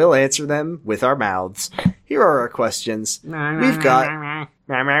post, and we'll answer them with our mouths. Here are our questions. We've got...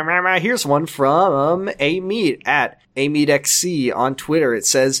 Here's one from Ameet at AmeetXC on Twitter. It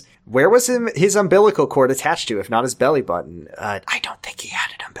says, where was his umbilical cord attached to, if not his belly button? I don't think he had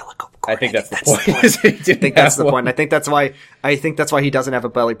an umbilical cord. I think that's the point. I think that's why he doesn't have a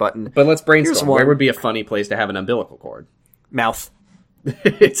belly button. But let's brainstorm. Where would be a funny place to have an umbilical cord? Mouth.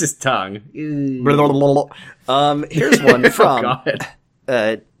 It's his tongue. Here's one from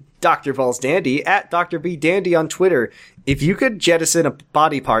Dr. Balls Dandy at Dr. B Dandy on Twitter. If you could jettison a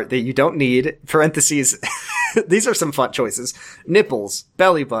body part that you don't need, parentheses, these are some fun choices. Nipples,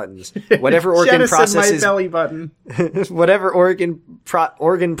 belly buttons, whatever organ processes my belly button. Whatever organ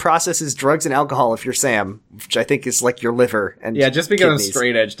processes drugs and alcohol if you're Sam, which I think is like your liver and just because kidneys. I'm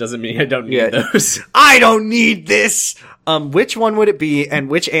straight edge doesn't mean I don't need those. I don't need this. Which one would it be, and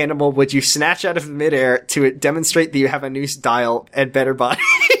which animal would you snatch out of midair to demonstrate that you have a new style and better body?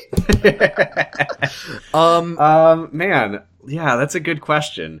 Man, yeah, that's a good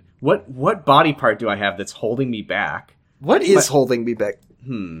question. What body part do I have that's holding me back? What is holding me back?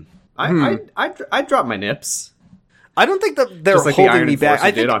 I drop my nips. I don't think that they're just like holding the Iron me back.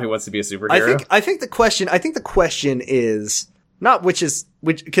 I did on Who Wants to Be a Superhero. I think the question is not which,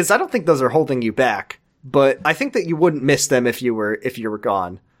 because I don't think those are holding you back. But I think that you wouldn't miss them if you were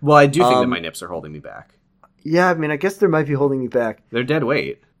gone. Well, I do think that my nips are holding me back. Yeah, I mean, I guess they might be holding you back. They're dead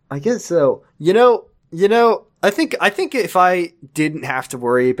weight. I guess so. I think if I didn't have to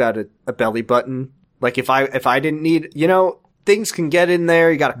worry about a belly button, like if I didn't need, things can get in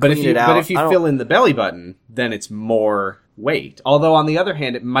there, you gotta clean it out. But if you fill in the belly button, then it's more weight. Although on the other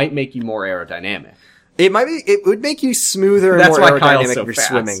hand, it might make you more aerodynamic. It would make you smoother and That's more why Kyle's aerodynamic so if you're fast.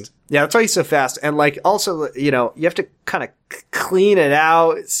 swimming. Yeah, that's why he's so fast. And like, also, you have to kind of clean it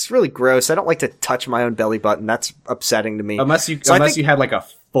out. It's really gross. I don't like to touch my own belly button. That's upsetting to me. Unless you you had like a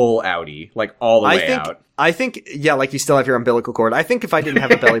full outie, like all the way out. I think, yeah, like you still have your umbilical cord. I think if I didn't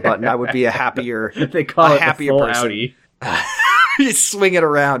have a belly button, I would be a happier, They call it the happier full person. outie. You swing it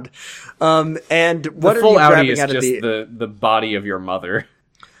around. And what The are full you outie grabbing is out of just the body of your mother.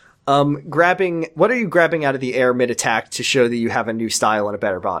 what are you grabbing out of the air mid-attack to show that you have a new style and a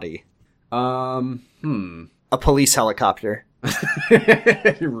better body? A police helicopter.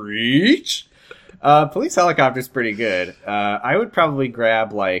 Reach. Police helicopter's pretty good. I would probably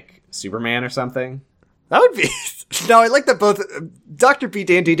grab like Superman or something. That would be... No, I like that both... Dr. B.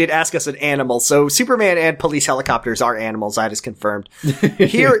 Dandy did ask us an animal, so Superman and police helicopters are animals. That is confirmed.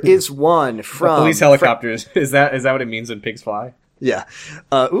 Here is one from... Police helicopters. Is that what it means when pigs fly? Yeah.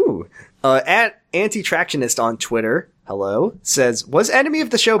 At Anti-Tractionist on Twitter, hello, says, was enemy of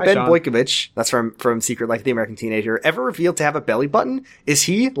the show Hi, Ben Sean. Boykovich, that's from Secret Life of the American Teenager, ever revealed to have a belly button? Is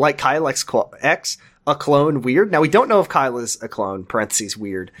he, like Kyle X, a clone weird? Now, we don't know if Kyle is a clone, parentheses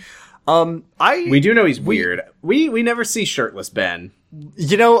weird. We do know he's weird. We never see shirtless Ben.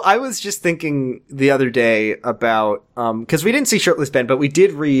 I was just thinking the other day about, cause we didn't see shirtless Ben, but we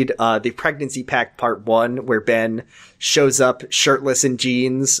did read, the Pregnancy Pact Part 1, where Ben shows up shirtless in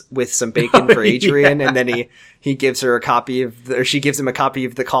jeans with some bacon for Adrian, and then he gives her a copy or she gives him a copy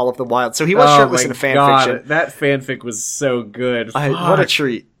of The Call of the Wild. So he was shirtless in a fanfiction. That fanfic was so good. What a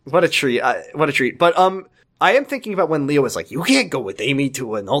treat. What a treat. But, I am thinking about when Leo was like, you can't go with Amy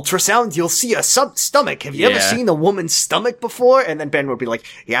to an ultrasound, you'll see a stomach. Have you ever seen a woman's stomach before? And then Ben would be like,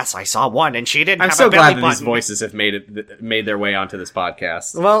 yes, I saw one and she didn't have a belly button. I'm so glad that these voices have made their way onto this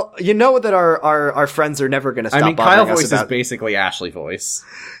podcast. Well, you know that our friends are never going to stop bothering Kyle us voice about... is basically Ashley voice.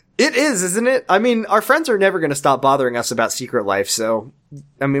 It is, isn't it? I mean, our friends are never going to stop bothering us about Secret Life, so,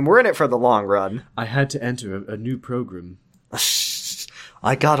 I mean, we're in it for the long run. I had to enter a new program.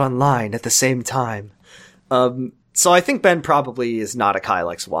 I got online at the same time. So I think Ben probably is not a Kyle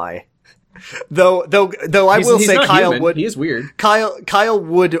XY. Though I will say Kyle would. He is weird. Kyle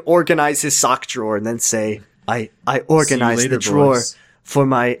would organize his sock drawer and then say, I organized the drawer for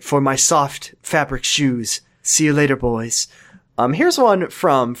my soft fabric shoes. See you later, boys. Here's one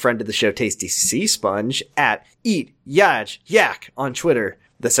from friend of the show, Tasty Sea Sponge, at Eat Yaj Yak on Twitter,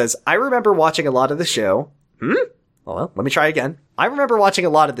 that says, I remember watching a lot of the show. Well, let me try again. I remember watching a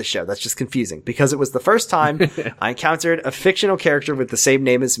lot of the show. That's just confusing because it was the first time I encountered a fictional character with the same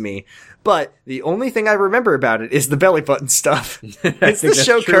name as me. But the only thing I remember about it is the belly button stuff. Is this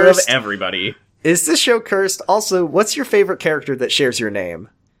show cursed? Of everybody. Is this show cursed? Also, what's your favorite character that shares your name?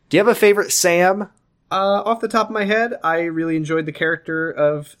 Do you have a favorite Sam? Off the top of my head, I really enjoyed the character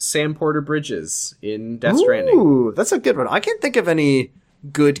of Sam Porter Bridges in Death Stranding. Ooh, that's a good one. I can't think of any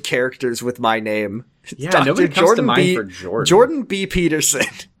good characters with my name. Yeah, Dr. nobody comes to mind for Jordan. Jordan B. Peterson.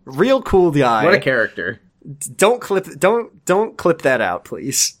 Real cool guy. What a character. Don't clip that out,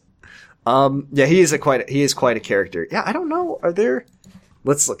 please. Yeah, he is quite a character. Yeah, I don't know.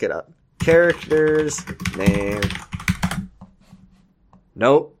 Let's look it up. Characters name.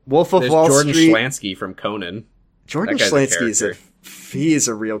 Nope. Wolf of Wall Jordan Street. Schlansky from Conan. Jordan Schlansky is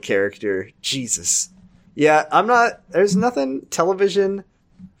a real character. Jesus. Yeah, there's nothing television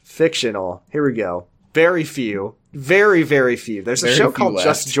fictional. Here we go. Very few. Very, very few. There's a show called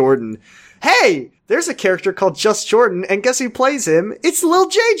Just Jordan. Hey! There's a character called Just Jordan, and guess who plays him? It's Lil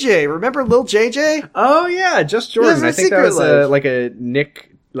JJ. Remember Lil JJ? Oh yeah, Just Jordan. I think that was Life. a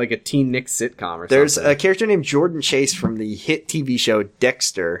teen Nick sitcom or There's something. a character named Jordan Chase from the hit TV show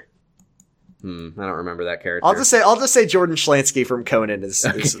Dexter. I don't remember that character. I'll just say Jordan Schlansky from Conan is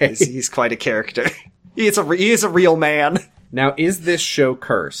he's quite a character. He is a real man. Now, is this show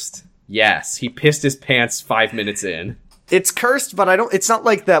cursed? Yes, he pissed his pants 5 minutes in. It's cursed, but it's not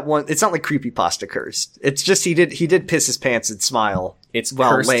like that one. It's not like Creepypasta cursed. It's just he did piss his pants and smile. It's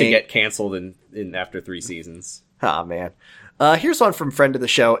cursed to get canceled in after 3 seasons. Oh man. Here's one from friend of the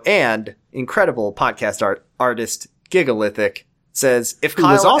show and incredible podcast artist Gigalithic. Says, if Who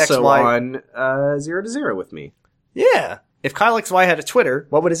Kyle was also XY on 0 to 0 with me. Yeah. If Kyle XY had a Twitter,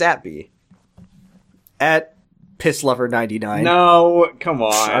 what would his @ be? At PissLover99. No, come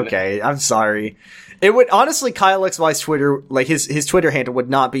on. Okay, I'm sorry. It would honestly, Kyle XY's Twitter, like his Twitter handle would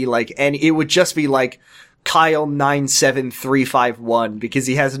not be like, and it would just be like Kyle97351 because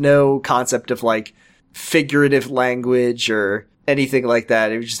he has no concept of like figurative language or anything like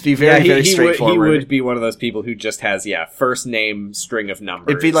that. It would just be very straightforward. He would be one of those people who just has first name string of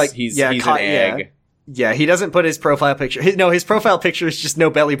numbers. It'd be like he's an egg. Yeah, he doesn't put his profile picture. His profile picture is just no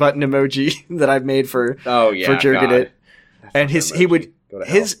belly button emoji that I've made for Jerkin It. And his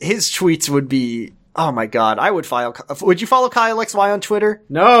tweets would be, oh my god, I would follow. Would you follow Kyle XY on Twitter?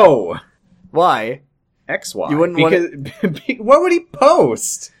 No. Why? XY. You wouldn't want. What would he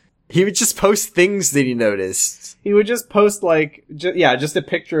post? He would just post things that he noticed. He would just post just a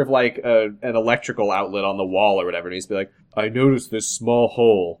picture of like an electrical outlet on the wall or whatever, and he'd be like, "I noticed this small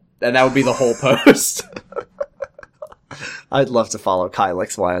hole," and that would be the whole post. I'd love to follow Kyle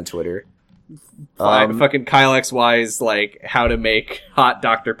XY on Twitter. Fucking Kyle XY's like how to make hot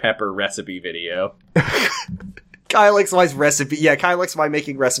Dr. Pepper recipe video. Kyle XY's recipe. Yeah, Kyle XY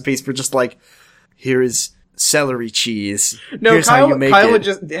making recipes for just like, here is celery cheese. No, here's Kyle, how you make Kyle it. would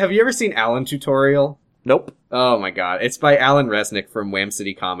just. Have you ever seen Alan Tutorial? Nope. Oh my god. It's by Alan Resnick from Wham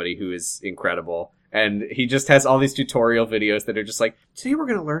City Comedy, who is incredible. And he just has all these tutorial videos that are just like, today we're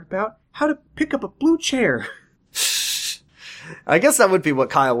going to learn about how to pick up a blue chair. I guess that would be what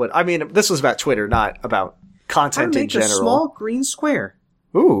Kyle would. I mean, this was about Twitter, not about content in general. A small green square.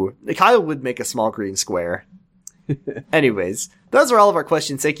 Ooh, Kyle would make a small green square. Anyways, those are all of our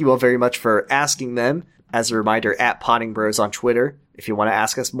questions. Thank you all very much for asking them. As a reminder, at Potting Bros on Twitter, if you want to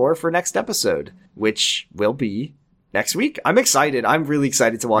ask us more for next episode, which will be next week. I'm excited. I'm really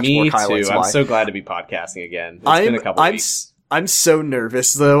excited to watch more Kyle XY. Me too. I'm so glad to be podcasting again. It's been a couple weeks. I'm so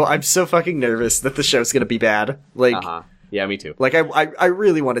nervous, though. I'm so fucking nervous that the show's going to be bad. Like, yeah, me too. Like, I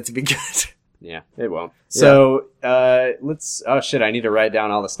really want it to be good. Yeah, it won't. So, let's... Oh, shit, I need to write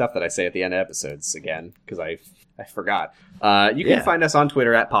down all the stuff that I say at the end of episodes again, because I forgot. You can find us on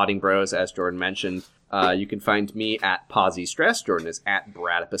Twitter at Potting Bros, as Jordan mentioned. You can find me at Posy Stress. Jordan is at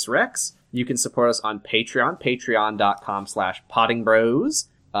Bradipus Rex. You can support us on Patreon, patreon.com/pottingbros.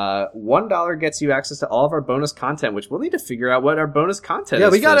 $1 gets you access to all of our bonus content, which we'll need to figure out what our bonus content is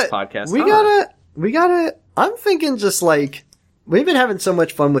for this podcast. We gotta, I'm thinking just like, we've been having so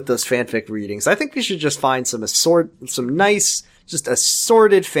much fun with those fanfic readings. I think we should just find some nice, just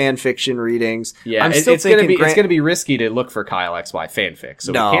assorted fanfiction readings. Yeah, it's gonna be risky to look for Kyle XY fanfic,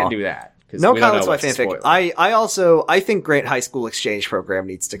 so we can't do that. No Kyle XY fanfic. I think Grant High School Exchange Program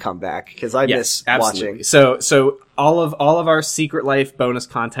needs to come back because I miss watching. So all of our Secret Life bonus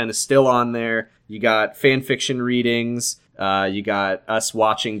content is still on there. You got fanfiction readings. You got us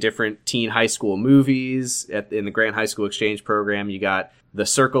watching different teen high school movies in the Grant High School Exchange Program. You got the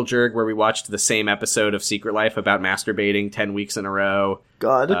Circle Jerk, where we watched the same episode of Secret Life about masturbating 10 weeks in a row.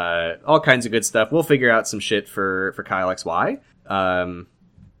 God. All kinds of good stuff. We'll figure out some shit for Kyle XY.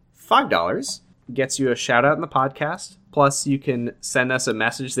 $5 gets you a shout out in the podcast. Plus, you can send us a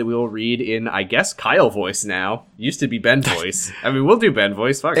message that we will read in, I guess, Kyle voice now. Used to be Ben voice. I mean, we'll do Ben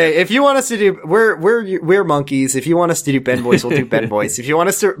voice. Fuck it. If you want us to do, we're monkeys. If you want us to do Ben voice, we'll do Ben voice. If you want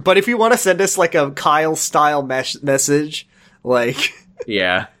to send us like a Kyle style message, like,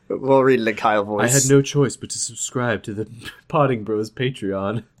 yeah, we'll read it in Kyle voice. I had no choice but to subscribe to the Potting Bros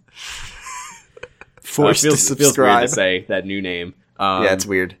Patreon. Forced to subscribe. Feels weird to say that new name. Yeah, it's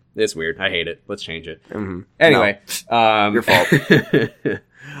weird. It's weird. I hate it. Let's change it. Mm-hmm. Anyway. Your fault.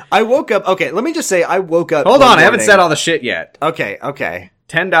 I woke up... Okay, let me just say, I woke up... Hold on, I haven't said all the shit yet. Okay.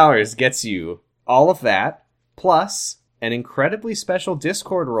 $10 gets you all of that, plus an incredibly special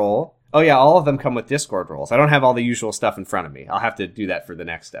Discord role. Oh yeah, all of them come with Discord roles. I don't have all the usual stuff in front of me. I'll have to do that for the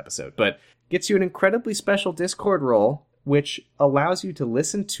next episode. But gets you an incredibly special Discord role, which allows you to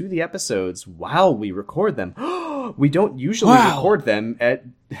listen to the episodes while we record them. We don't usually record them at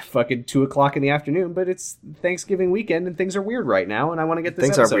fucking 2:00 in the afternoon, but it's Thanksgiving weekend and things are weird right now, and I want to get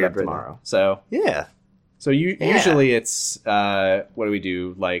this episode up tomorrow. So yeah. So usually it's what do we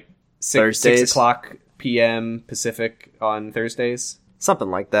do? Like 6 o'clock p.m. Pacific on Thursdays, something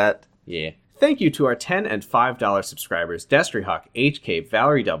like that. Yeah. Thank you to our $10 and $5 subscribers, Destry Hawk, H Cape,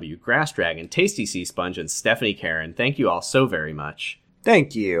 Valerie W, Grass Dragon, Tasty Sea Sponge, and Stephanie Karen. Thank you all so very much.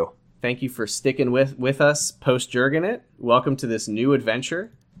 Thank you. Thank you for sticking with us post-Jerkin It. Welcome to this new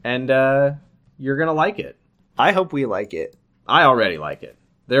adventure, and you're gonna like it. I hope we like it. I already like it.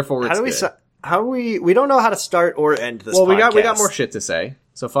 Therefore, it's good. We don't know how to start or end this. Well, podcast. we got more shit to say,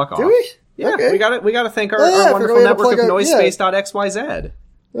 so fuck off. Do we? Yeah, okay. we got to thank our wonderful network of Noisepace.xyz.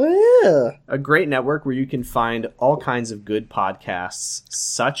 Oh yeah, a great network where you can find all kinds of good podcasts,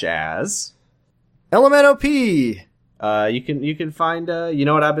 such as LMNOP. You can find you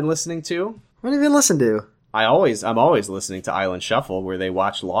know what I've been listening to? What have you been listening to? I'm always listening to Island Shuffle, where they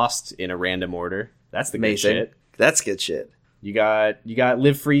watch Lost in a random order. That's the Amazing. good shit. That's good shit. You got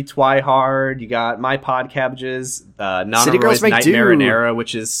Live Free, Twy Hard. You got My Pod Cabbages. City Girls Night Make Do. Marinara,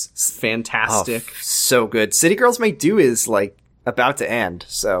 which is fantastic. Oh, so good. City Girls Make Do is like about to end,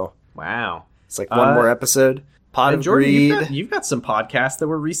 so Wow. it's like one more episode. Pod of Jordan, Greed. you've got some podcasts that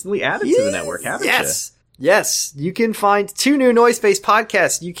were recently added to the network, haven't you? Yes. You can find 2 new noise-based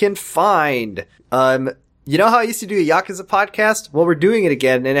podcasts. You can find, you know how I used to do a Yakuza podcast? Well, we're doing it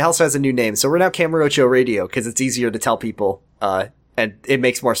again, and it also has a new name. So we're now Kamurocho Radio, because it's easier to tell people, and it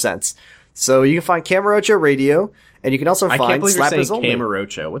makes more sense. So you can find Kamurocho Radio, and you can also find I can't believe you're saying Slappers Only.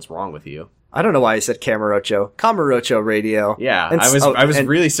 Kamurocho. What's wrong with you? I don't know why I said Kamurocho. Kamurocho Radio. Yeah, And I was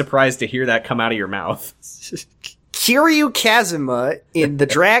really surprised to hear that come out of your mouth. Kiryu Kazuma in The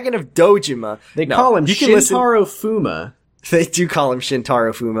Dragon of Dojima. They call him you can listen- Shintaro Fuma. They do call him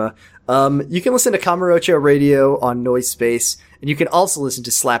Shintaro Fuma. You can listen to Kamurocho Radio on Noise Space, and you can also listen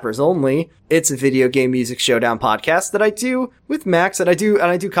to Slappers Only. It's a video game music showdown podcast that I do with Max, and I do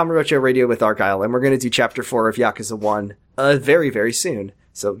Kamurocho Radio with Argyle, and we're going to do Chapter 4 of Yakuza 1 very, very soon.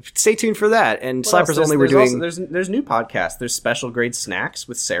 So stay tuned for that. And What else? Slappers Only, we're doing... There's new podcasts. There's Special Grade Snacks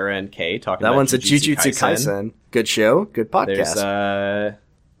with Sarah and Kay talking that about one's a Jujutsu Kaisen. Good show, good podcast. There's,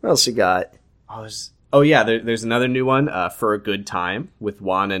 what else you got? there's another new one, For a Good Time, with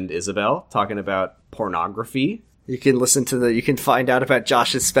Juan and Isabel, talking about pornography. You can listen to you can find out about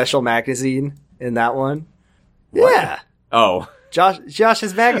Josh's special magazine in that one. What? Yeah. Oh.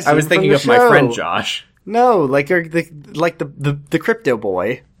 Josh's magazine. I was thinking of my friend Josh. No, like the crypto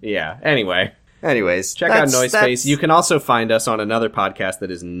boy. Yeah, anyway. Anyways. Check out Noise Space. You can also find us on another podcast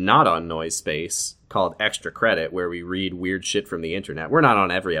that is not on Noise Space called Extra Credit, where we read weird shit from the internet. We're not on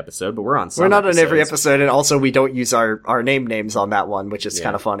every episode, but we're on some We're not episodes. on every episode, and also we don't use our names on that one, which is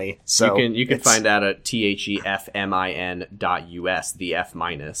kind of funny. So you can find that at thefmin.us, the F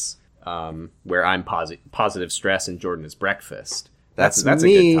minus, where I'm positive stress and Jordan is breakfast. That's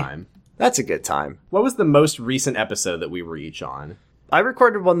me. a good time. That's a good time. What was the most recent episode that we were each on? I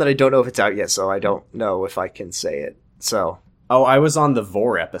recorded one that I don't know if it's out yet, so I don't know if I can say it. So. Oh, I was on the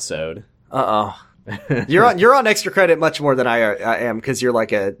Vor episode. You're on Extra Credit much more than I am, because you're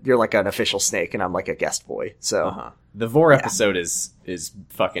like an official snake and I'm like a guest boy. So the Vor episode is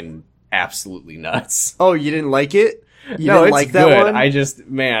fucking absolutely nuts. Oh, you didn't like it? You no, didn't it's like that good. one?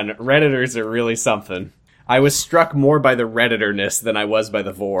 Redditors are really something. I was struck more by the Redditor-ness than I was by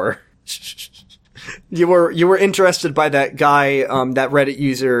the Vor. You were interested by that guy, that Reddit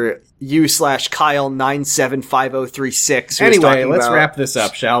user u/Kyle975036. Anyway, let's wrap this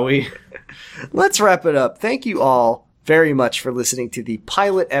up, shall we? Let's wrap it up. Thank you all very much for listening to the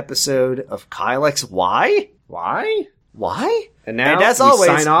pilot episode of Kyle XY. Why? And now, as always,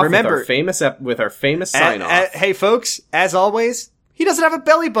 sign off remember, with our famous sign off. Hey, folks, as always, he doesn't have a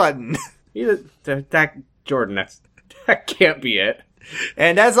belly button. Jordan, that can't be it.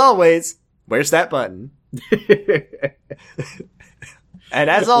 And as always, where's that button? And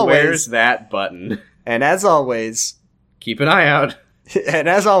as always, where's that button? And as always, keep an eye out. And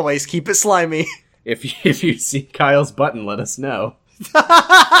as always, keep it slimy. If you see Kyle's button, let us know.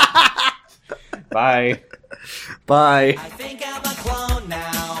 Bye. Bye. I think I'm a clone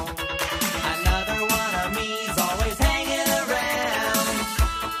now.